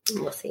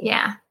we'll see.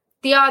 Yeah.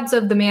 The odds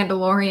of the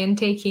Mandalorian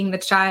taking the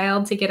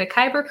child to get a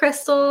kyber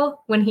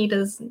crystal when he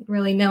doesn't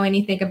really know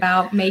anything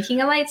about making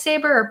a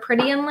lightsaber are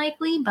pretty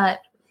unlikely, but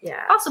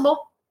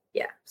possible.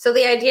 Yeah. So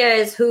the idea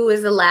is, who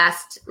is the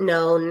last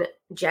known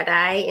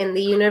Jedi in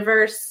the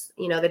universe?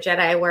 You know, the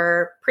Jedi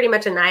were pretty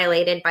much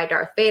annihilated by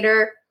Darth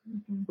Vader.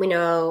 Mm-hmm. We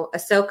know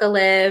Ahsoka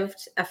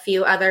lived. A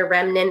few other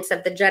remnants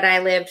of the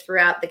Jedi lived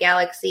throughout the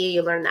galaxy.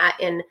 You learn that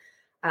in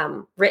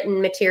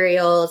written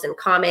materials and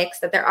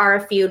comics, that there are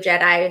a few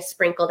Jedi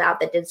sprinkled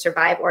out that did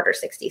survive Order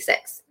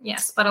 66.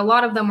 Yes, but a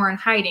lot of them were in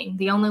hiding.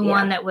 The only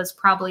one that was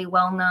probably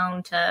well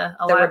known to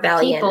a lot of the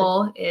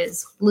people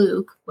is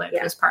Luke, which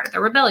was part of the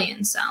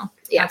rebellion. So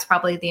that's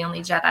probably the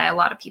only Jedi a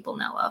lot of people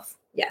know of.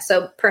 Yeah,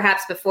 so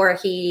perhaps before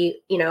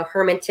he,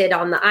 hermited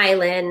on the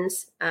island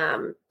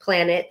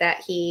planet,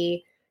 that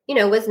he,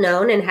 was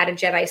known and had a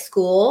Jedi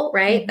school,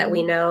 right? Mm-hmm. That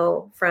we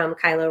know from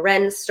Kylo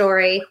Ren's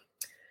story.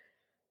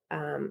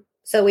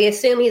 So we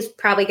assume he's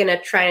probably going to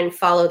try and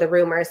follow the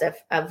rumors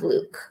of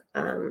Luke.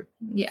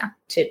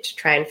 To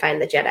try and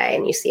find the Jedi.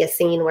 And you see a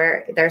scene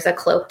where there's a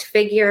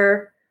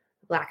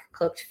black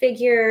cloaked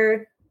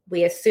figure.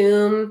 We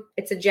assume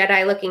it's a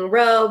Jedi looking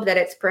robe, that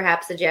it's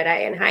perhaps a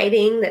Jedi in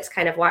hiding that's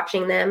kind of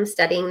watching them,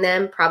 studying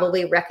them,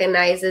 probably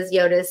recognizes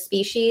Yoda's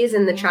species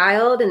in the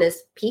child and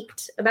is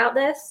piqued about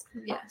this.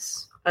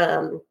 Yes.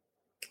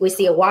 We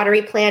see a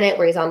watery planet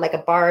where he's on like a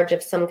barge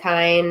of some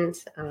kind.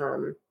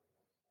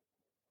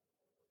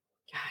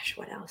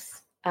 What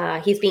else?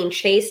 He's being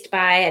chased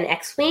by an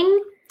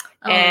X-Wing.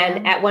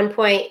 And at one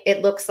point,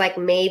 it looks like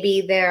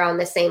maybe they're on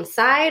the same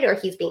side, or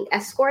he's being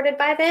escorted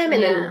by them.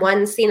 And then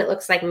one scene, it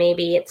looks like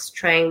maybe it's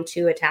trying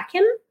to attack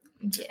him.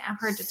 Yeah,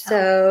 hard to tell.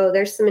 So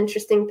there's some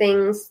interesting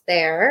things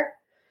there.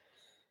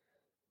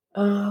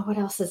 What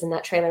else is in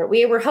that trailer?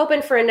 We were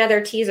hoping for another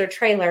teaser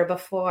trailer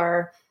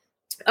before.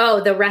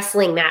 Oh, the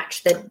wrestling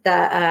match.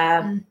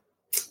 The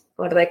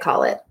what do they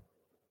call it?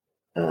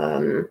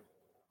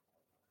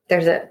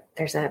 There's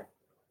a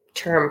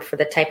term for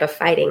the type of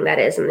fighting that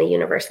is in the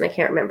universe, and I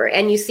can't remember.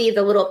 And you see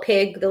the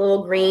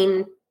little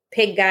green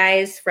pig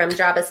guys from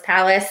Jabba's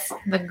palace.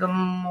 The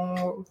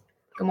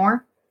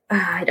Gamor?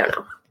 I don't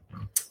know.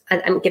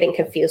 I'm getting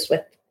confused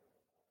with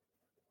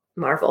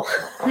Marvel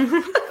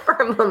for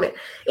a moment.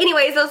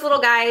 Anyways, those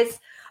little guys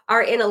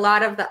are in a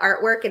lot of the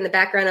artwork in the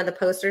background of the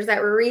posters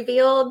that were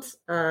revealed.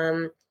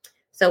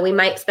 So we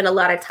might spend a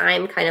lot of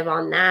time kind of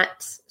on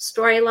that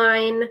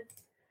storyline.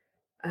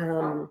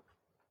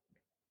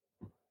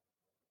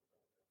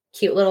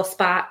 Cute little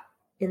spot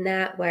in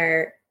that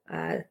where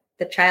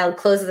the child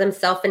closes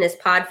himself in his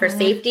pod for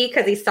safety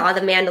because he saw the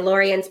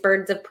Mandalorian's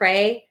birds of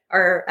prey,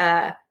 or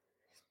I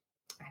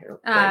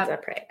don't know, birds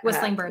of prey,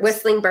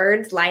 whistling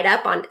birds light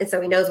up on, and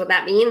so he knows what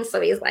that means. So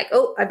he's like,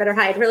 "Oh, I better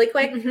hide really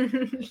quick."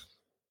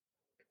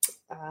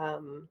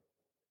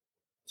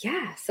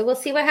 So we'll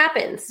see what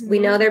happens. Mm-hmm. We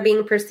know they're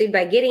being pursued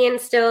by Gideon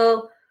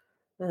still.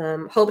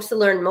 Hopes to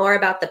learn more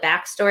about the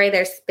backstory.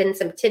 There's been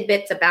some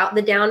tidbits about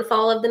the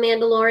downfall of the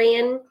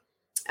Mandalorian.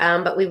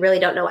 But we really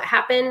don't know what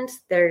happened.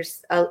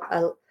 There's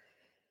a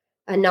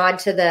nod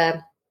to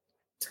the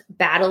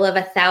Battle of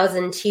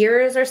 1,000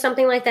 Tears or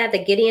something like that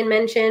Gideon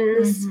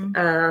mentions,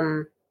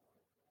 and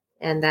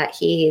that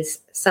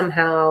he's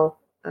somehow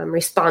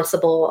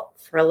responsible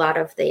for a lot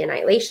of the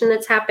annihilation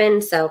that's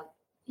happened. So,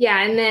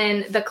 and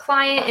then the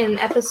client in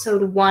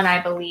episode 1,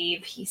 I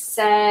believe, he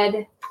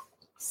said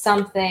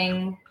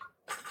something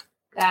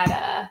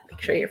that...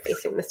 Make sure you're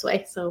facing this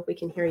way so we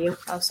can hear you.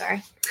 Oh,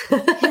 sorry.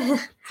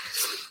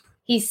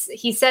 He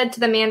said to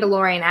the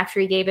Mandalorian,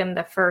 after he gave him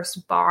the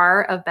first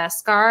bar of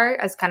Beskar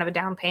as kind of a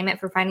down payment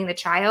for finding the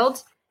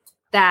child,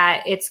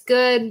 that it's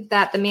good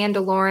that the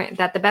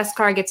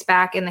Beskar gets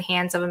back in the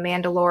hands of a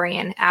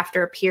Mandalorian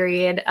after a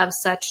period of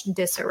such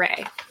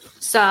disarray.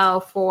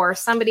 So for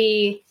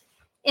somebody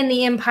in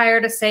the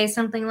Empire to say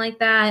something like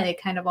that, it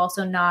kind of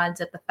also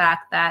nods at the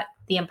fact that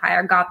the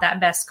Empire got that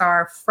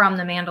Beskar from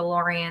the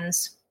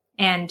Mandalorians,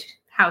 and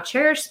how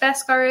cherished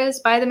Beskar is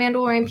by the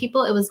Mandalorian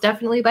people. It was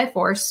definitely by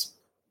force.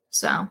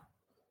 So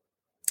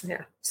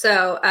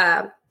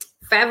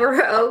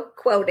Favreau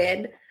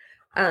quoted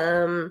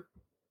that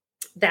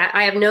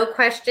I have no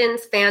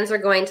questions fans are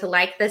going to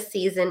like this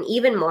season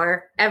even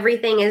more.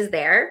 Everything is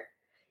there.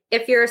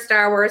 If you're a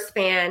Star Wars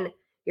fan,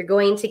 you're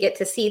going to get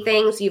to see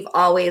things you've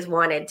always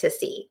wanted to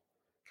see.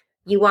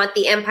 You want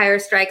The Empire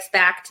Strikes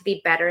Back to be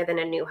better than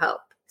A New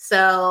Hope.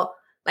 So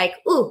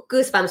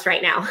goosebumps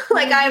right now.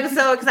 I'm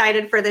so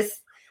excited for this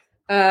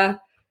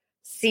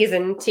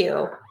season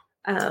 2.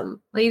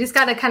 You just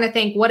got to kind of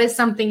think, what is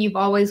something you've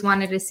always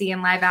wanted to see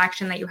in live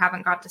action that you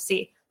haven't got to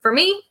see? For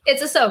me,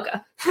 it's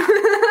Ahsoka.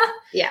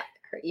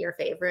 Your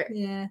favorite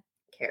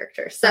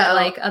character. So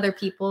other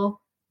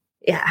people,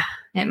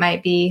 it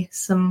might be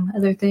some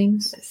other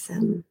things.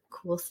 Some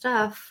cool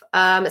stuff.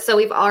 So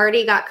we've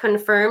already got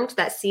confirmed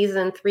that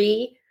season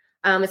 3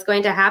 is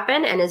going to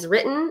happen and is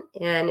written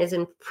and is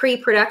in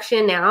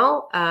pre-production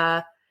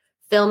now.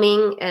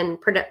 Filming and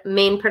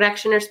main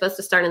production are supposed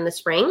to start in the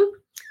spring.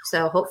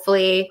 So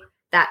hopefully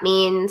that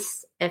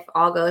means, if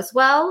all goes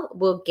well,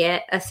 we'll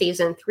get a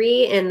season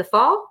 3 in the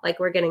fall, like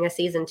we're getting a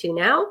season 2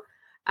 now.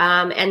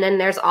 And then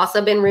there's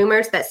also been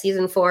rumors that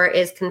season 4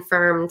 is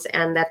confirmed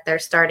and that they're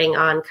starting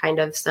on kind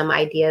of some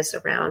ideas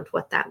around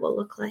what that will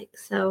look like.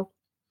 So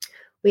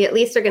we at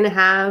least are going to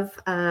have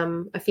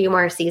a few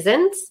more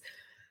seasons,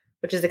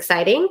 which is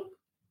exciting.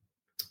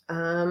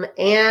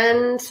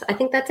 And I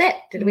think that's it.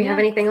 Did we have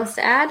anything else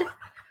to add?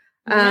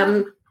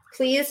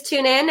 Please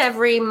tune in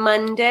every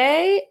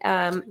Monday,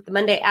 the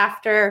Monday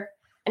after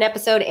an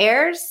episode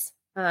airs.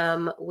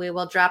 We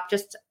will drop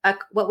just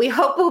what we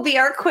hope will be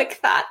our quick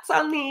thoughts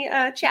on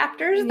the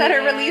chapters that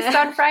are released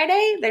on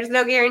Friday. There's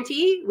no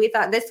guarantee. We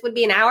thought this would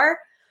be an hour,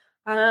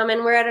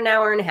 and we're at an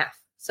hour and a half.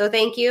 So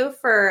thank you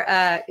for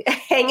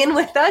hanging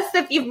with us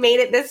if you've made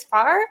it this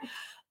far.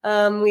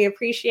 We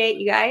appreciate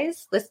you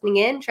guys listening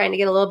in, trying to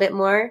get a little bit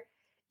more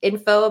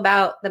info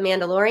about the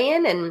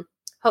Mandalorian, and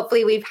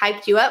hopefully we've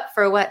hyped you up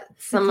for what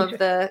some of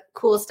the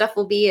cool stuff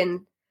will be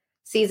in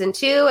season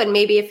 2. And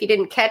maybe if you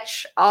didn't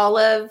catch all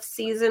of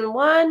season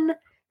 1,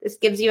 this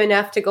gives you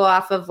enough to go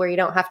off of where you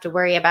don't have to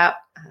worry about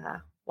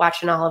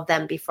watching all of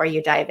them before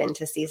you dive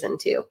into season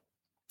 2.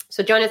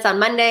 So join us on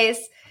Mondays,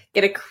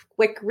 get a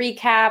quick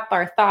recap,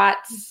 our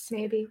thoughts.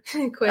 Maybe.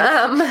 Quick.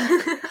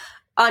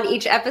 On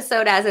each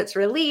episode as it's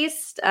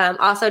released.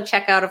 Also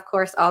check out, of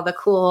course, all the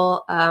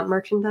cool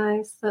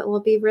merchandise that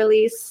will be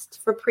released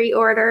for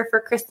pre-order for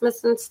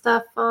Christmas and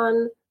stuff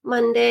on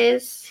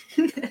Mondays.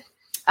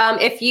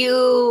 If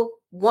you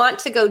want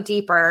to go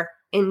deeper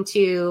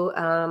into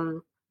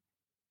kind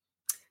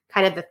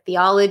of the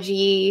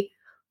theology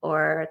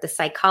or the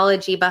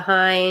psychology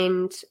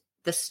behind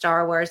the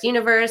Star Wars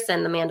universe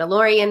and the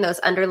Mandalorian, those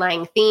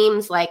underlying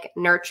themes like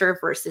nurture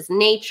versus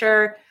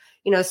nature,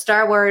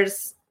 Star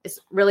Wars is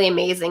really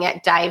amazing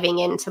at diving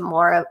into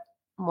more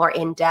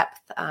in-depth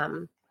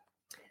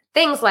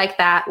things like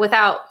that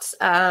without,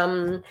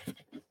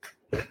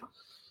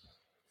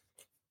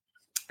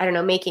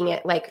 making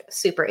it like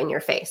super in your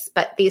face.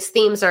 But these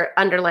themes are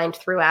underlined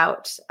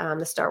throughout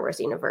the Star Wars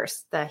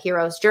universe. The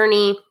hero's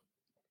journey,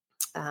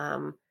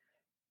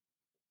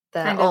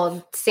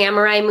 old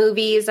samurai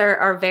movies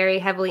are very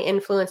heavily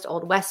influenced,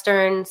 old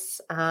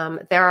Westerns.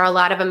 There are a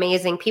lot of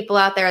amazing people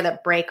out there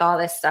that break all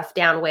this stuff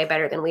down way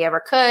better than we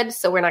ever could.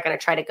 So we're not going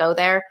to try to go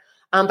there.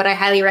 But I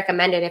highly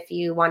recommend it if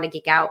you want to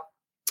geek out.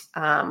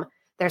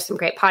 There's some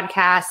great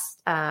podcasts.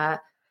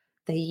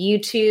 The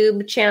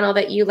YouTube channel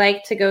that you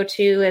like to go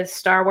to is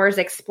Star Wars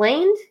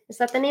Explained. Is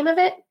that the name of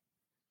it?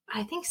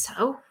 I think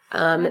so.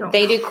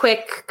 They do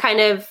quick kind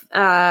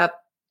of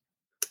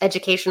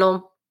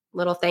educational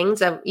little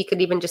things. You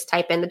could even just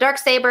type in the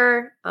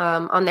Darksaber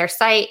on their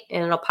site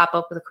and it'll pop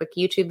up with a quick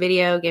YouTube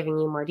video giving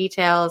you more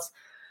details.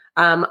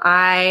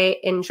 I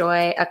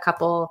enjoy a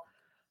couple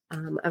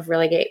of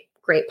really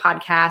great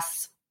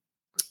podcasts.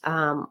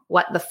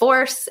 What the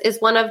Force is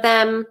one of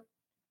them.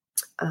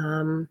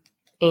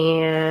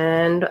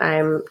 And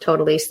I'm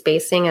totally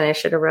spacing and I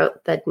should have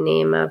wrote the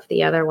name of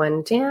the other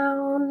one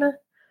down.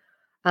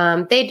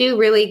 They do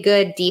really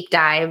good deep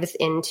dives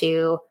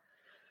into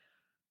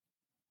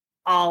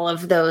all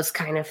of those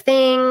kind of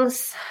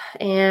things.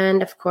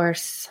 And of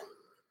course,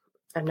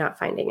 I'm not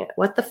finding it.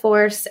 What the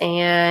Force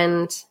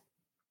and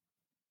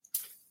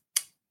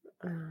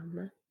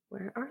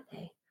where are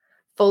they?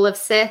 Full of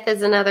Sith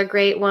is another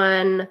great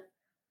one.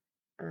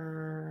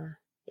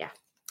 Yeah.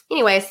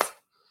 Anyways,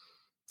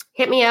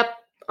 hit me up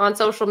on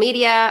social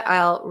media.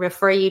 I'll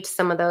refer you to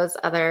some of those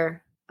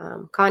other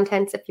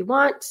contents if you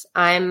want.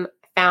 I'm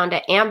found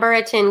at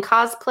Amberatin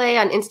Cosplay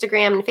on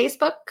Instagram and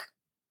Facebook.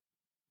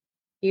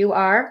 You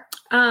are?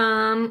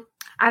 I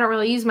don't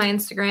really use my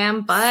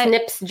Instagram, but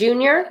Snips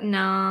Jr.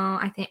 No,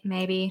 I think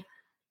maybe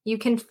you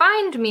can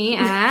find me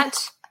at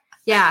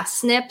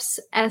Snips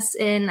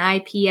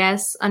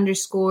SNIPS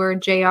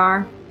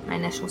 _JR. My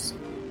initials.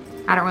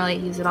 I don't really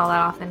use it all that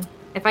often.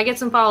 If I get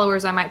some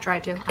followers, I might try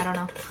to. I don't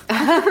know.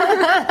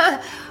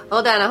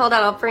 Hold on.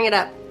 I'll bring it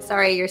up.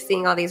 Sorry, you're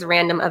seeing all these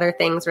random other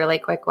things really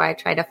quick while I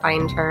try to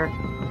find her.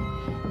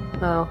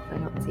 Oh, I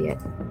don't see it.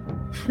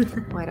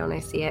 Why don't I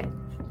see it?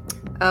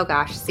 Oh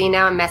gosh. See,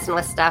 now I'm messing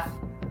with stuff.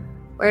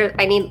 Where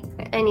I need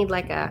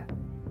like a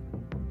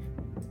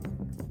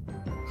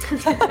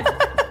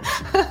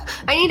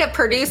I need a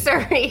producer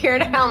right here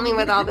to help me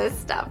with all this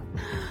stuff.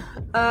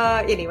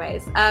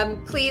 Anyways,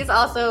 please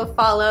also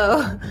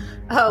follow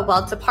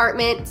Walt's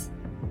Apartment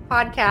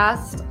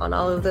podcast on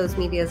all of those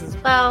medias as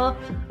well.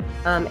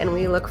 And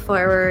we look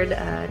forward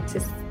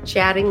to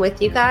chatting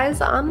with you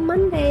guys on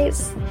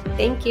Mondays.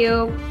 Thank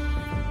you.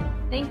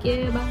 Thank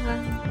you.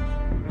 Bye.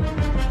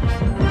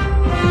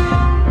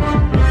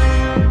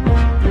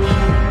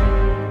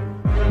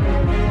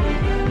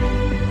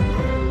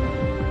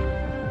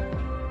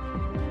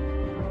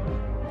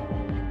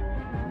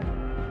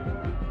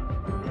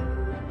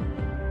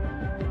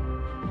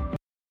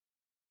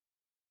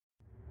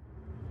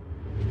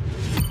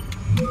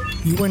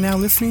 You are now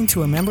listening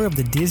to a member of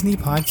the Disney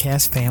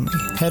Podcast family.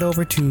 Head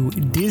over to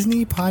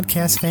Disney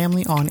Podcast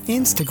Family on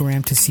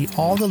Instagram to see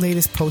all the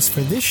latest posts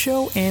for this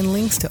show and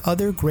links to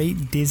other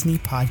great Disney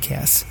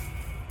podcasts.